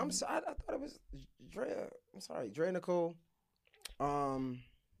name? I'm sorry. I thought it was Drea. I'm sorry. Drea Nicole.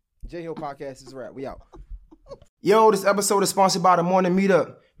 J Hill Podcast is a wrap. We out. Yo, this episode is sponsored by the Morning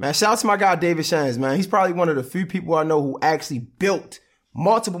Meetup. Man, shout out to my guy David Shands, man. He's probably one of the few people I know who actually built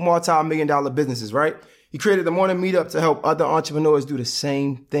multiple multi-million-dollar businesses, right? He created the Morning Meetup to help other entrepreneurs do the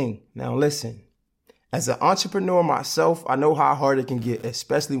same thing. Now listen, as an entrepreneur myself, I know how hard it can get,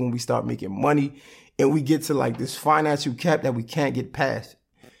 especially when we start making money and we get to like this financial cap that we can't get past.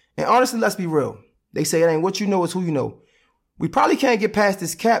 And honestly, let's be real. They say it ain't what you know, it's who you know. We probably can't get past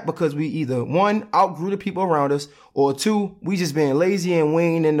this cap because we either, one, outgrew the people around us, or two, we just being lazy and we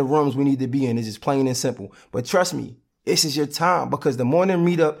ain't in the rooms we need to be in. It's just plain and simple. But trust me, this is your time because the Morning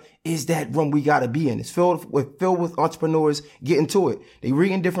Meetup is that room we got to be in. It's filled with entrepreneurs getting to it. They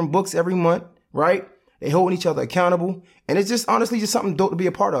reading different books every month, right? They holding each other accountable. And it's just honestly just something dope to be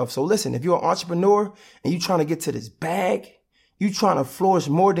a part of. So listen, if you're an entrepreneur and you trying to get to this bag, you trying to flourish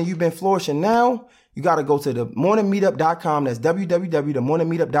more than you've been flourishing now, you got to go to themorningmeetup.com. That's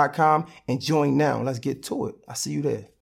www.themorningmeetup.com and join now. Let's get to it. I'll see you there.